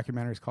it, that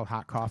documentary is called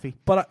Hot Coffee.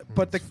 But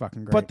It's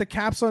fucking great. but the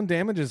caps on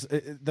damages,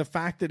 the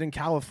fact that in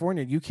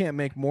California you can't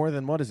make more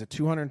than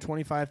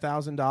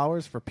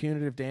 $225,000 for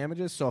punitive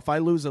damages. So if I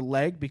lose a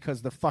leg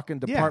because the fucking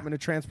Department of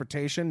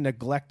Transportation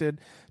neglected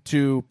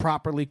to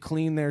properly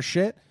clean their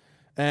shit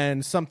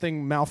and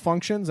something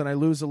malfunctions and I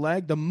lose a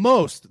leg, the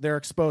most they're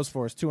exposed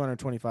for is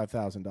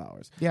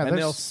 $225,000. Yeah, and they'll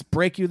there's-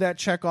 break you that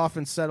check off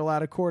and settle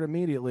out of court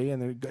immediately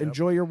and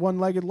enjoy your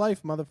one-legged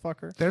life,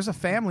 motherfucker. There's a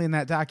family in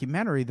that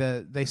documentary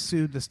that they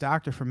sued this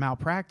doctor for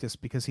malpractice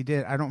because he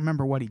did, I don't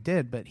remember what he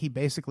did, but he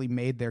basically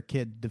made their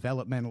kid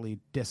developmentally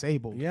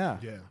disabled Yeah.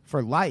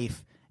 for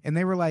life. And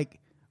they were like,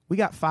 We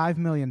got $5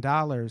 million,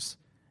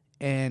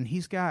 and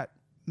he's got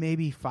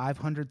maybe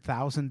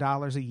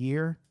 $500,000 a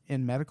year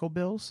in medical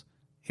bills,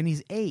 and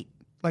he's 8.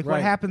 Like, what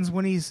Right. happens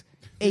when he's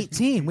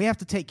 18? We have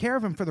to take care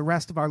of him for the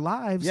rest of our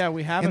lives. Yeah,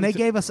 we have And him they to-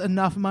 gave us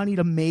enough money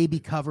to maybe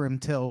cover him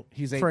till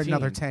He's for 18,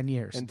 another 10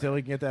 years. until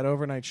he can get that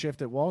overnight shift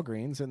at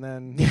Walgreens, and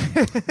then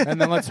and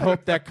then let's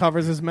hope that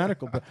covers his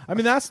medical bill. I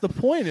mean, that's the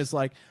point. Is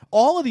like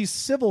all of these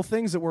civil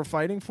things that we're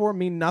fighting for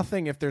mean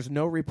nothing if there's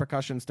no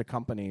repercussions to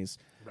companies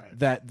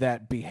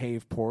that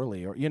behave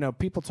poorly. Or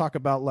people talk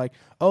about like,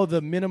 oh,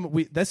 the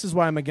minimum. This is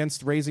why I'm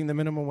against raising the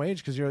minimum wage,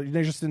 because you're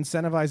just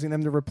incentivizing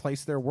them to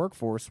replace their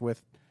workforce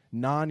with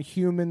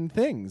non-human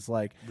things.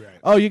 Like,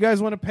 oh, you guys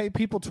want to pay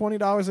people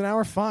 $20 an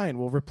hour? Fine,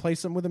 we'll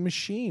replace them with a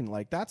machine.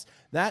 Like that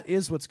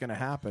is what's going to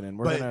happen, and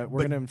we're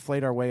gonna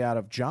inflate our way out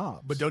of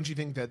jobs. But don't you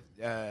think that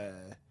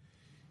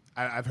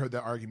I've heard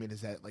the argument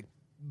is that like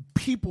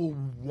people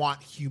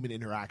want human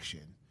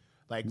interaction,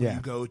 like when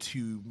you go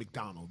to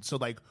McDonald's. So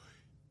like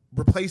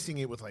replacing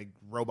it with like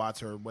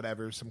robots or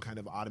whatever, some kind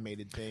of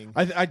automated thing.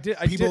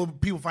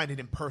 People find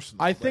it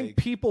impersonal. I think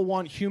people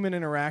want human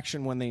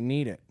interaction when they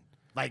need it.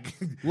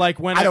 Like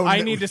when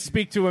I need to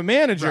speak to a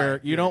manager,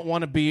 you don't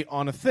want to be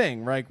on a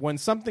thing, right? When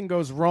something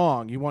goes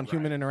wrong, you want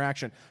human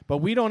interaction. But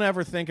we don't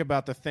ever think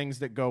about the things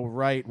that go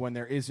right when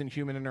there isn't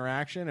human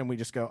interaction, and we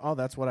just go, oh,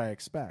 that's what I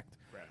expect.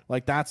 Right.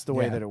 Like, that's the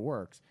way that it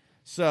works.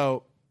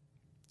 So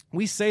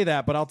we say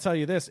that, but I'll tell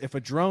you this. If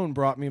a drone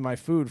brought me my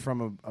food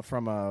from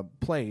a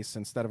place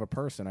instead of a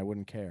person, I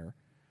wouldn't care.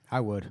 I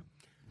would.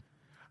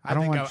 I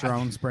don't want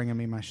drones bringing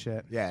me my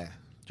shit. Yeah.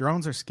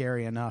 Drones are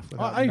scary enough.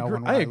 I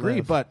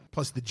agree, but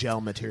plus the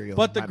gel material.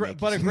 But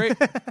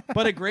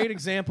a great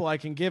example I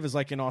can give is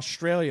like in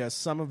Australia,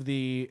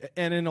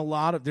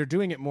 they're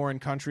doing it more in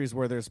countries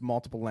where there's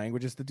multiple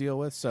languages to deal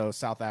with. So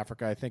South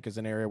Africa, I think, is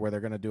an area where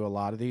they're going to do a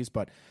lot of these.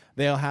 But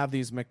they'll have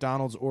these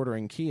McDonald's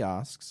ordering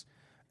kiosks,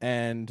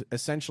 and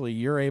essentially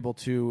you're able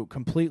to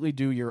completely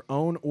do your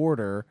own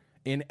order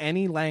in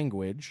any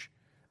language.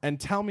 And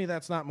tell me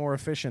that's not more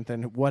efficient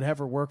than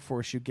whatever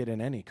workforce you get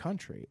in any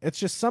country. It's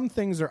just some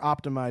things are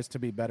optimized to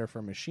be better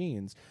for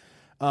machines.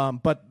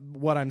 But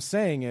what I'm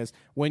saying is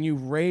when you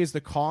raise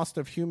the cost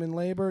of human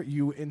labor,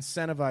 you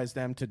incentivize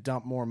them to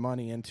dump more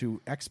money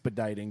into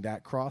expediting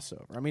that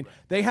crossover. I mean,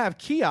 they have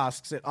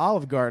kiosks at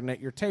Olive Garden at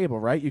your table,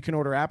 right? You can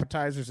order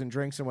appetizers and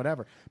drinks and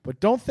whatever. But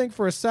don't think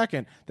for a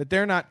second that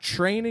they're not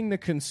training the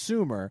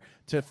consumer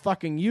to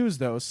fucking use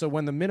those. So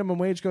when the minimum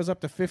wage goes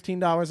up to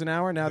 $15 an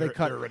hour, now they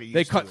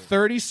cut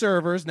 30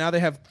 servers. Now they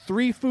have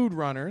 3 food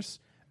runners,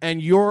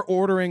 and you're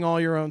ordering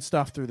all your own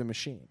stuff through the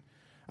machine.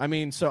 I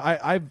mean, so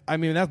I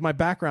mean, that's my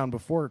background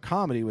before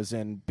comedy was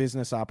in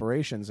business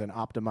operations and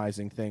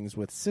optimizing things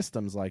with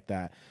systems like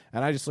that.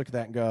 And I just look at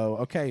that and go,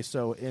 okay,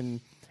 so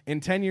in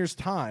 10 years'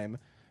 time,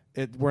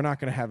 we're not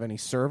going to have any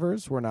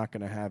servers. We're not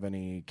going to have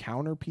any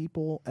counter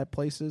people at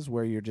places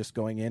where you're just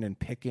going in and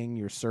picking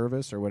your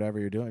service or whatever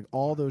you're doing.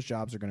 All those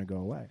jobs are going to go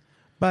away.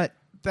 But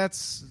that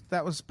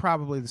was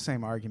probably the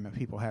same argument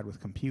people had with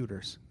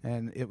computers.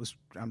 And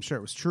I'm sure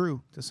it was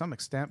true to some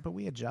extent, but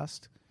we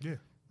adjust. Yeah.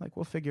 Like,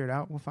 we'll figure it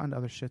out. We'll find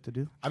other shit to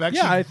do. I've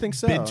actually I think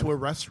so. been to a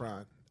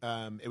restaurant.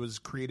 It was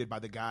created by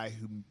the guy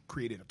who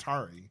created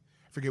Atari.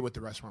 I forget what the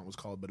restaurant was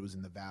called, but it was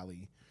in the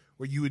Valley.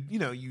 Where you would,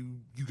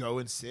 you go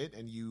and sit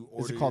and you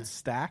order. Is it called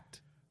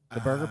Stacked? The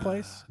burger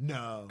place?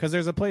 No. Because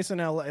there's a place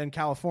in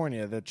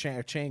California, the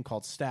chain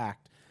called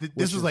Stacked.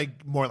 This was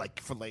more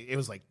like it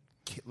was like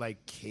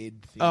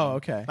kid theme. Oh,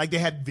 okay. Like they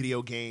had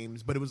video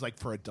games, but it was like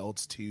for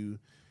adults too.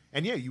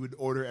 And yeah, you would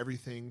order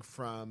everything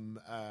from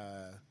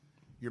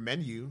your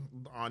menu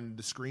on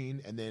the screen,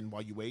 and then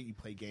while you wait, you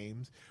play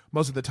games.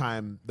 Most of the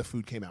time, the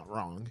food came out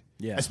wrong.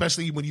 Yeah.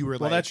 Especially when you were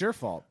well, that's your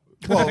fault.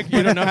 Well,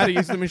 you don't know how to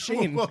use the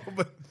machine. Well,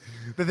 but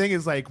the thing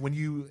is, like, when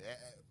you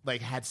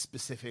had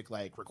specific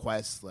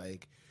requests,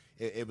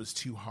 it was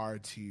too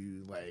hard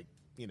to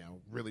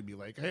really be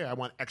like, hey, I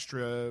want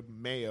extra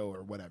mayo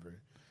or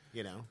whatever,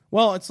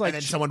 Well, it's like and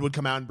then someone would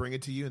come out and bring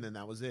it to you, and then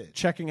that was it.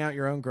 Checking out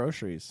your own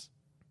groceries,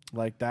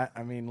 like that.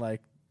 I mean,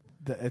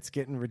 it's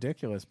getting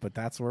ridiculous, but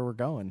that's where we're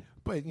going.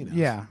 But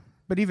yeah.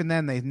 But even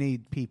then, they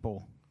need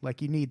people.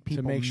 Like, you need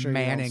people make sure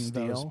manning you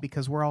don't those steal.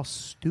 because we're all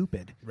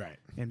stupid, Right.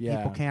 and Yeah.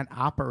 people can't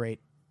operate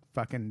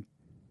fucking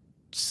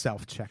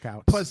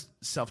self-checkouts. Plus,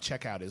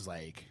 self-checkout is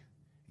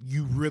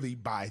you really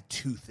buy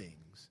 2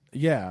 things.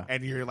 Yeah,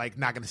 And you're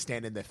not going to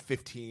stand in the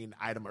 15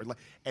 item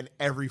and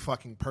every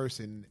fucking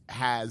person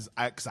has,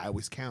 because I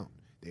always count.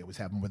 They always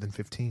have more than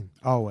 15.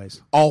 Always.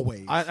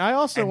 Always. I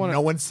also want to. No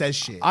one says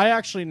shit. I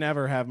actually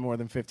never have more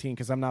than 15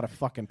 because I'm not a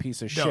fucking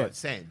piece of no, shit.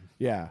 same.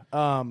 Yeah.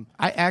 I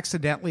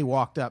accidentally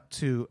walked up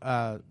to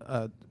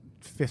a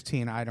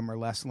 15 item or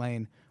less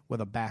lane with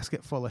a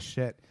basket full of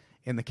shit,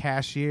 and the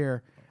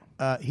cashier,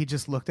 he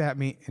just looked at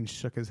me and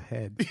shook his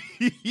head.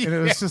 And it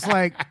was just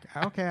like,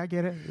 okay, I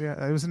get it.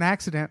 Yeah, it was an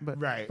accident, but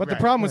Right. But the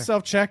problem with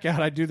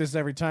self-checkout, I do this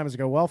every time, is I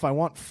go, well, if I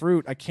want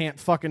fruit, I can't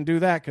fucking do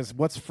that because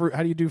what's fruit?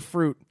 How do you do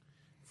fruit?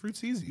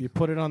 Fruit's easy. You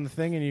put it on the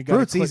thing and you got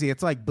Fruit's easy.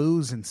 It's like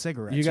booze and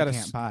cigarettes. You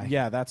can't buy.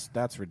 Yeah,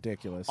 that's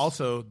ridiculous.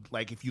 Also,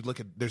 like if you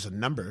look at, there's a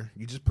number.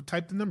 You just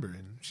type the number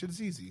in. Shit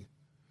is easy.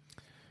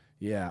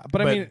 Yeah,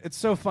 but I mean, it's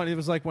so funny. It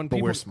was like when people.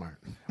 But we're smart.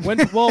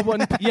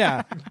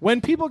 When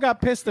people got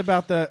pissed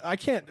about the, I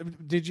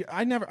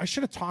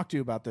should have talked to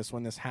you about this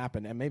when this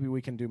happened, and maybe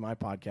we can do my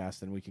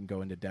podcast and we can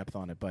go into depth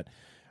on it. But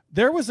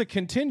there was a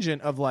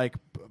contingent of like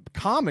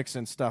comics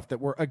and stuff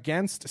that were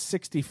against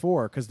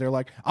 64 because they're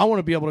like, I want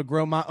to be able to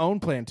grow my own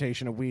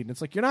plantation of weed, and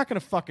it's like you're not going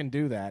to fucking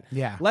do that.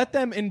 Yeah, let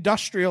them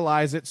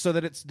industrialize it so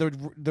that it's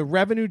the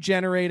revenue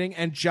generating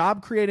and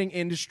job creating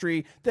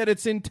industry that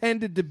it's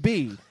intended to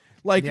be.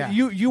 Like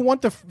you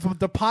want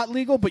the pot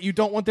legal, but you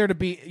don't want it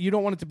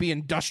to be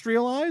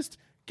industrialized.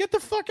 Get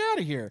the fuck out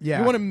of here. Yeah.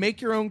 You want to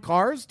make your own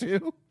cars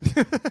too?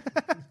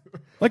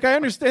 Like I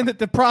understand that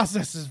the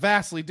process is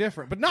vastly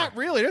different, but not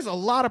really. There's a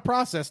lot of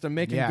process to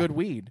making good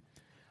weed.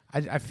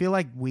 I feel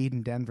like weed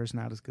in Denver's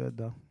not as good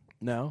though.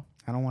 No,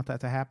 I don't want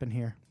that to happen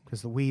here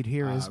because the weed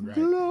here is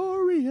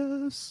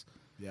glorious.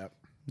 Yep.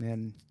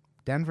 And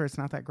Denver, it's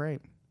not that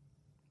great.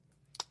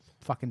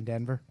 Fucking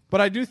Denver. But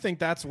I do think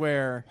that's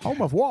where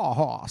home of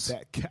Warhorse.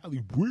 That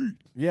Cali weed.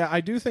 Yeah, I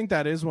do think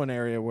that is one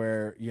area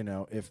where, you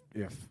know, if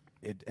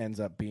it ends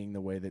up being the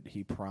way that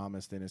he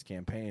promised in his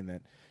campaign,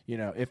 that, you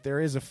know, if there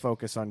is a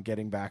focus on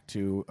getting back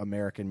to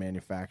American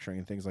manufacturing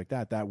and things like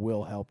that, that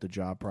will help the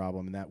job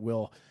problem, and that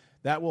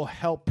will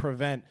help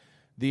prevent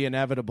the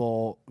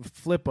inevitable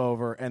flip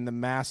over and the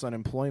mass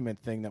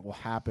unemployment thing that will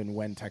happen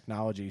when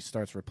technology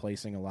starts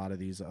replacing a lot of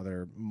these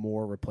other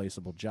more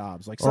replaceable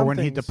jobs. Like or when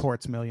he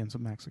deports millions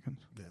of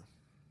Mexicans. Yeah.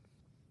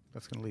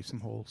 That's going to leave some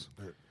holes.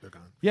 They're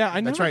gone. Yeah,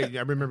 that's right.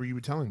 I remember you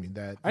were telling me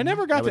that. I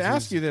never got to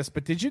ask you this,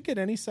 but did you get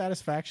any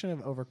satisfaction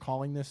over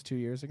calling this 2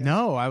 years ago?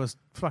 No, I was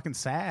fucking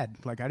sad.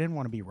 Like, I didn't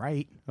want to be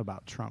right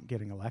about Trump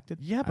getting elected.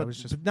 Yeah, but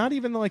not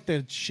even like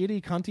the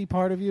shitty cunty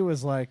part of you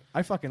was like,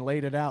 I fucking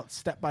laid it out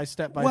step by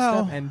step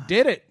and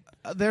did it.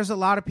 There's a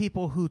lot of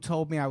people who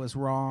told me I was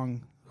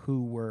wrong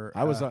who were...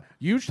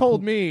 you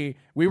told me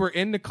we were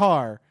in the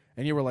car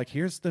and you were like,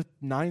 here's the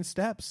 9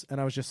 steps.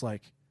 And I was just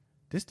like,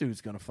 this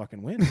dude's going to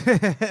fucking win.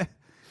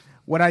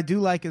 What I do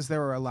like is there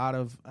were a lot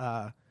of,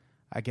 I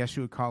guess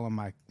you would call them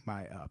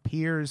my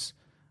peers.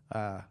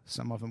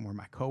 Some of them were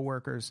my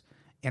coworkers.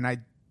 And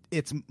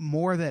it's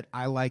more that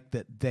I like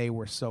that they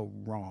were so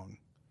wrong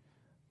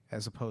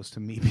as opposed to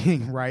me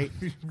being right.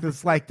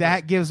 Because like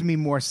that gives me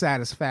more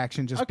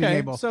satisfaction just being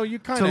able so you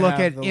to look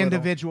at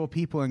individual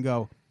people and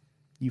go,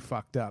 you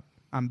fucked up.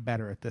 I'm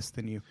better at this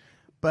than you.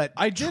 But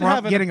I did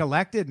Trump getting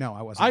elected? No,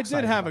 I wasn't. I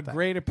did have a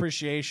great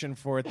appreciation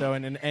for it, though,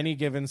 and in any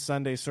given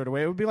Sunday sort of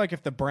way. It would be like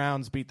if the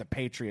Browns beat the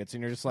Patriots,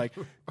 and you're just like,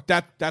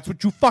 that's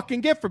what you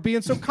fucking get for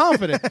being so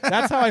confident.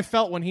 That's how I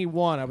felt when he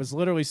won. I was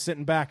literally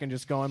sitting back and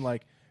just going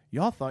like,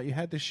 y'all thought you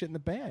had this shit in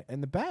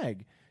the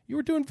bag. You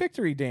were doing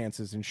victory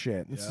dances and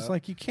shit. It's just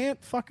like, you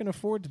can't fucking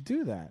afford to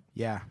do that.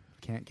 Yeah,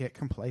 can't get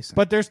complacent.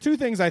 But there's 2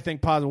 things I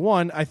think positive.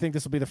 1, I think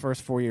this will be the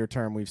first 4-year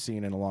term we've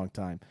seen in a long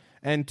time.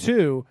 And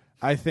 2,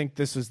 I think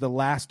this is the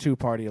last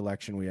 2-party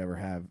election we ever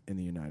have in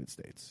the United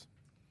States.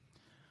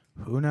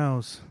 Who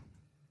knows?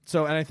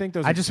 So, and I think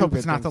those. I just hope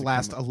it's not the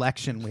last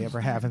election we ever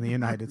have in the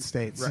United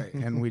States, right?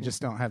 And we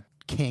just don't have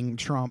King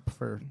Trump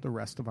for the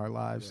rest of our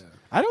lives. Yeah.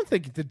 I don't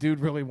think the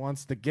dude really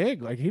wants the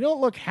gig. Like, he don't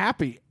look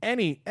happy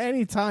any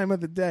time of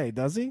the day,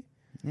 does he?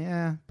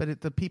 Yeah, but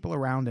the people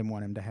around him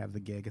want him to have the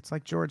gig. It's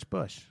like George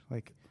Bush.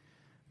 Like,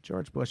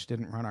 George Bush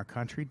didn't run our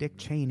country. Dick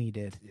Cheney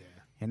did. Yeah.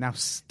 And now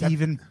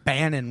Stephen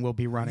Bannon will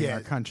be running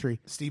our country.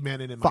 Steve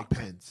Bannon and Mike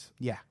Pence.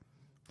 Yeah.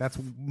 That's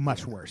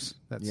much worse.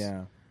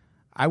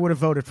 I would have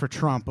voted for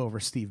Trump over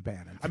Steve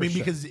Bannon. I mean,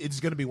 because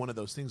it's going to be one of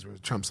those things where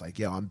Trump's like,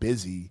 yo, I'm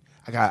busy.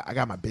 I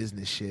got my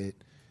business shit.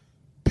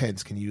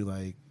 Pence, can you,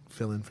 like,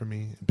 fill in for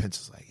me? And Pence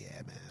is like,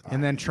 yeah, man.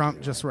 And then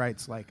Trump just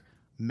writes, like,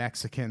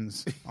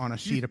 Mexicans on a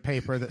sheet of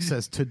paper that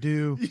says to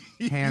do,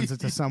 hands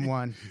it to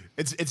someone.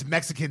 It's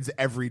Mexicans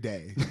every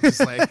day. It's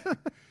like...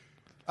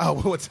 Oh,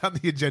 what's on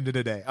the agenda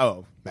today?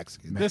 Oh,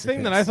 Mexican. The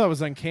thing that I thought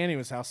was uncanny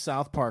was how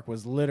South Park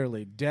was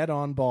literally dead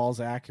on balls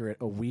accurate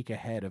a week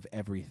ahead of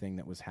everything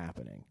that was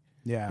happening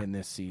in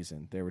this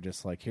season. They were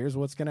just like, here's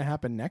what's going to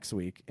happen next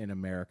week in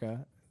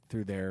America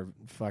through their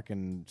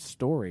fucking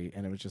story.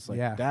 And it was just like,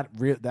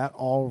 that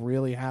all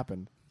really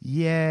happened.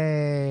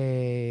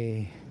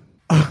 Yay.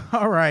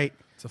 All right.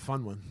 It's a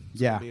fun one.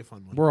 It's gonna be a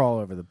fun one. We're all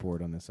over the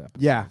board on this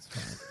episode. Yeah.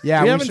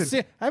 Yeah. I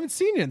haven't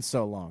seen you in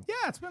so long. Yeah,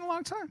 it's been a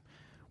long time.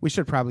 We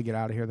should probably get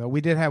out of here, though.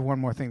 We did have one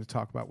more thing to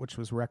talk about, which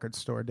was Record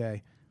Store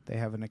Day. They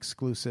have an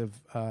exclusive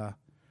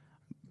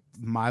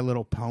My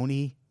Little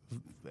Pony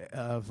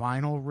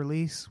vinyl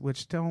release,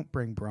 which don't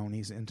bring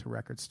bronies into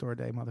Record Store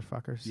Day,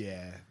 motherfuckers.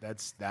 Yeah,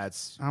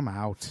 that's. I'm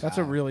out. That's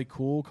a really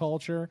cool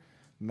culture,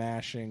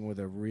 mashing with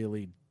a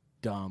really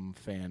dumb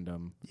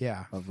fandom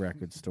of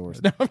record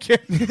stores. No, I'm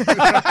kidding.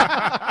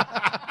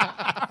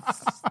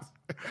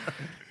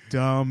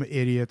 Dumb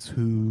idiots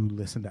who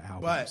listen to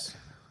albums. But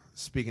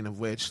speaking of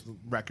which,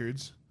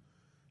 records.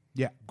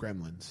 Yeah.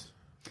 Gremlins.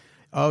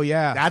 Oh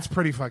yeah. That's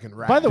pretty fucking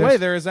rad. By the way,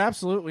 there's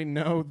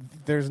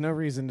no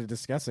reason to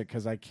discuss it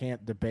because I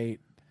can't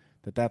debate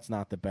that that's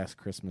not the best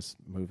Christmas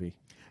movie.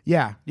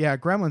 Yeah.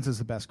 Gremlins is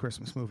the best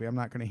Christmas movie. I'm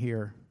not going to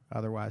hear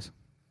otherwise.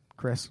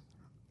 Chris,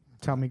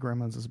 tell me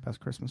Gremlins is the best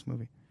Christmas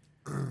movie.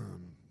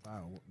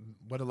 Wow,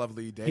 what a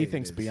lovely day. He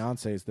thinks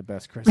Beyonce is the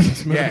best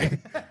Christmas movie.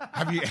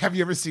 Yeah. Have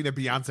you ever seen a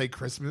Beyonce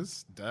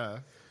Christmas? Duh.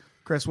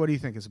 Chris, what do you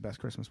think is the best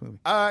Christmas movie?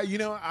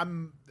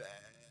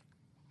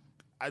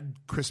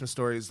 Christmas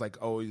Story is like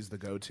always the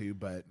go-to,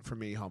 but for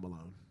me, Home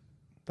Alone.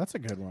 That's a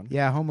good one.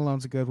 Yeah, Home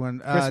Alone's a good one.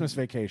 Christmas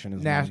Vacation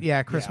is one.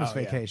 Yeah, Christmas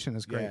Yeah, Vacation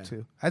is great Yeah.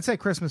 too. I'd say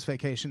Christmas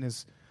Vacation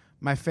is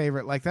my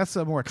favorite. Like that's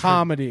a more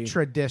Comedy,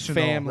 traditional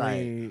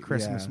family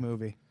Christmas yeah.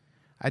 movie.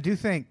 I do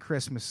think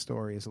Christmas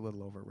Story is a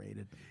little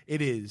overrated.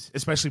 It is,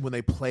 especially when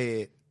they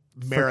play it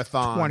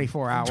marathon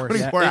 24 hours.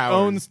 24 It hours.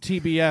 owns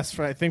TBS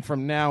I think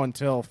from now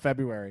until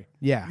February,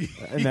 Yeah.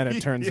 and then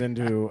it turns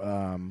into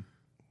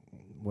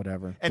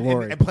whatever and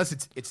Glory. plus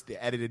it's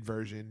the edited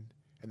version,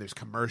 and there's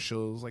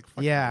commercials. Like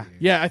fucking Yeah.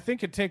 weird. Yeah, I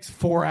think it takes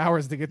 4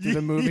 hours to get through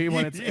the movie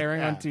when it's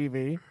airing on Yeah.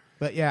 TV.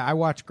 But yeah, I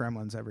watch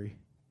Gremlins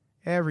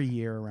every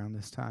year around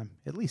this time,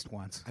 at least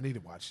once. I need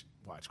to watch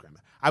Grandma.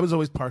 I was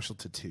always partial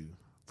to 2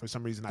 for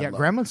some reason. Yeah, I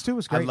love, Gremlins 2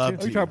 was great love too.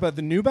 Are you Two. talking about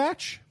the new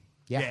batch?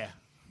 Yeah.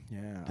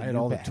 Yeah, The I had new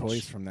all batch. the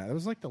toys from that. It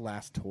was like the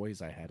last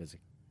toys I had as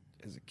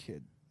a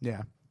kid.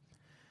 Yeah.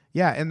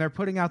 Yeah, and they're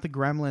putting out the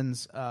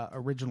Gremlins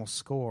original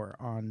score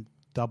on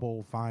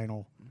double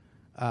vinyl.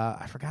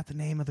 I forgot the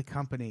name of the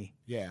company.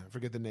 Yeah, I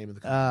forget the name of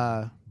the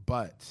company.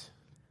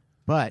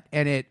 But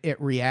And it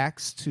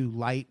reacts to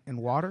light and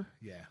water.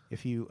 yeah.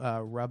 If you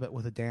rub it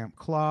with a damp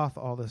cloth,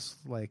 all this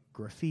like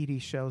graffiti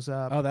shows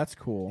up. Oh, that's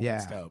cool. yeah.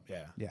 It's dope,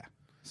 yeah. Yeah.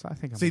 So I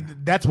think See,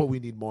 that's what we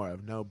need more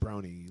of. No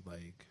brony,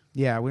 like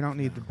yeah, we don't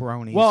need the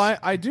bronies. Well,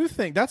 I do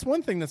think that's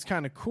one thing that's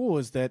kind of cool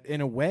is that in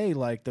a way,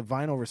 like the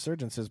vinyl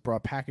resurgence has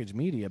brought packaged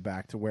media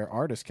back to where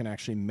artists can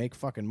actually make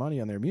fucking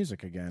money on their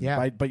music again.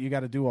 Yeah. But you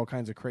got to do all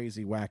kinds of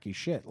crazy, wacky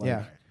shit. Like,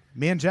 yeah.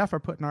 Me and Jeff are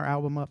putting our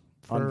album up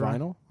On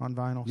vinyl? On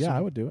vinyl. Yeah, so- I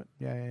would do it.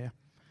 Yeah.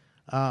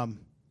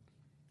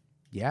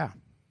 Yeah.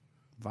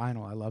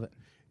 Vinyl, I love it.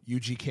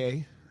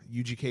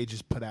 UGK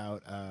just put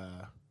out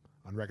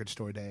on Record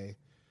Store Day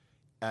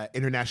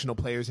International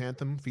Players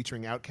Anthem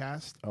featuring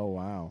Outkast. Oh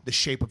wow. The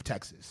Shape of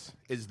Texas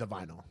is the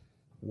vinyl,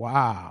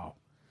 Wow.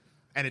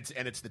 and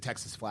it's the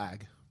Texas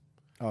flag.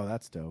 Oh,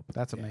 that's dope.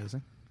 That's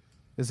amazing.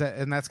 Is that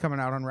and that's coming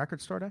out on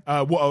Record Store Day?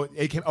 Well,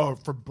 it came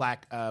for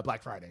Black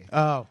Friday.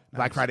 Oh.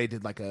 Black nice. Friday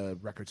did like a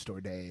Record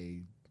Store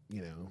Day,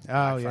 Black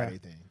yeah. Friday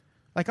thing.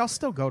 Like I'll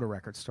still go to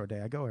Record Store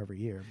Day. I go every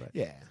year, but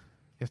Yeah.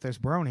 if there's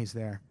bronies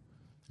there,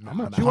 I'm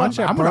gonna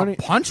I'm gonna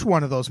punch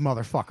one of those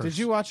motherfuckers. Did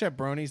you watch that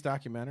Bronies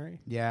documentary?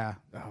 Yeah.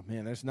 Oh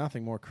man, there's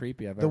nothing more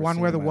creepy I've The ever one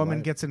seen where in the my woman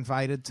life. gets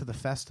invited to the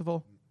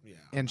festival, Yeah.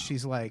 and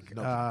she's like,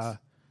 No thanks.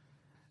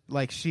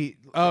 like she,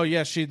 Oh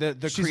yeah,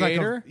 the she's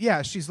creator.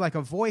 like she's like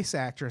a voice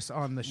actress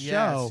on the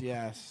show.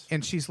 Yes.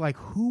 And she's like,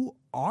 "Who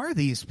are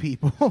these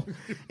people?"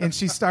 And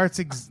she starts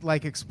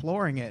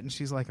exploring it, and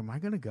she's like, "Am I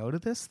going to go to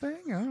this thing?"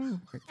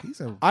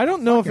 I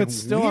don't know if fucking it's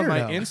still on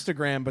my weirdo.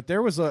 Instagram, but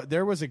there was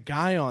a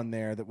guy on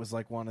there that was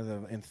like one of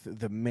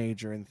the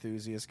major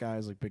enthusiast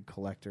guys, like big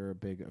collector, a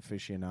big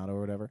aficionado or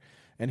whatever.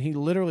 And he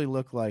literally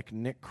looked like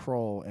Nick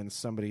Kroll and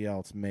somebody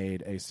else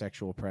made a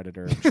sexual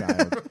predator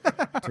child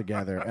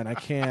together, and I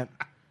can't.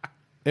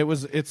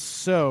 It's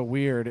so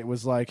weird. It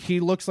was like he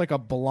looks like a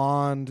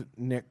blonde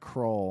Nick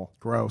Kroll.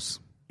 Gross.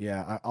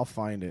 Yeah, I'll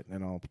find it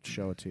and I'll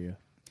show it to you.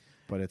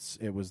 But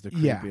it was the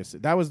Yeah.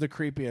 creepiest. That was the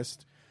creepiest.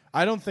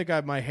 I don't think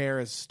my hair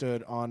has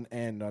stood on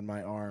end on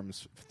my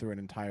arms through an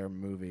entire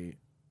movie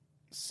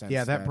since.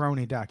 Yeah, that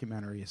brony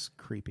documentary is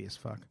creepy as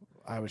fuck.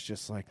 I was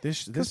just like,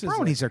 this Because is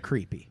bronies are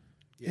creepy.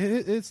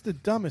 it's the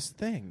dumbest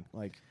thing.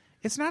 Like,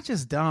 It's not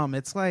just dumb.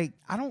 It's like,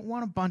 I don't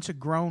want a bunch of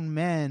grown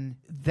men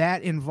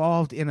that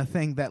involved in a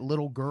thing that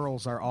little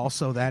girls are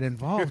also that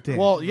involved in.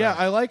 well, yeah,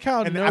 I like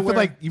how And nowhere, I feel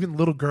like even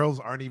little girls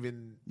aren't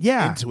even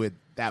into it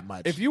that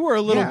much. if you were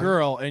a little Yeah.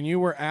 girl and you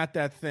were at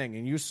that thing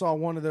and you saw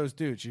one of those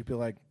dudes, you'd be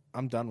like,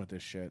 I'm done with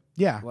this shit.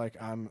 Yeah. Like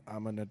I'm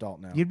an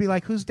adult now. You'd be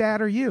like, "Whose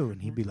dad are you?"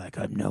 And he'd be like,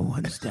 "I'm no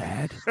one's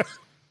dad.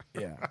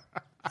 yeah.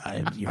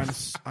 I'm your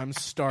I'm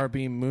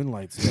Starbeam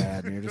Moonlight's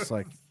dad, and you're just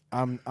like,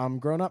 I'm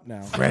grown up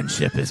now.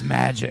 friendship is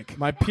magic."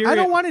 My period. I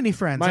don't want any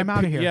friends. I'm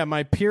out of here. Yeah,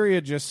 my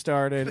period just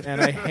started,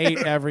 and I hate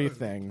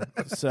everything.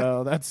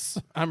 So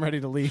I'm ready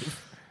to leave.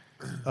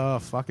 Oh,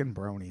 fucking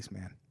bronies,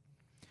 man.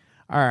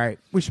 All right,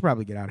 we should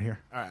probably get out of here.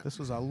 All right. This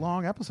was a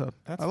long episode.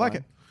 That's I like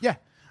fine. it.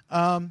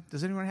 Yeah.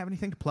 Does anyone have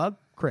anything to plug?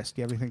 Chris,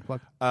 do you have anything to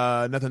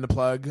plug? Nothing to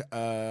plug.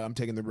 I'm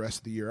taking the rest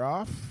of the year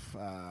off.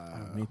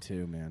 Me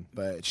too, man.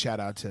 But shout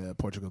out to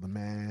Portugal the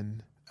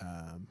Man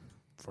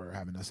for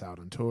having us out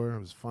on tour. It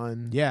was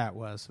fun. Yeah, it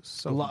was.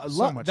 So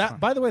much fun.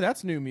 By the way,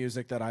 that's new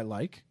music that I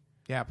like.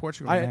 Yeah,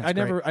 Portugal. I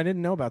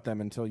didn't know about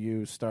them until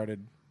you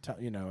started.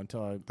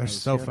 Until I They're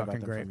was so hearing about fucking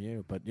them great. from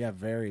you. But yeah,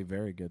 very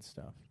very good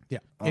stuff. Yeah.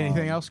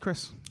 Anything else,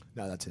 Chris?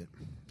 No, that's it.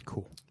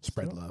 Cool.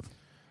 Spread love.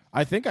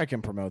 I think I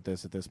can promote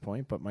this at this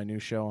point, but my new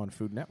show on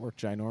Food Network,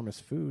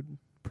 Ginormous Food,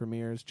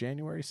 premieres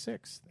January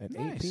 6th at 8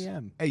 Nice.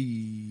 p.m.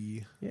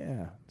 Hey.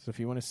 Yeah. So if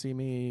you want to see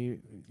me,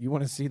 you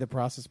want to see the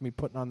process of me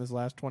putting on this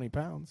last 20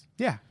 pounds,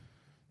 Yeah.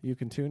 you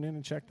can tune in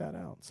and check that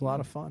out. It's a lot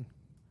of fun.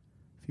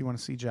 If you want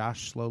to see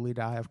Josh slowly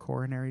die of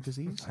coronary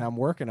disease. I'm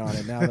working on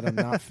it now that I'm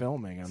not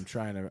filming. I'm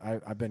trying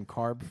to. I've been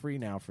carb free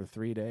now for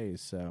 3 days,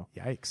 so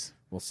Yikes.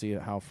 we'll see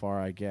how far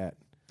I get.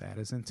 That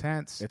is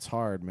intense. It's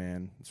hard,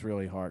 man. It's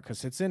really hard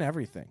because it's in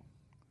everything.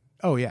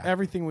 Oh, yeah.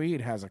 Everything we eat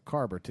has a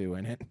carb or two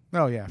in it.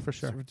 Oh, yeah, for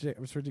sure.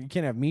 You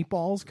can't have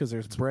meatballs because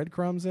there's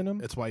breadcrumbs in them.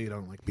 That's why you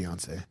don't like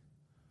Beyonce.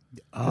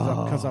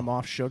 Because I'm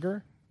off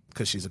sugar.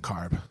 Because she's a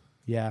carb.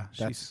 Yeah,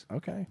 That's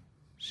okay.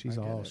 she's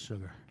I get all it.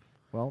 sugar.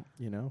 Well,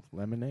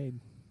 lemonade.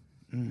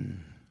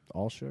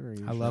 All sugar. I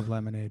usually. love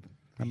lemonade.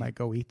 I might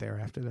go eat there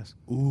after this.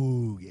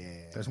 Ooh,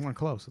 yeah. There's one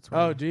close. It's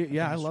Oh, do you?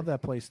 Yeah, I love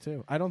that place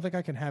too. I don't think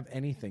I can have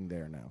anything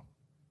there now.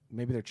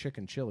 Maybe their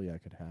chicken chili I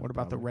could have. What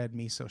about the probably. red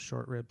miso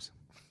short ribs?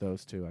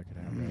 Those two I could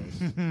have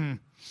those.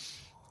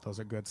 Those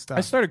are good stuff.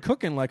 I started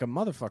cooking like a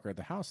motherfucker at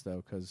the house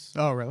though, because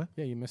Oh, really?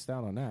 yeah, you missed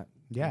out on that.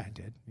 Yeah, I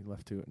did. You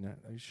left to it.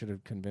 You should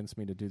have convinced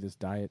me to do this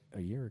diet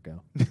a year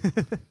ago.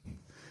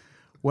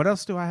 What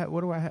else do I have?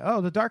 What do I have? Oh,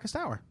 The Darkest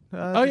Hour.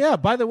 Oh yeah.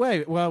 By the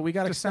way, well, we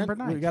got December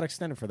extended. We 9th. got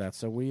extended for that,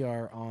 so we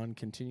are on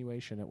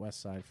continuation at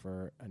Westside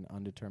for an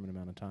undetermined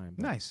amount of time.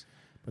 But, Nice.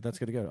 but that's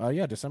good to go. Oh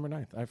yeah, December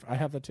 9th. I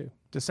have that too.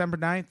 December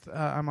 9th,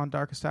 I'm on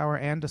Darkest Hour,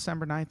 and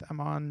December 9th, I'm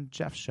on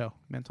Jeff's show,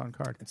 Mint on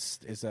Card.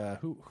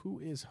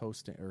 Who is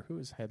hosting or who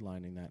is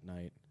headlining that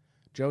night?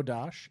 Joe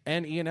Dosh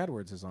and Ian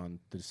Edwards is on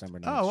the December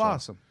 9th. Oh, show.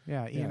 awesome.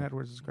 Yeah, Ian Yeah.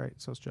 Edwards is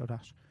great. So is Joe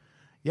Dosh.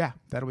 Yeah,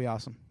 that'll be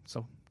awesome.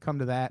 So come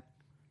to that.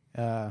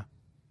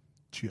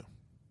 Chill.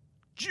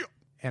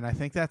 And I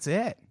think that's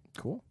it.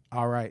 Cool.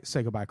 All right.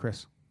 Say goodbye,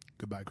 Chris.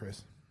 Goodbye,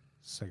 Chris.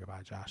 Say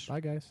goodbye, Josh. Bye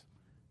guys.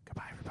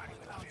 Goodbye, everybody.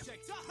 We love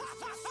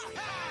you.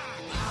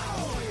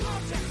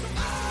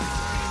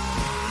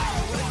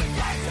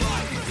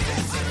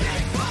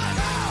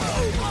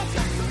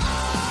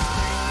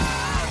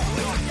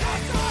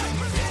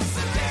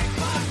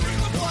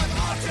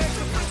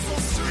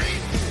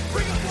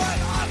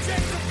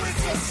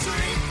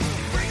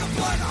 Bring a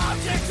blood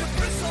object to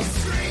Bristol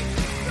Street.